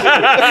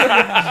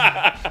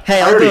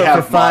 I'll do it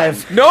for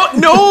 5.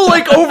 No,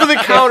 like over the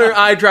counter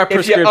eye drop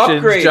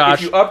prescriptions, Josh.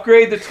 If you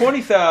upgrade to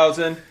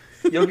 20,000,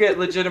 you'll get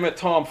legitimate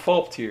Tom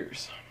Fulp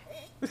tears.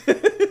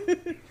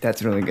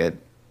 That's really good.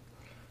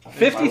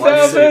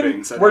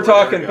 50,000, we're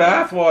talking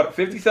bathwater.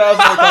 50,000,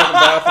 we're talking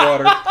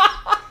bathwater.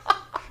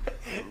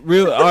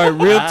 Real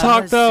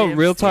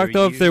talk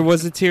though. If there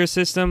was a tier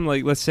system,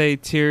 like let's say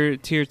tier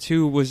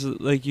 2 was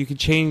like you could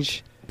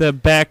change the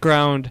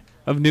background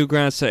of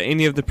Newgrounds to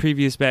any of the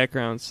previous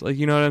backgrounds. Like,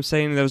 you know what I'm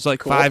saying? That was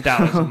like cool.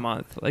 $5 a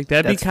month. Like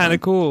that'd be kind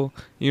of cool.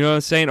 You know what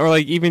I'm saying? Or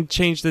like even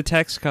change the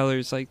text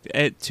colors like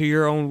to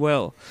your own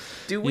will.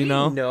 Do we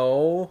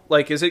know?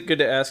 Like, is it good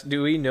to ask?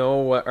 Do we know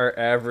what our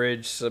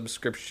average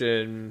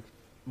subscription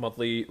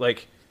monthly,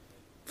 like,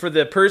 for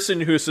the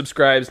person who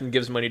subscribes and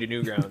gives money to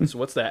Newgrounds?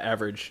 What's that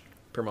average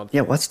per month?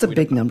 Yeah, what's the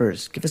big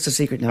numbers? Give us the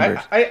secret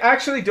numbers. I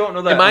actually don't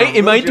know that.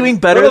 Am I doing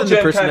better than the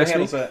person next to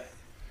me?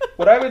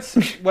 What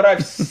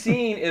I've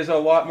seen is a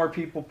lot more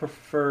people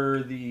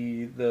prefer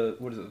the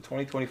what is it, the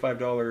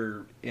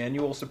 $25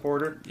 annual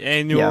supporter.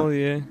 Annual,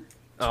 yeah.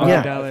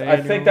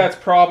 I think that's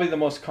probably the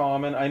most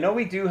common. I know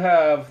we do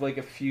have like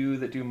a few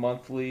that do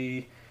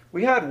monthly.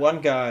 We had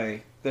one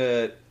guy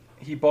that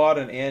he bought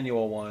an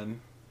annual one,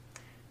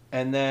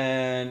 and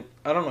then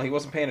I don't know, he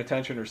wasn't paying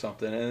attention or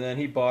something, and then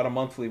he bought a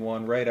monthly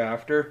one right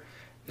after.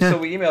 So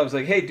we emailed him, was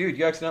like, "Hey, dude,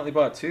 you accidentally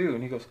bought 2,"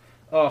 and he goes,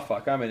 "Oh,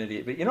 fuck, I'm an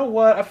idiot. But you know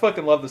what? I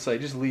fucking love the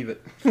site. Just leave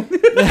it."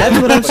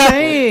 That's what I'm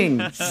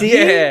saying. See?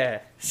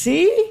 Yeah.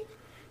 See?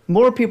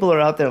 More people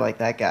are out there like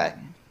that guy.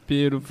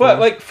 Beautiful. But,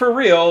 like, for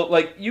real,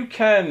 like, you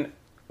can...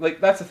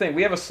 Like, that's the thing.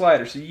 We have a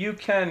slider, so you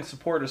can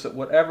support us at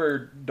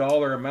whatever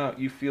dollar amount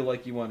you feel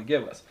like you want to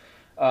give us.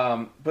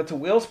 But to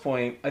Will's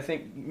point, I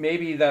think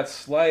maybe that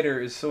slider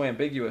is so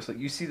ambiguous. Like,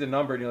 you see the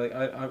number and you're like,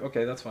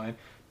 okay, that's fine.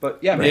 But,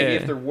 yeah, maybe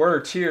if there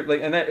were tiered...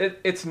 Like, and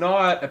it's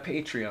not a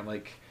Patreon,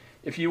 like...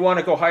 If you want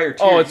to go higher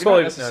tier, you're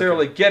not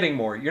necessarily getting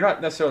more. You're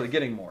not necessarily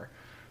getting more.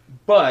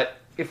 But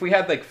if we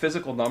had like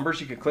physical numbers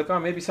you could click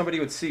on, maybe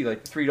somebody would see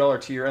like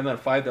 $3 tier and then a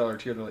 $5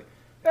 tier. They're like,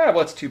 well,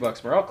 it's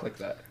 $2 more. I'll click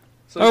that.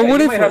 So, or what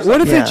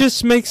if it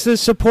just makes the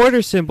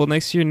supporter symbol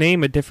next to your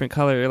name a different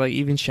color, like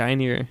even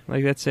shinier?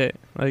 Like that's it.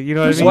 Like, you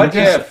know what I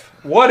mean?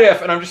 What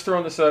if? And I'm just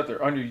throwing this out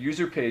there on your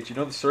user page. You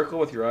know the circle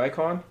with your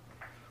icon?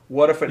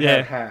 What if it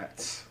had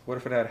hats? What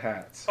if it had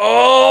hats?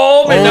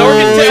 Oh man! Now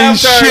we're getting to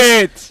avatars.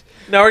 Shit!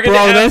 Now we're getting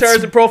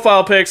avatars and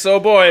profile pics. Oh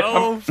boy!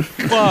 Oh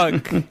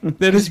fuck!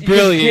 That is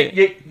brilliant.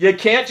 You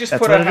can't just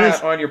put a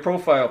hat on your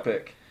profile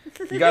pic.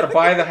 You got to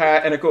buy the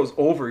hat, and it goes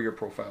over your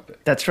profile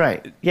pic. That's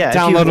right. Yeah,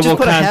 downloadable if you just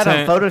put content. A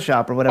hat on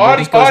Photoshop or whatever.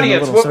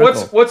 Audience,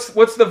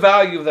 what's the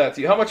value of that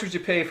to you? How much would you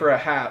pay for a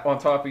hat on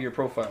top of your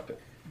profile pic?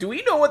 Do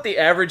we know what the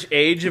average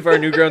age of our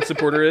Newgrounds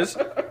supporter is?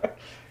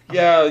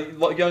 Yeah,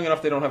 young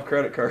enough they don't have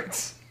credit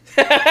cards.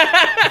 All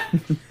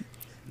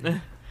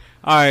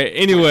right.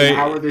 Anyway,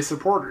 how are they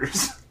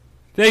supporters?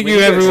 Thank you,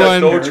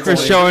 everyone, for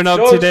showing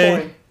up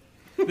today.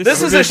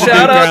 This is a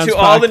shout out to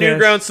all the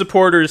Newgrounds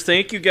supporters.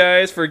 Thank you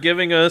guys for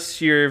giving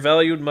us your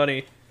valued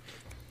money.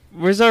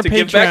 Where's our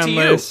Patreon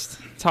list?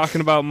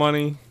 Talking about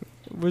money.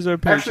 Where's our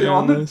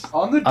Patreon list?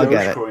 On the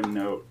Dogecoin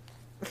note,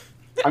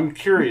 I'm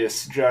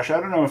curious, Josh. I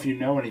don't know if you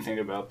know anything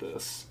about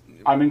this.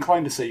 I'm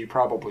inclined to say you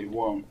probably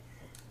won't.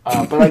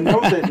 But I know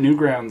that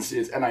Newgrounds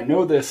is, and I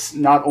know this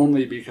not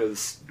only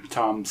because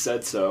Tom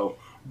said so,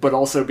 but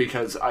also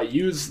because I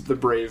use the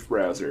Brave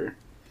browser.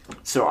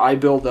 So I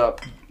build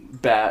up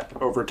BAT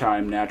over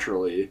time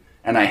naturally,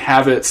 and I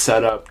have it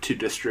set up to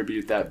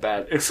distribute that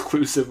BAT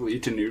exclusively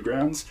to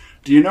Newgrounds.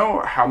 Do you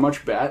know how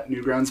much BAT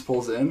Newgrounds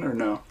pulls in, or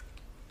no?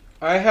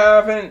 I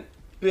haven't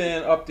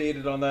been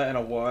updated on that in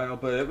a while,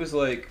 but it was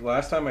like,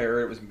 last time I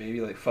heard it was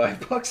maybe like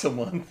 $5 a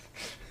month.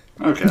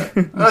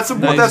 Okay. That's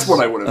what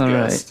I would have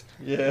guessed.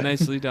 Right. Yeah.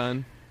 Nicely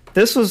done.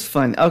 This was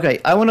fun. Okay,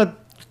 I want to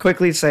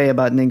quickly say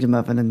about Ninja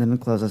Muffin and then we'll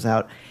close us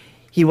out.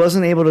 He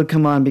wasn't able to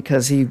come on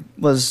because he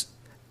was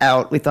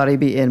out. We thought he'd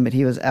be in, but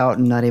he was out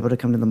and not able to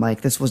come to the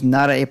mic. This was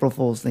not an April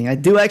Fool's thing. I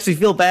do actually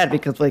feel bad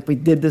because like we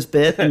did this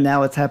bit and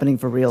now it's happening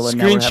for real. And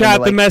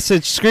Screenshot the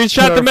message.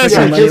 Screenshot the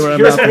message.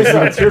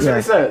 Here's what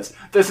he says.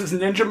 This is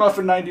Ninja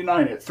Muffin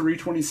 99 at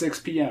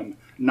 3:26 p.m.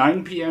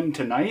 9 p.m.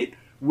 tonight.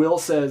 Will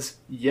says,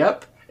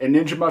 "Yep," and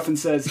Ninja Muffin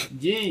says,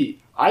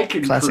 "Yee, I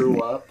can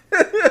crew up."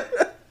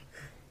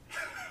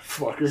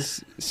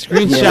 Fuckers.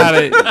 Screenshot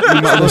it.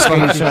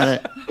 Screenshot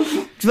it.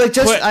 Like,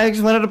 I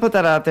just wanted to put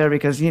that out there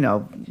because, you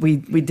know, we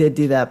did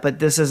do that, but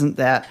this isn't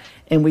that.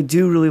 And we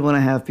do really want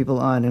to have people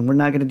on, and we're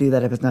not going to do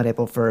that if it's not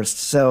April 1st.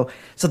 So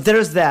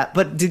there's that.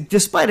 But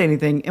despite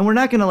anything, and we're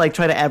not going to, like,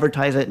 try to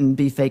advertise it and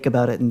be fake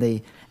about it in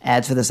the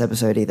ads for this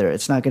episode either.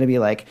 It's not going to be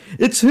like,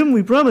 it's him,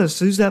 we promise.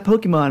 Who's that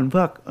Pokemon?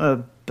 Fuck.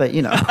 But,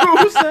 you know.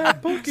 Who's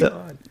that Pokemon?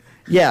 So,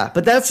 yeah,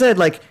 but that said,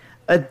 like,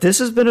 this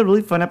has been a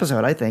really fun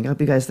episode, I think. I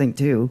hope you guys think,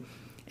 too.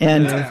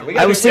 And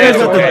I was serious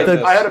about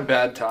I had a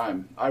bad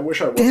time. I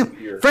wish I wasn't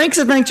here. Frank's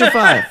Adventure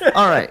 5.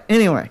 All right.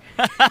 Anyway.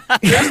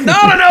 There's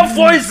not enough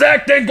voice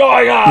acting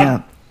going on.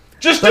 Yeah.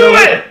 Just do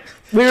it!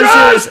 We were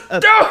serious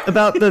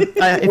about the.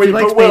 If Wait, you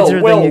like but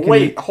Spadezer, Will, then you can.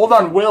 wait, hold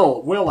on,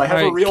 Will, I have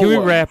All a right, real can we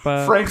one. wrap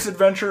up? Frank's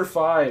Adventure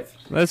 5.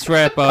 Let's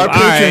wrap Our up.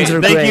 All right, patrons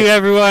are thank great. you,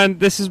 everyone.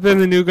 This has been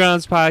the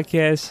Newgrounds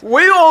podcast.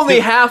 We're only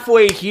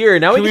halfway here.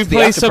 Now Can we we get to the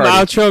play after some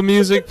party. outro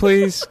music,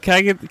 please? Can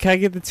I get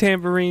the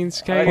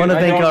tambourines? Can I wanna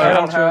get thank the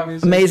our outro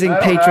music? Amazing I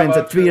don't have patrons a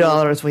at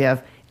 $3. We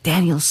have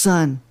Daniel's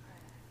son.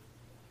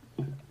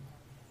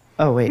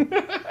 Oh wait,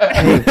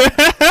 hey.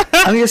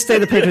 I'm gonna stay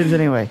the patrons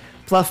anyway.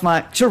 Fluff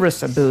Mike,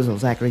 Charissa Boozle,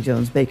 Zachary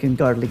Jones, Bacon,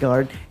 Gardley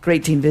Guard,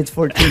 Great Teen Vids,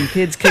 14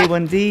 Kids,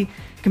 K1D,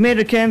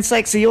 Commander Ken,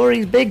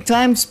 Syxiori's, Big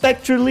Time,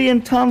 Spectrally,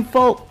 and Tom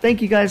Folk.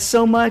 Thank you guys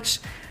so much.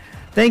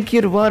 Thank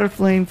you to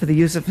Waterflame for the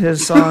use of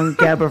his song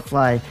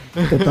Gabberfly.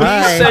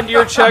 Goodbye. Send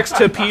your checks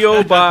to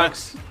P.O.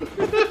 Box.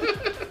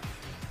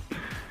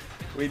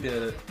 We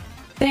did it.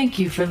 Thank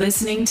you for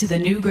listening to the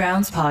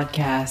Newgrounds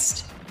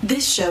podcast.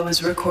 This show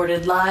is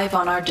recorded live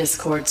on our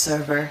Discord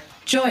server.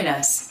 Join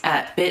us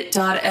at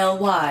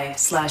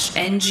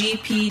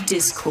bit.ly/NGP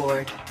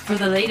Discord. For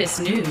the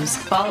latest news,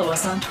 follow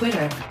us on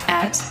Twitter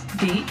at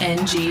the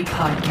NG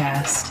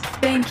Podcast.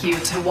 Thank you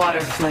to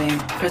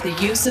Waterflame for the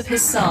use of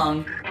his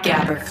song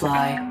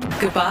Gabberfly.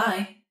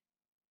 Goodbye.